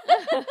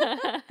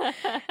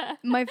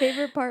 My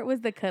favorite part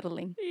was the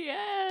cuddling.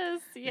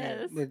 Yes.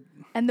 Yeah, Yes. but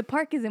And the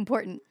park is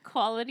important.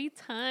 Quality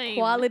time.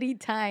 Quality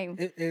time.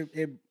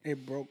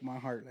 it broke my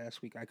heart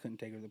last week. I couldn't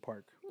take her to the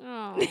park.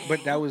 Oh.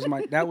 But that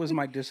was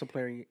my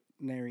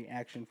disciplinary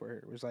action for her.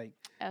 It was like,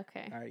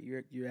 Okay. all right,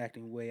 you're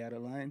acting way out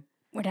of line.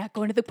 We're not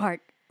going to the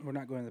park. We're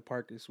not going to the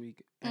park this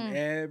week. And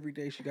every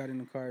day she got in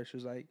the car, she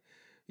was like,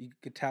 you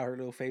could tell her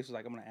little face was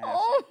like, I'm gonna ask.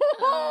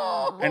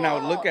 Oh. And I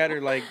would look at her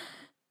like,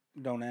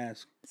 don't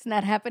ask. It's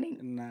not happening.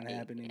 Not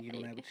happening. You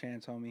don't have a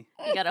chance, homie.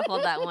 You gotta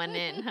hold that one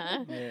in,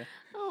 huh? Yeah.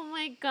 Oh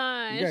my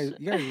gosh.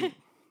 You guys,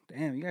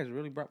 damn, you guys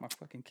really brought my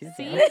fucking kids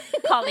See, out.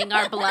 calling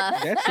our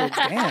bluff. That's a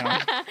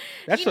damn.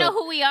 That's you know a-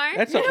 who we are.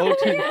 That's an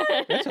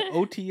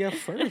OTF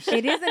first.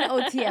 It is an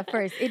OTF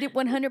first. It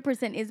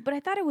 100% is. But I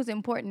thought it was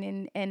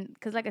important. And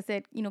because, like I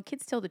said,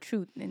 kids tell the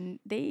truth. And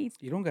they.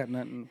 You don't got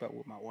nothing about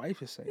what my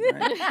wife is saying,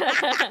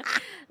 right?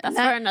 That's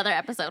for another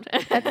episode.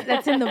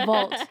 That's in the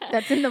vault.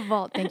 That's in the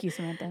vault. Thank you,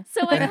 Samantha.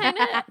 So I kind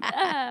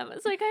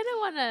of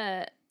want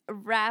to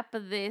wrap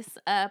this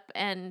up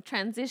and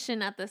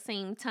transition at the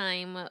same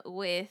time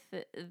with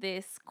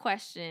this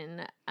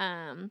question.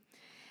 And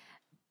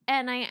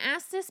I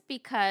asked this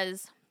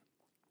because,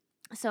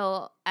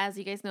 so as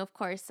you guys know, of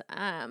course,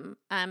 I'm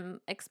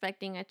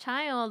expecting a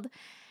child.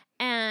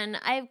 And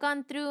I've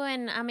gone through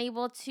and I'm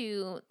able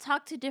to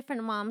talk to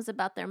different moms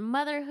about their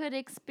motherhood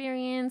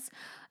experience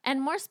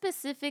and more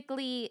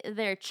specifically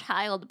their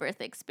childbirth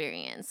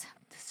experience.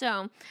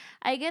 So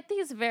I get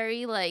these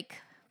very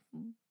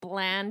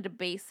bland,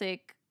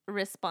 basic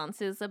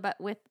responses sorry,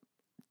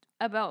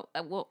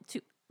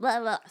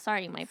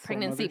 my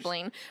pregnancy mothers?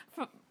 brain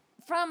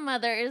from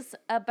mothers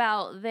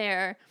about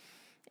their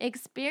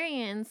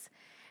experience,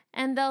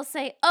 and they'll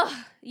say,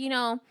 "Oh,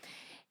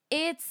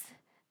 it's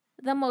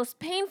the most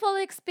painful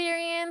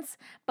experience,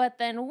 but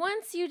then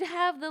once you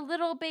have the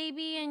little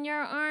baby in your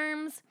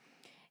arms,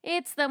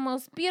 it's the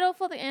most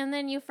beautiful thing." And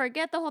then you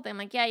forget the whole thing. I'm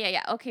like,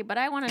 yeah. Okay, but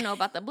I want to know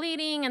about the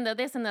bleeding and the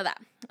this and the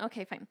that.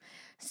 Okay, fine.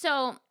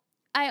 So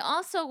I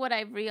also, what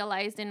I've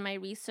realized in my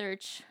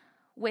research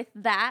with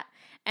that,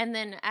 and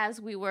then as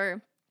we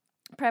were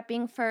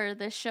prepping for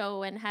the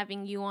show and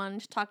having you on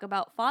to talk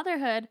about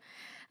fatherhood,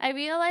 I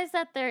realized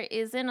that there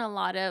isn't a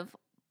lot of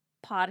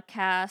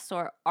podcasts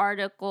or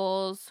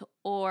articles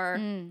or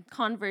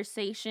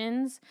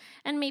conversations,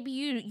 and maybe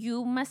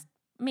you must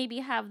maybe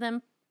have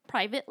them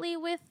privately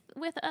with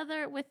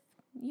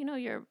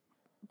your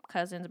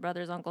cousins,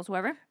 brothers, uncles,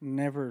 whoever.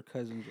 Never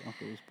cousins,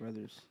 uncles,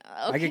 brothers.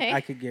 Okay.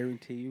 I could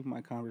guarantee you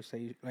my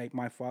conversation, like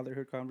my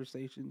fatherhood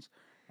conversations,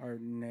 are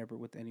never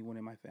with anyone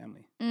in my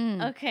family.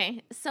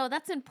 Okay, so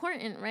that's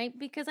important, right?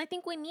 Because I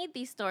think we need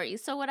these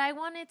stories. So what I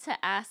wanted to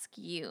ask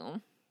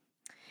you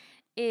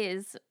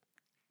is,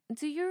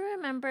 do you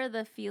remember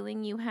the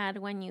feeling you had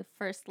when you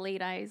first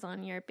laid eyes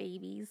on your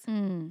babies?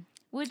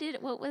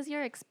 What was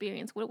your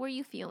experience? What were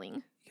you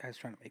feeling? You guys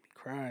trying to make me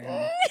cry,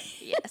 huh?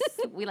 Yes,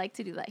 we like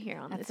to do that here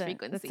on this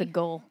frequency. That's a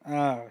goal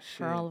Oh, shit.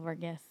 for all of our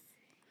guests.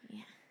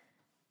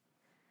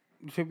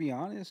 To be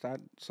honest, I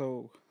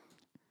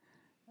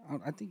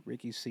think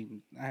Ricky's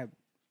seen. I have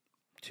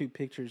 2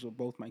 pictures of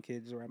both my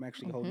kids, or I'm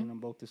actually holding them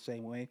both the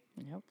same way.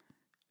 Yep.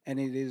 And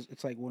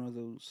it's like one of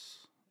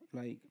those,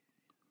 like,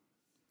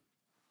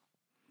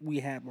 we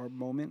have our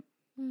moment,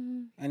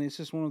 and it's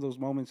just one of those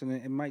moments, and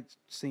it might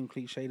seem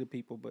cliche to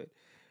people, but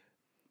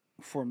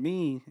for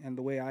me, and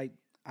the way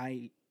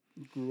I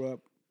grew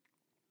up,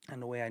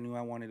 and the way I knew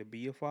I wanted to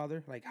be a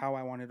father, like how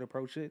I wanted to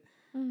approach it,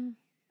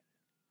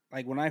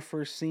 like when I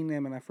first seen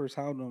them and I first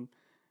held them,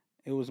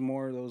 It was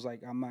more of those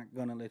like, I'm not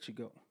gonna let you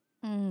go.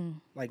 Mm.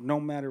 Like no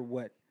matter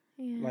what.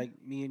 Yeah. Like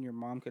me and your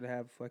mom could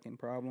have fucking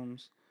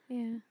problems.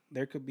 Yeah.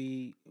 There could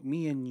be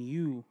me and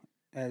you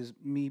as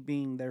me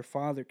being their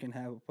father can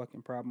have a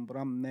fucking problem, but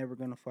I'm never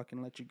gonna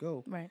fucking let you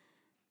go. Right.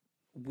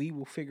 We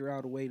will figure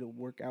out a way to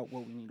work out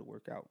what we need to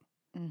work out.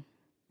 Mm.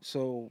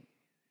 So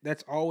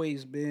that's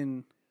always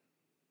been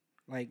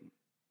like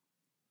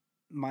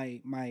my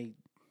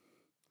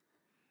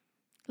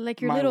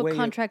Like your My little way of-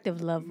 contract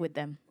of love with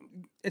them.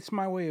 it's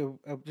my way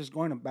of just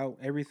going about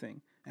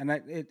everything, and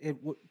it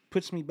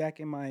puts me back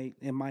in my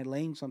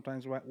lane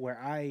sometimes where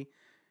I,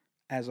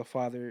 as a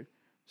father,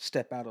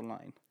 step out of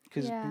line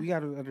because Yeah. we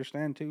got to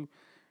understand too.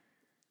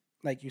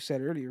 Like you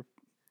said earlier,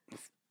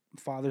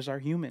 fathers are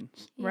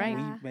humans. Right.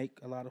 Yeah. We make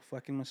a lot of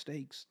fucking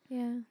mistakes,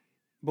 Yeah.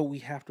 but we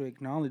have to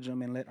acknowledge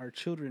them and let our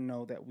children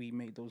know that we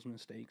made those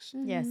mistakes.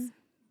 Yes. Mhm.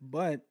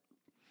 But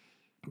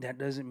that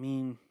doesn't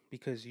mean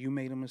because you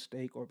made a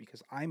mistake or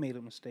because I made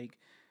a mistake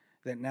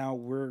that now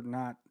we're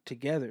not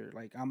together.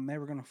 Like I'm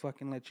never gonna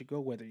fucking let you go,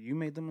 whether you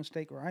made the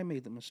mistake or I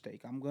made the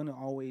mistake. I'm gonna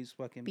always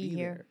fucking Be be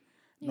here. there,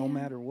 no Yeah.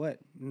 matter what.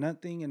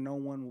 Nothing and no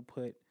one will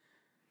put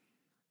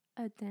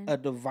Then. a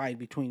divide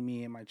between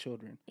me and my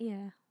children.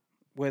 Yeah.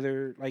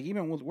 Whether like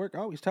even with work, I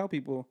always tell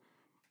people,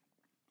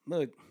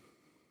 look,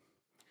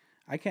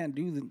 I can't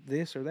do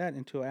this or that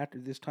until after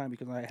this time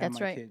because I have That's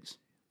my right. kids.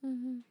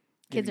 Mm-hmm.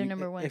 Kids If are you-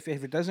 number one. If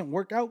it doesn't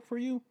work out for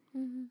you,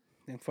 Mm-hmm.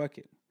 then fuck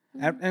it.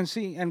 And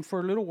see, and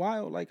for a little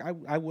while, like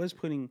I was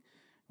putting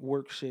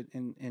work shit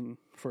in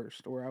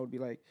first, or I would be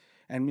like,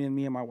 and me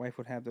and my wife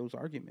would have those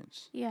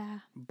arguments. Yeah.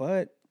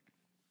 But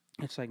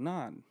it's like,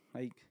 nah,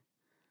 like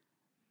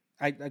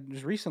I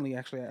just recently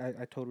actually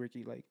I told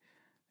Ricky like,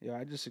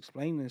 I just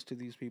explained this to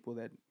these people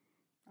that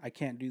I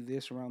can't do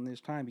this around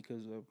this time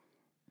because of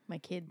My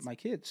kids. my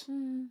kids,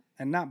 Mm-hmm.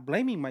 and not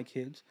blaming my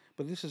kids,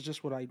 but this is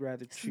just what I'd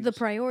rather This choose. is the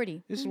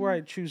priority. This is where I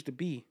choose to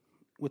be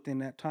within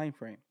that time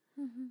frame.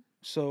 Mm-hmm.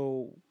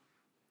 So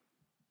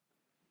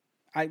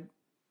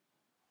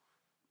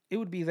it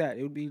would be that.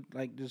 It would be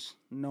like just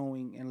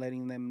knowing and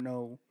letting them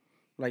know,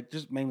 like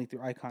just mainly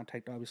through eye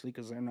contact, obviously,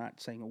 because they're not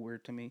saying a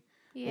word to me.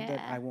 Yeah. But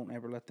that I won't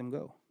ever let them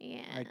go.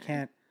 Yeah. I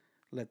can't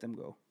let them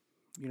go.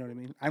 You know what I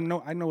mean?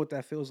 I know what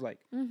that feels like,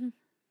 Mm-hmm.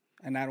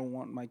 and I don't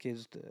want my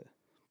kids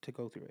to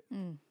go through it.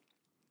 Mm.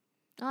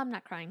 Oh, I'm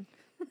not crying.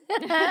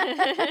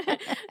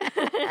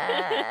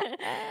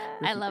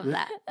 I love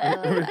that.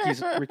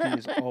 Ricky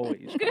is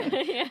always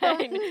crying. Yeah,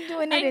 I'm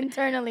doing it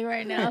internally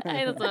right now.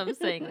 That's what I'm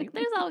saying. Like,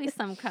 there's always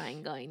some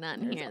crying going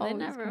on There's here. That always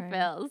never crying.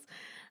 fails.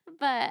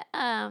 But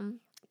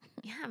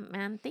yeah,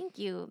 man, thank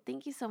you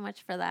so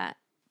much for that.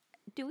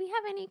 Do we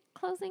have any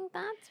closing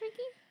thoughts,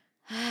 Ricky?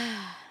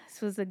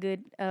 This was a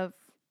good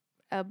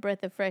a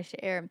breath of fresh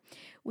air.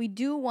 We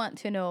do want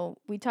to know.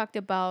 We talked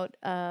about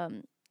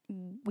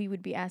we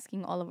would be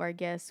asking all of our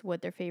guests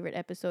what their favorite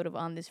episode of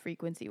On This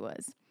Frequency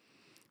was.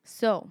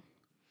 So,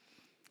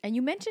 and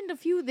you mentioned a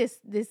few this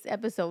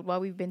episode while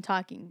we've been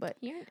talking, but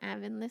You're an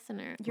avid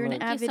listener. You're an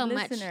Thank avid you so listener.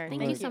 much. Thank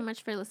Thank you so you.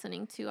 much for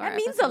listening to our that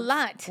means a episodes.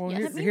 lot. Well,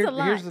 That means a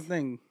lot. here's the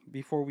thing.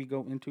 Before we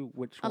go into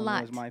which A one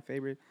lot. was my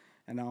favorite,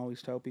 and I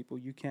always tell people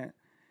you can't.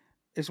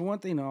 It's one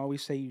thing to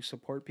always say you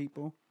support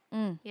people.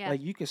 Yeah.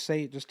 Like you could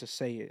say it just to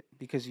say it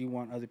because you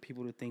want other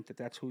people to think that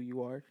that's who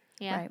you are.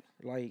 yeah.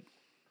 Right.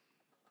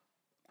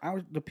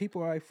 Like the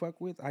people I fuck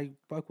with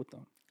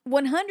them.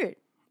 100.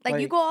 Like you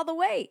Like- go all the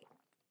way.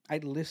 I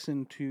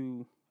listen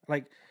to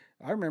like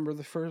I remember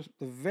the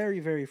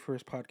very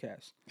first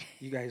podcast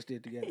you guys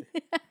did together.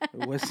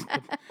 It wasn't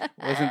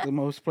the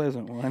most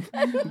pleasant one,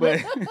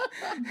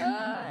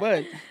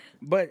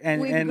 but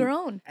and We've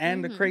grown.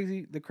 And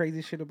Mhm. the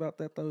crazy shit about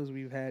that though is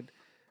we've had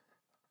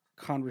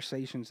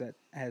conversations that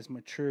has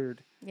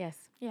matured Yes.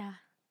 Yeah.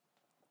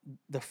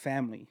 the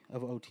family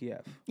of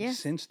OTF Yes.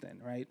 since then,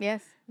 right?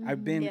 Yes.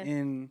 I've been Yes.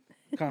 in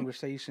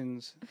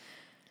conversations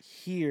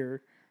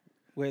here,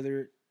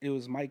 whether it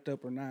was mic'd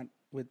up or not,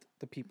 with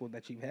the people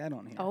that you've had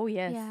on here. Oh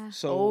yes. Yeah.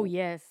 So, oh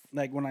yes.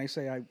 like when I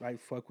say I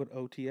fuck with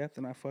OTF,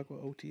 then I fuck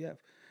with OTF.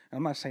 And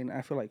I'm not saying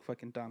I feel like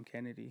fucking Dom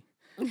Kennedy.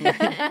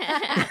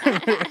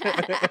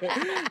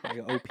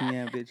 Like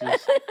OPM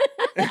bitches.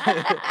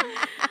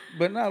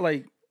 But not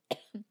like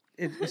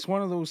it's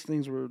one of those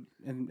things where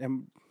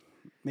and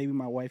maybe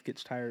my wife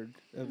gets tired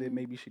of it,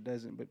 maybe she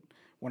doesn't, but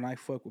when I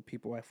fuck with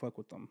people, I fuck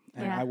with them.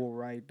 And Yeah. I will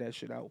ride that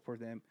shit out for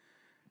them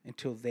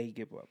until they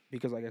give up.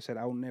 Because like I said,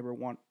 I will never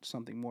want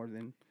something more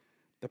than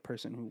the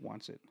person who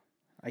wants it.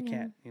 I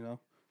can't, you know?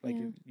 Like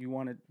Yeah. if you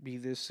want to be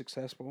this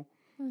successful,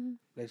 Mhm.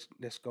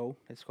 let's go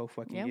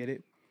fucking Yep. get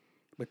it.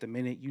 But the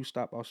minute you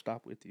stop, I'll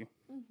stop with you.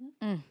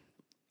 Mhm.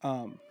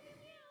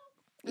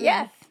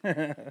 Yes.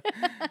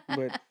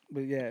 but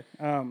yeah,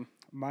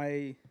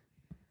 my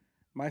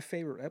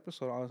favorite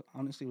episode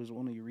honestly was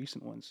one of your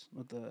recent ones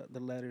with the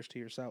letters to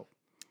yourself.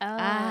 Oh,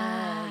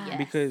 Ah. yes.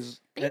 Because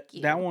Thank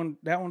that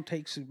you. one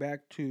takes you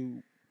back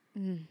to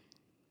Mm.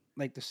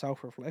 like the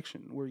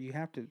self-reflection where you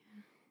have to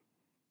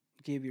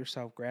give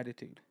yourself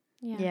gratitude.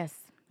 Yeah. Yes.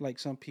 Like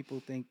some people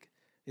think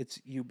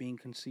it's you being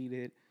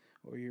conceited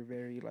or you're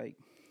very like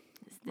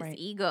It's this Right.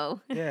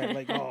 ego. Yeah,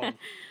 like, oh,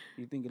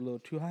 you think a little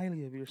too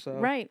highly of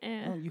yourself. Right.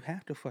 Yeah. No, you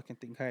have to fucking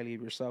think highly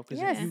of yourself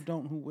because Yes. if you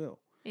don't, who will?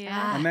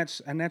 Yeah.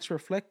 And that's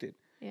reflected.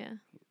 Yeah.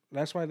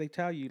 That's why they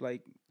tell you,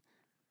 like,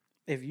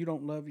 if you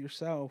don't love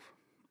yourself,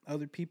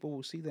 other people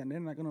will see that and they're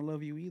not gonna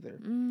love you either.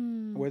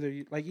 Mm. Whether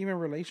you like even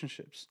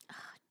relationships,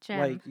 Gem.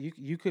 like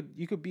you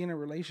could be in a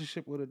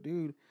relationship with a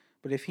dude,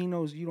 but if he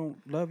knows you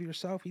don't love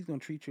yourself, he's gonna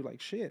treat you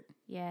like shit.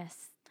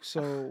 Yes.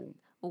 So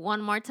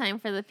One more time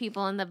for the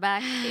people in the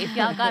back. If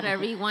y'all gotta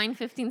rewind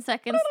 15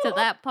 seconds to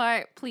that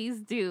part,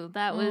 please do.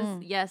 That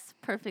was yes,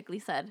 perfectly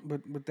said.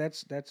 but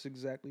that's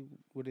exactly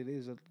what it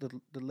is.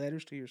 The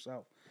letters to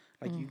yourself,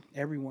 like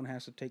everyone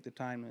has to take the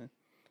time to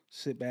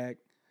sit back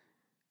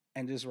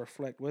and just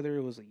reflect. Whether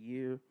it was a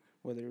year,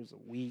 whether it was a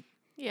week,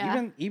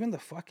 Yeah. even the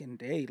fucking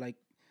day. Like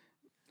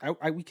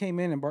we came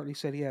in and Bartley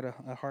said he had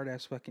a hard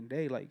ass fucking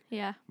day. Like,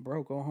 Yeah.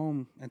 bro, go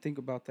home and think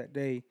about that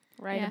day.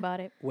 Right Yeah. about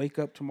it. Wake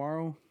up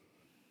tomorrow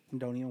and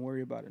don't even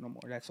worry about it no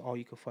more. That's all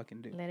you can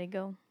fucking do. Let it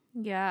go.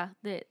 Yeah.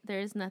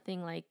 There's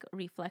nothing like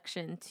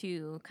reflection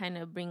to kind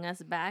of bring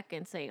us back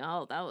and say,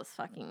 oh, that was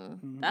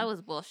fucking, that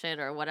was bullshit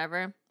or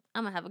whatever.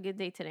 I'm gonna have a good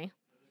day today.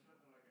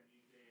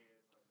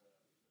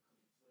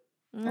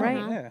 Right.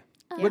 Yeah.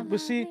 Uh-huh. But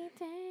see,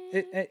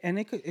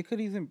 it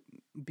could even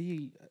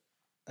be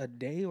a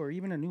day or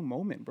even a new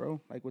moment,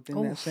 bro. Like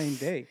within that same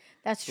day,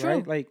 That's true.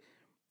 right? Like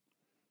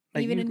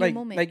Even you, a new like,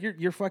 moment. Like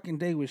your fucking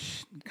day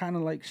was kind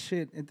of like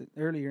shit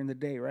earlier in the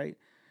day, right?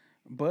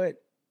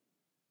 But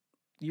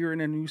you're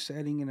in a new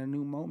setting in a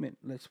new moment.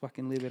 Let's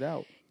fucking live it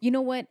out. You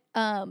know what?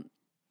 I'm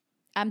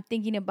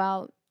thinking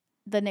about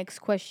the next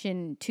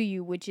question to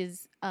you, which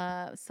is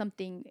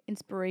something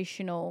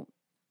inspirational.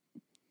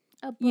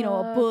 A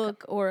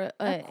book or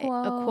a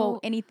quote, quote.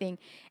 anything.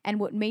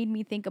 And what made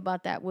me think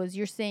about that was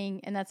you're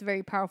saying, and that's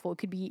very powerful. It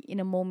could be in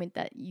a moment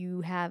that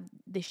you have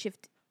the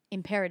shift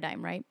in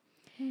paradigm, right?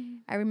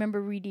 I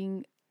remember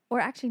reading, or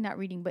actually not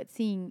reading, but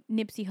seeing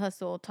Nipsey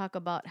Hussle talk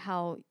about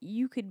how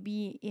you could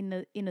be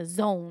in a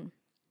zone,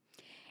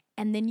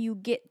 and then you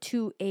get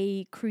to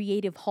a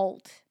creative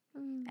halt,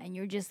 and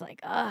you're just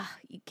like,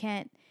 you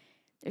can't.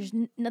 There's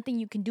nothing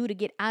you can do to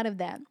get out of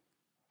that.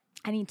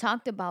 And he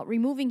talked about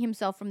removing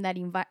himself from that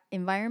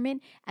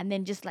environment, and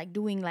then just like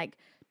doing like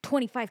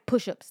 25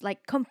 push-ups,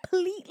 like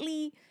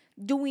completely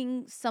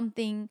doing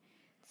something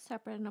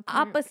Separate and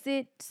apart.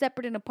 opposite,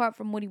 separate and apart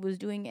from what he was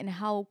doing, and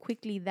how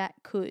quickly that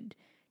could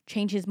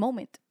change his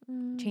moment,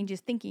 change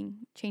his thinking,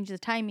 change the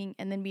timing,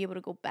 and then be able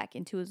to go back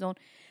into his zone.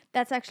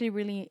 That's actually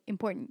really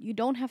important. You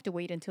don't have to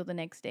wait until the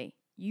next day.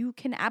 You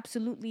can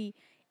absolutely,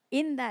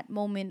 in that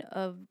moment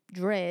of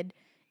dread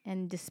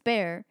and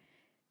despair,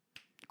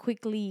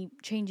 quickly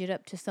change it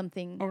up to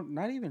something. Or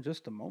not even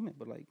just a moment,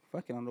 but like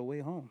fucking on the way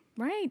home.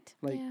 Right.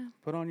 Like Yeah.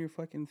 put on your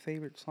fucking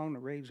favorite song to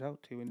rage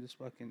out to and just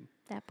fucking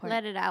That part.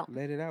 Let it out.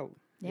 let it out.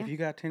 Yeah. If you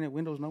got tinted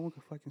windows, no one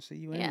can fucking see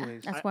you Yeah.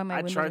 anyways. That's why my I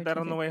windows tried are that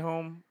on the tinted. way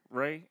home,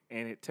 right?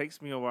 And it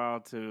takes me a while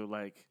to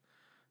like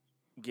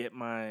get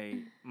my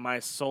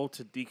soul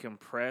to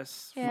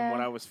decompress from what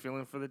I was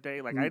feeling for the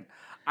day. Like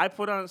I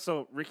put on,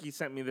 so Ricky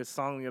sent me this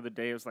song the other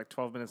day. It was like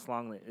 12 minutes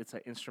long. It's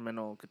an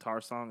instrumental guitar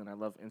song, and I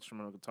love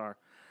instrumental guitar.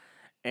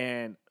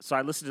 And so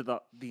I listened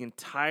to the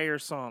entire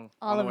song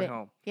All on the of way it.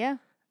 home, Yeah.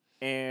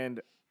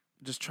 and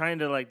just trying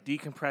to like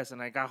decompress.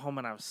 And I got home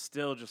and I was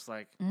still just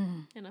like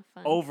In a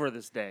fun. over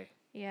this day.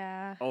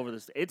 Yeah. Over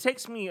this day. It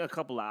takes me a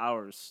couple of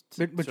hours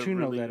to, But to you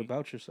know that really-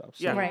 about yourself.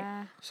 So, Yeah. Right.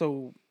 Yeah.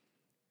 So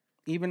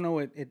even though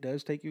it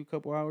does take you a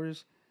couple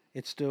hours,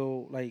 it's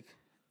still like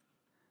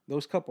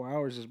those couple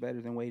hours is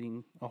better than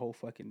waiting a whole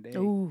fucking day.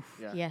 Oof.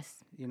 Yeah.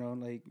 Yes. You know,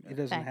 like it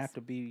doesn't have Facts.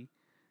 to be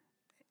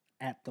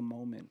at the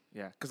moment.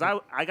 Yeah, because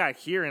I got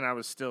here and I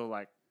was still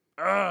like,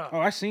 ugh. Oh,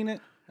 I seen it.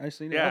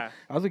 Yeah.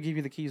 I was gonna give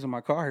you the keys of my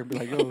car and be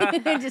like, yo,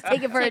 Just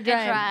take it for a Take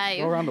drive.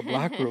 go around the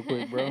block real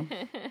quick, bro.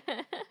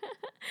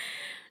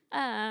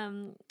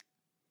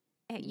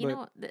 You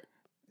But-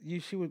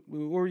 know,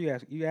 What were you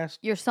asking? You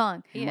asked Your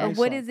song. Yeah. my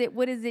What song. is it?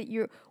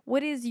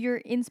 What is your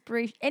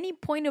inspiration? Any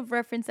point of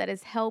reference that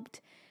has helped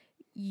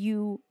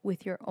you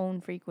with your own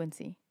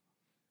frequency?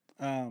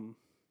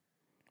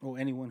 Well,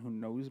 anyone who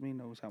knows me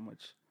knows how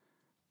much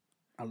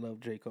I love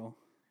J. Cole.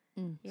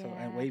 So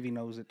and Wavy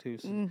knows it too.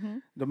 So Mm-hmm.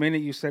 the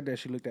minute you said that,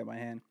 she looked at my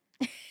hand.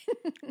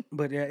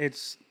 But yeah,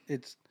 it's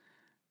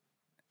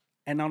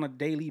and on a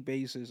daily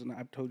basis, and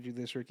I've told you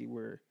this, Ricky,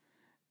 where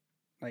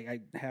like I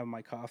have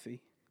my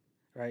coffee,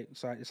 right?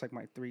 So it's like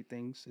my three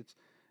things.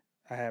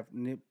 I have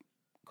nip,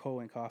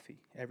 Cole, and coffee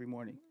every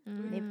morning.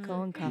 Nip,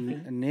 Cole, and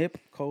coffee. Nip,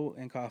 Cole,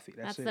 and coffee.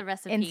 that's That's it. the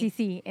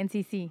recipe.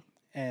 NCC.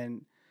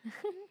 And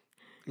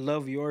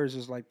Love Yours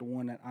is like the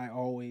one that I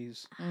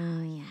always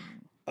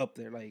up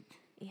there. Like,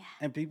 Yeah.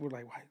 and people are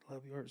like, "Why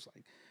Love Yours?"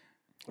 Like,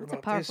 what It's a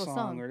about this powerful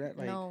song, or that?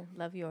 Like, no,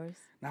 Love Yours.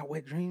 not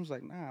Wet Dreams.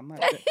 Like, nah, I'm not.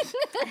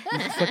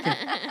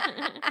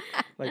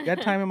 Like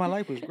that time in my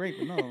life was great,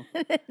 but no,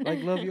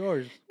 like Love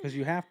Yours, because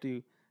you have to.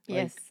 Like,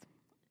 Yes.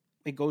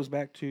 it goes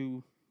back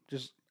to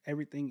just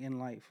everything in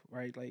life,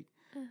 right? Like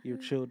your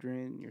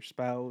children, your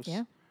spouse,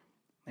 Yeah.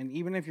 And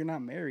even if you're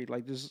not married,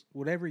 like just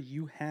whatever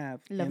you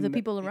have, Love the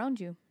people around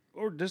you.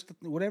 or just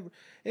whatever.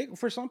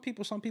 For some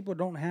people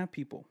don't have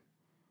people,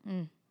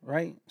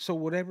 right? So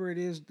whatever it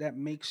is that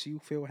makes you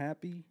feel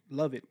happy,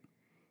 love it.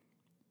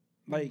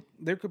 Like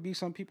there could be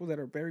some people that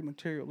are very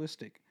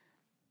materialistic,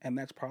 and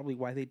that's probably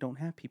why they don't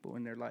have people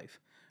in their life.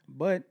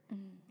 But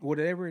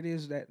whatever it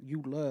is that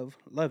you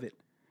love it.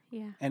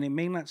 Yeah. And it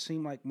may not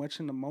seem like much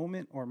in the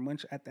moment or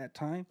much at that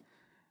time,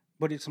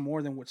 but it's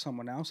more than what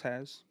someone else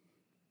has.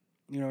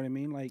 You know what I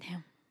mean? Like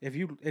if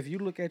you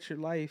look at your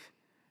life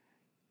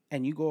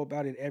and you go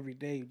about it every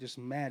day just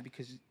mad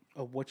because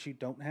of what you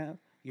don't have,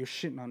 you're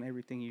shitting on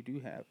everything you do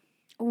have.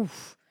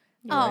 Oof.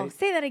 Right. Oh,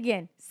 say that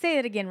again. Say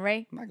it again,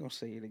 Ray. I'm not gonna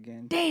say it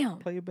again. Damn.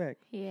 Play it back.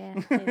 Yeah.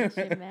 Play that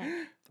shit back.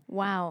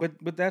 Wow.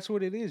 But that's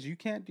what it is. You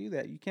can't do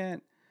that. You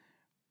can't.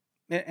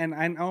 And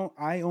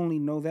I only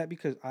know that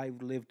because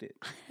I've lived it.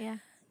 Yeah.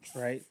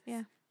 Right.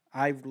 Yeah.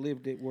 I've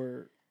lived it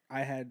where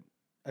I had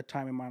a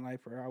time in my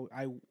life where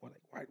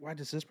why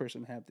does this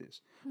person have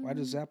this? Why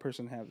does that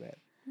person have that?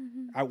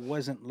 I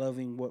wasn't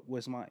loving what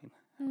was mine.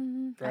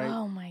 Right.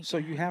 Oh my God. So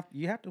you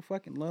have to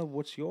fucking love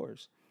what's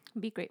yours.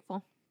 Be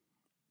grateful.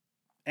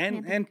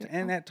 And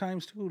at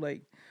times too,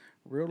 like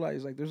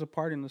realize like there's a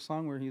part in the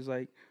song where he's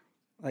like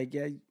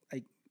yeah,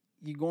 like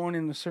you going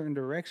in a certain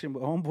direction,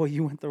 but homeboy,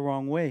 you went the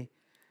wrong way.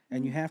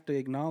 And you have to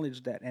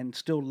acknowledge that and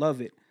still love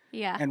it.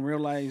 Yeah. And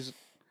realize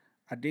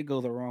I did go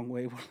the wrong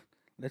way.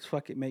 Let's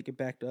fucking make it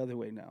back the other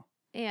way now.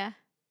 Yeah.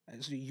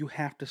 And so you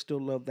have to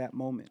still love that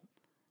moment.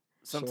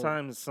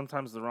 Sometimes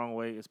the wrong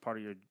way is part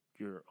of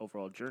your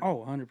overall journey.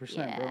 Oh, 100%, bro.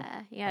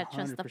 Yeah. Yeah.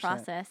 Trust the 100%.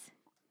 process.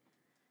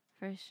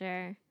 For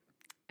sure.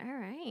 All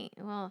right.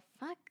 Well,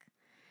 fuck.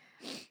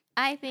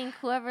 I think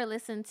whoever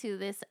listened to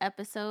this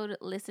episode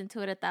listened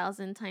to it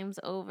 1,000 times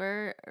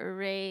over.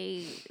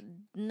 Ray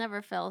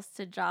never fails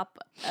to drop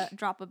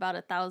about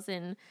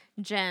 1,000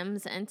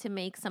 gems and to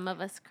make some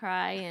of us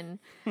cry and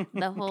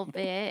the whole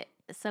bit.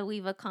 So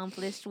we've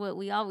accomplished what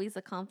we always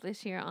accomplish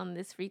here on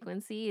this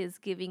frequency, is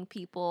giving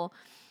people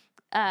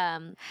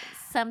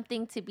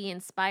something to be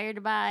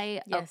inspired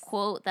by, a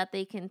quote that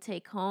they can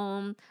take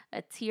home,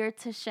 a tear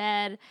to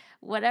shed,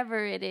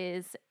 whatever it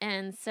is.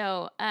 And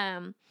so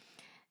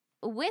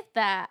with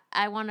that,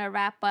 I want to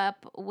wrap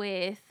up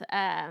with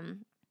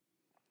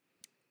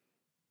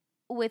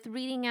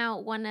reading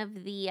out one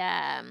of the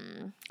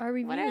our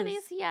reviews. What are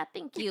these? Yeah,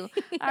 thank you.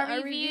 Our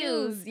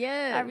reviews.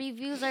 Yeah. Our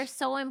reviews are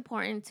so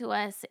important to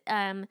us.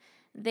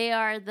 They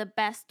are the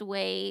best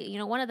way,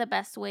 one of the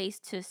best ways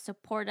to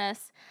support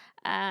us.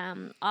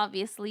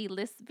 Obviously,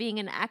 being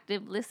an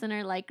active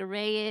listener like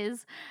Ray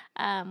is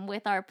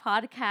with our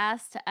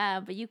podcast,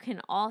 but you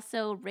can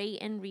also rate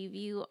and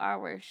review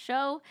our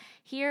show.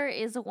 Here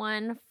is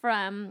one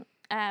from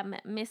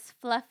Miss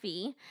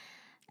Fluffy,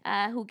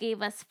 who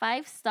gave us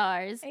 5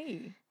 stars.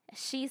 Hey.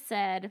 She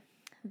said,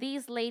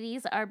 "These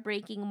ladies are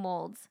breaking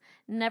molds.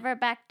 Never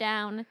back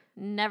down,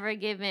 never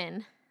give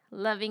in.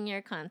 Loving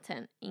your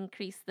content.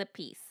 Increase the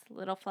peace."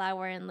 Little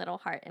flower and little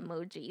heart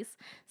emojis.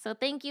 So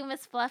thank you,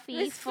 Miss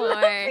Fluffy, for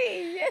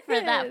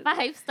that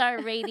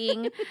 5-star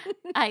rating.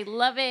 I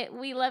love it.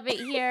 We love it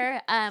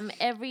here.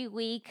 Every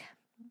week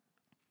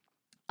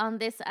on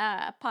this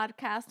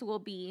podcast, we'll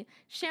be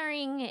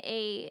sharing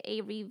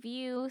a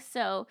review.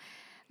 So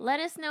let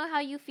us know how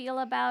you feel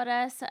about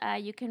us.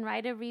 You can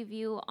write a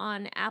review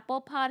on Apple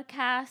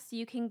Podcasts.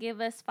 You can give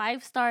us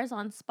 5 stars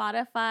on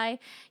Spotify.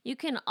 You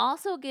can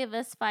also give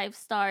us 5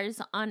 stars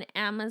on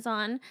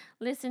Amazon.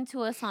 Listen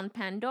to us on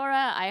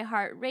Pandora,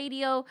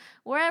 iHeartRadio,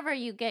 wherever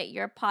you get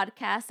your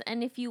podcasts.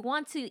 And if you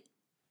want to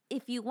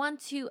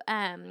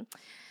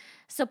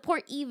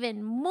support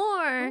even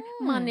more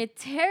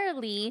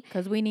monetarily,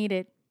 because we need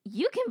it,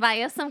 you can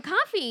buy us some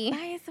coffee.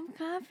 Buy us some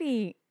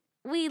coffee.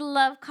 We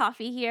love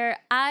coffee here.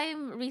 I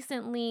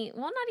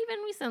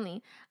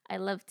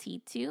love tea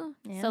too.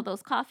 Yeah. So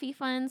those coffee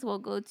funds will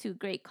go to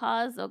great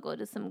cause. They'll go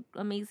to some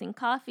amazing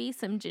coffee,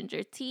 some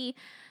ginger tea.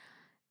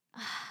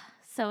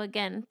 So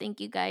again,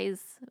 thank you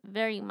guys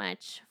very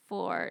much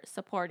for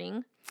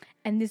supporting.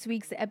 And this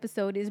week's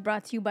episode is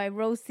brought to you by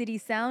Rose City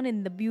Sound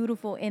in the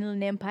beautiful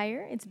Inland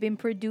Empire. It's been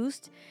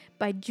produced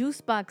by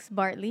Juicebox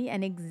Bartley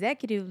and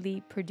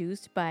executively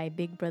produced by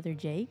Big Brother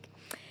Jake.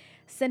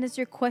 Send us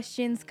your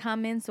questions,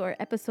 comments, or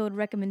episode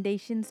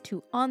recommendations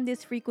to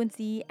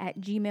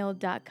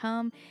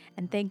onthisfrequency@gmail.com.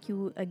 And thank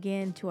you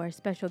again to our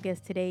special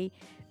guest today,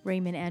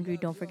 Raymond Andrew.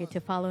 Don't forget to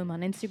follow him on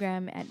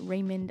Instagram at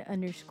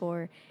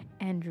Raymond_Andrew_.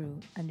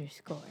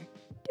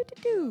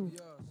 Do.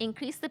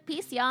 Increase the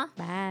peace, y'all.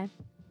 Bye.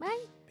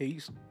 Bye.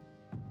 Peace.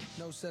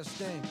 No such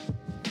thing.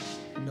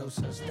 No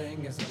such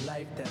thing as a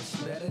life that's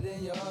better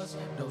than yours.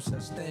 No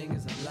such thing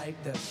as a life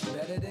that's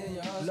better than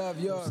yours. Love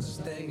yours. No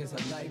such thing as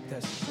a life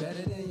that's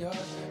better than yours.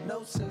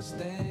 No such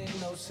thing,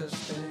 no such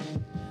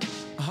thing.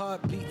 A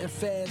heart beating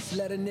fast,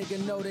 let a nigga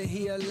know that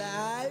he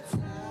alive.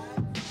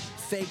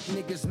 Fake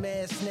niggas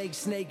mad,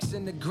 snakes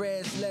in the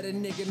grass, let a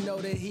nigga know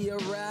that he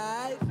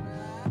arrived.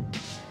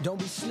 Don't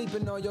be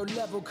sleeping on your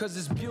level, cause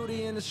it's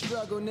beauty in the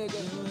struggle,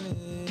 nigga.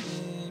 Beauty.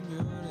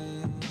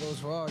 Goes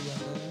for all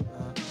y'all.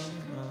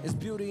 It's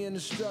beauty. beauty in the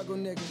struggle,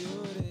 nigga.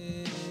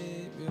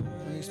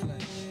 Let me explain.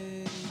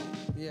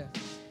 Yeah.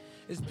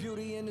 It's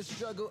beauty in the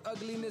struggle,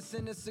 ugliness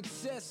in the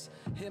success.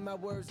 Hear my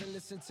words and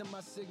listen to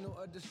my signal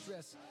of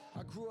distress.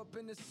 I grew up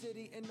in the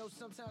city and know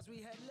sometimes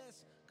we had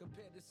less.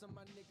 Compared to some of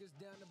my niggas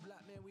down the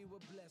block, man, we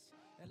were blessed.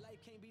 And life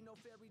can't be no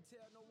fairy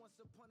tale, no once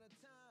upon a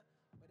time.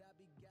 But I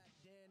be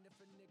goddamn if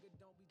a nigga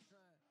don't be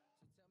trying.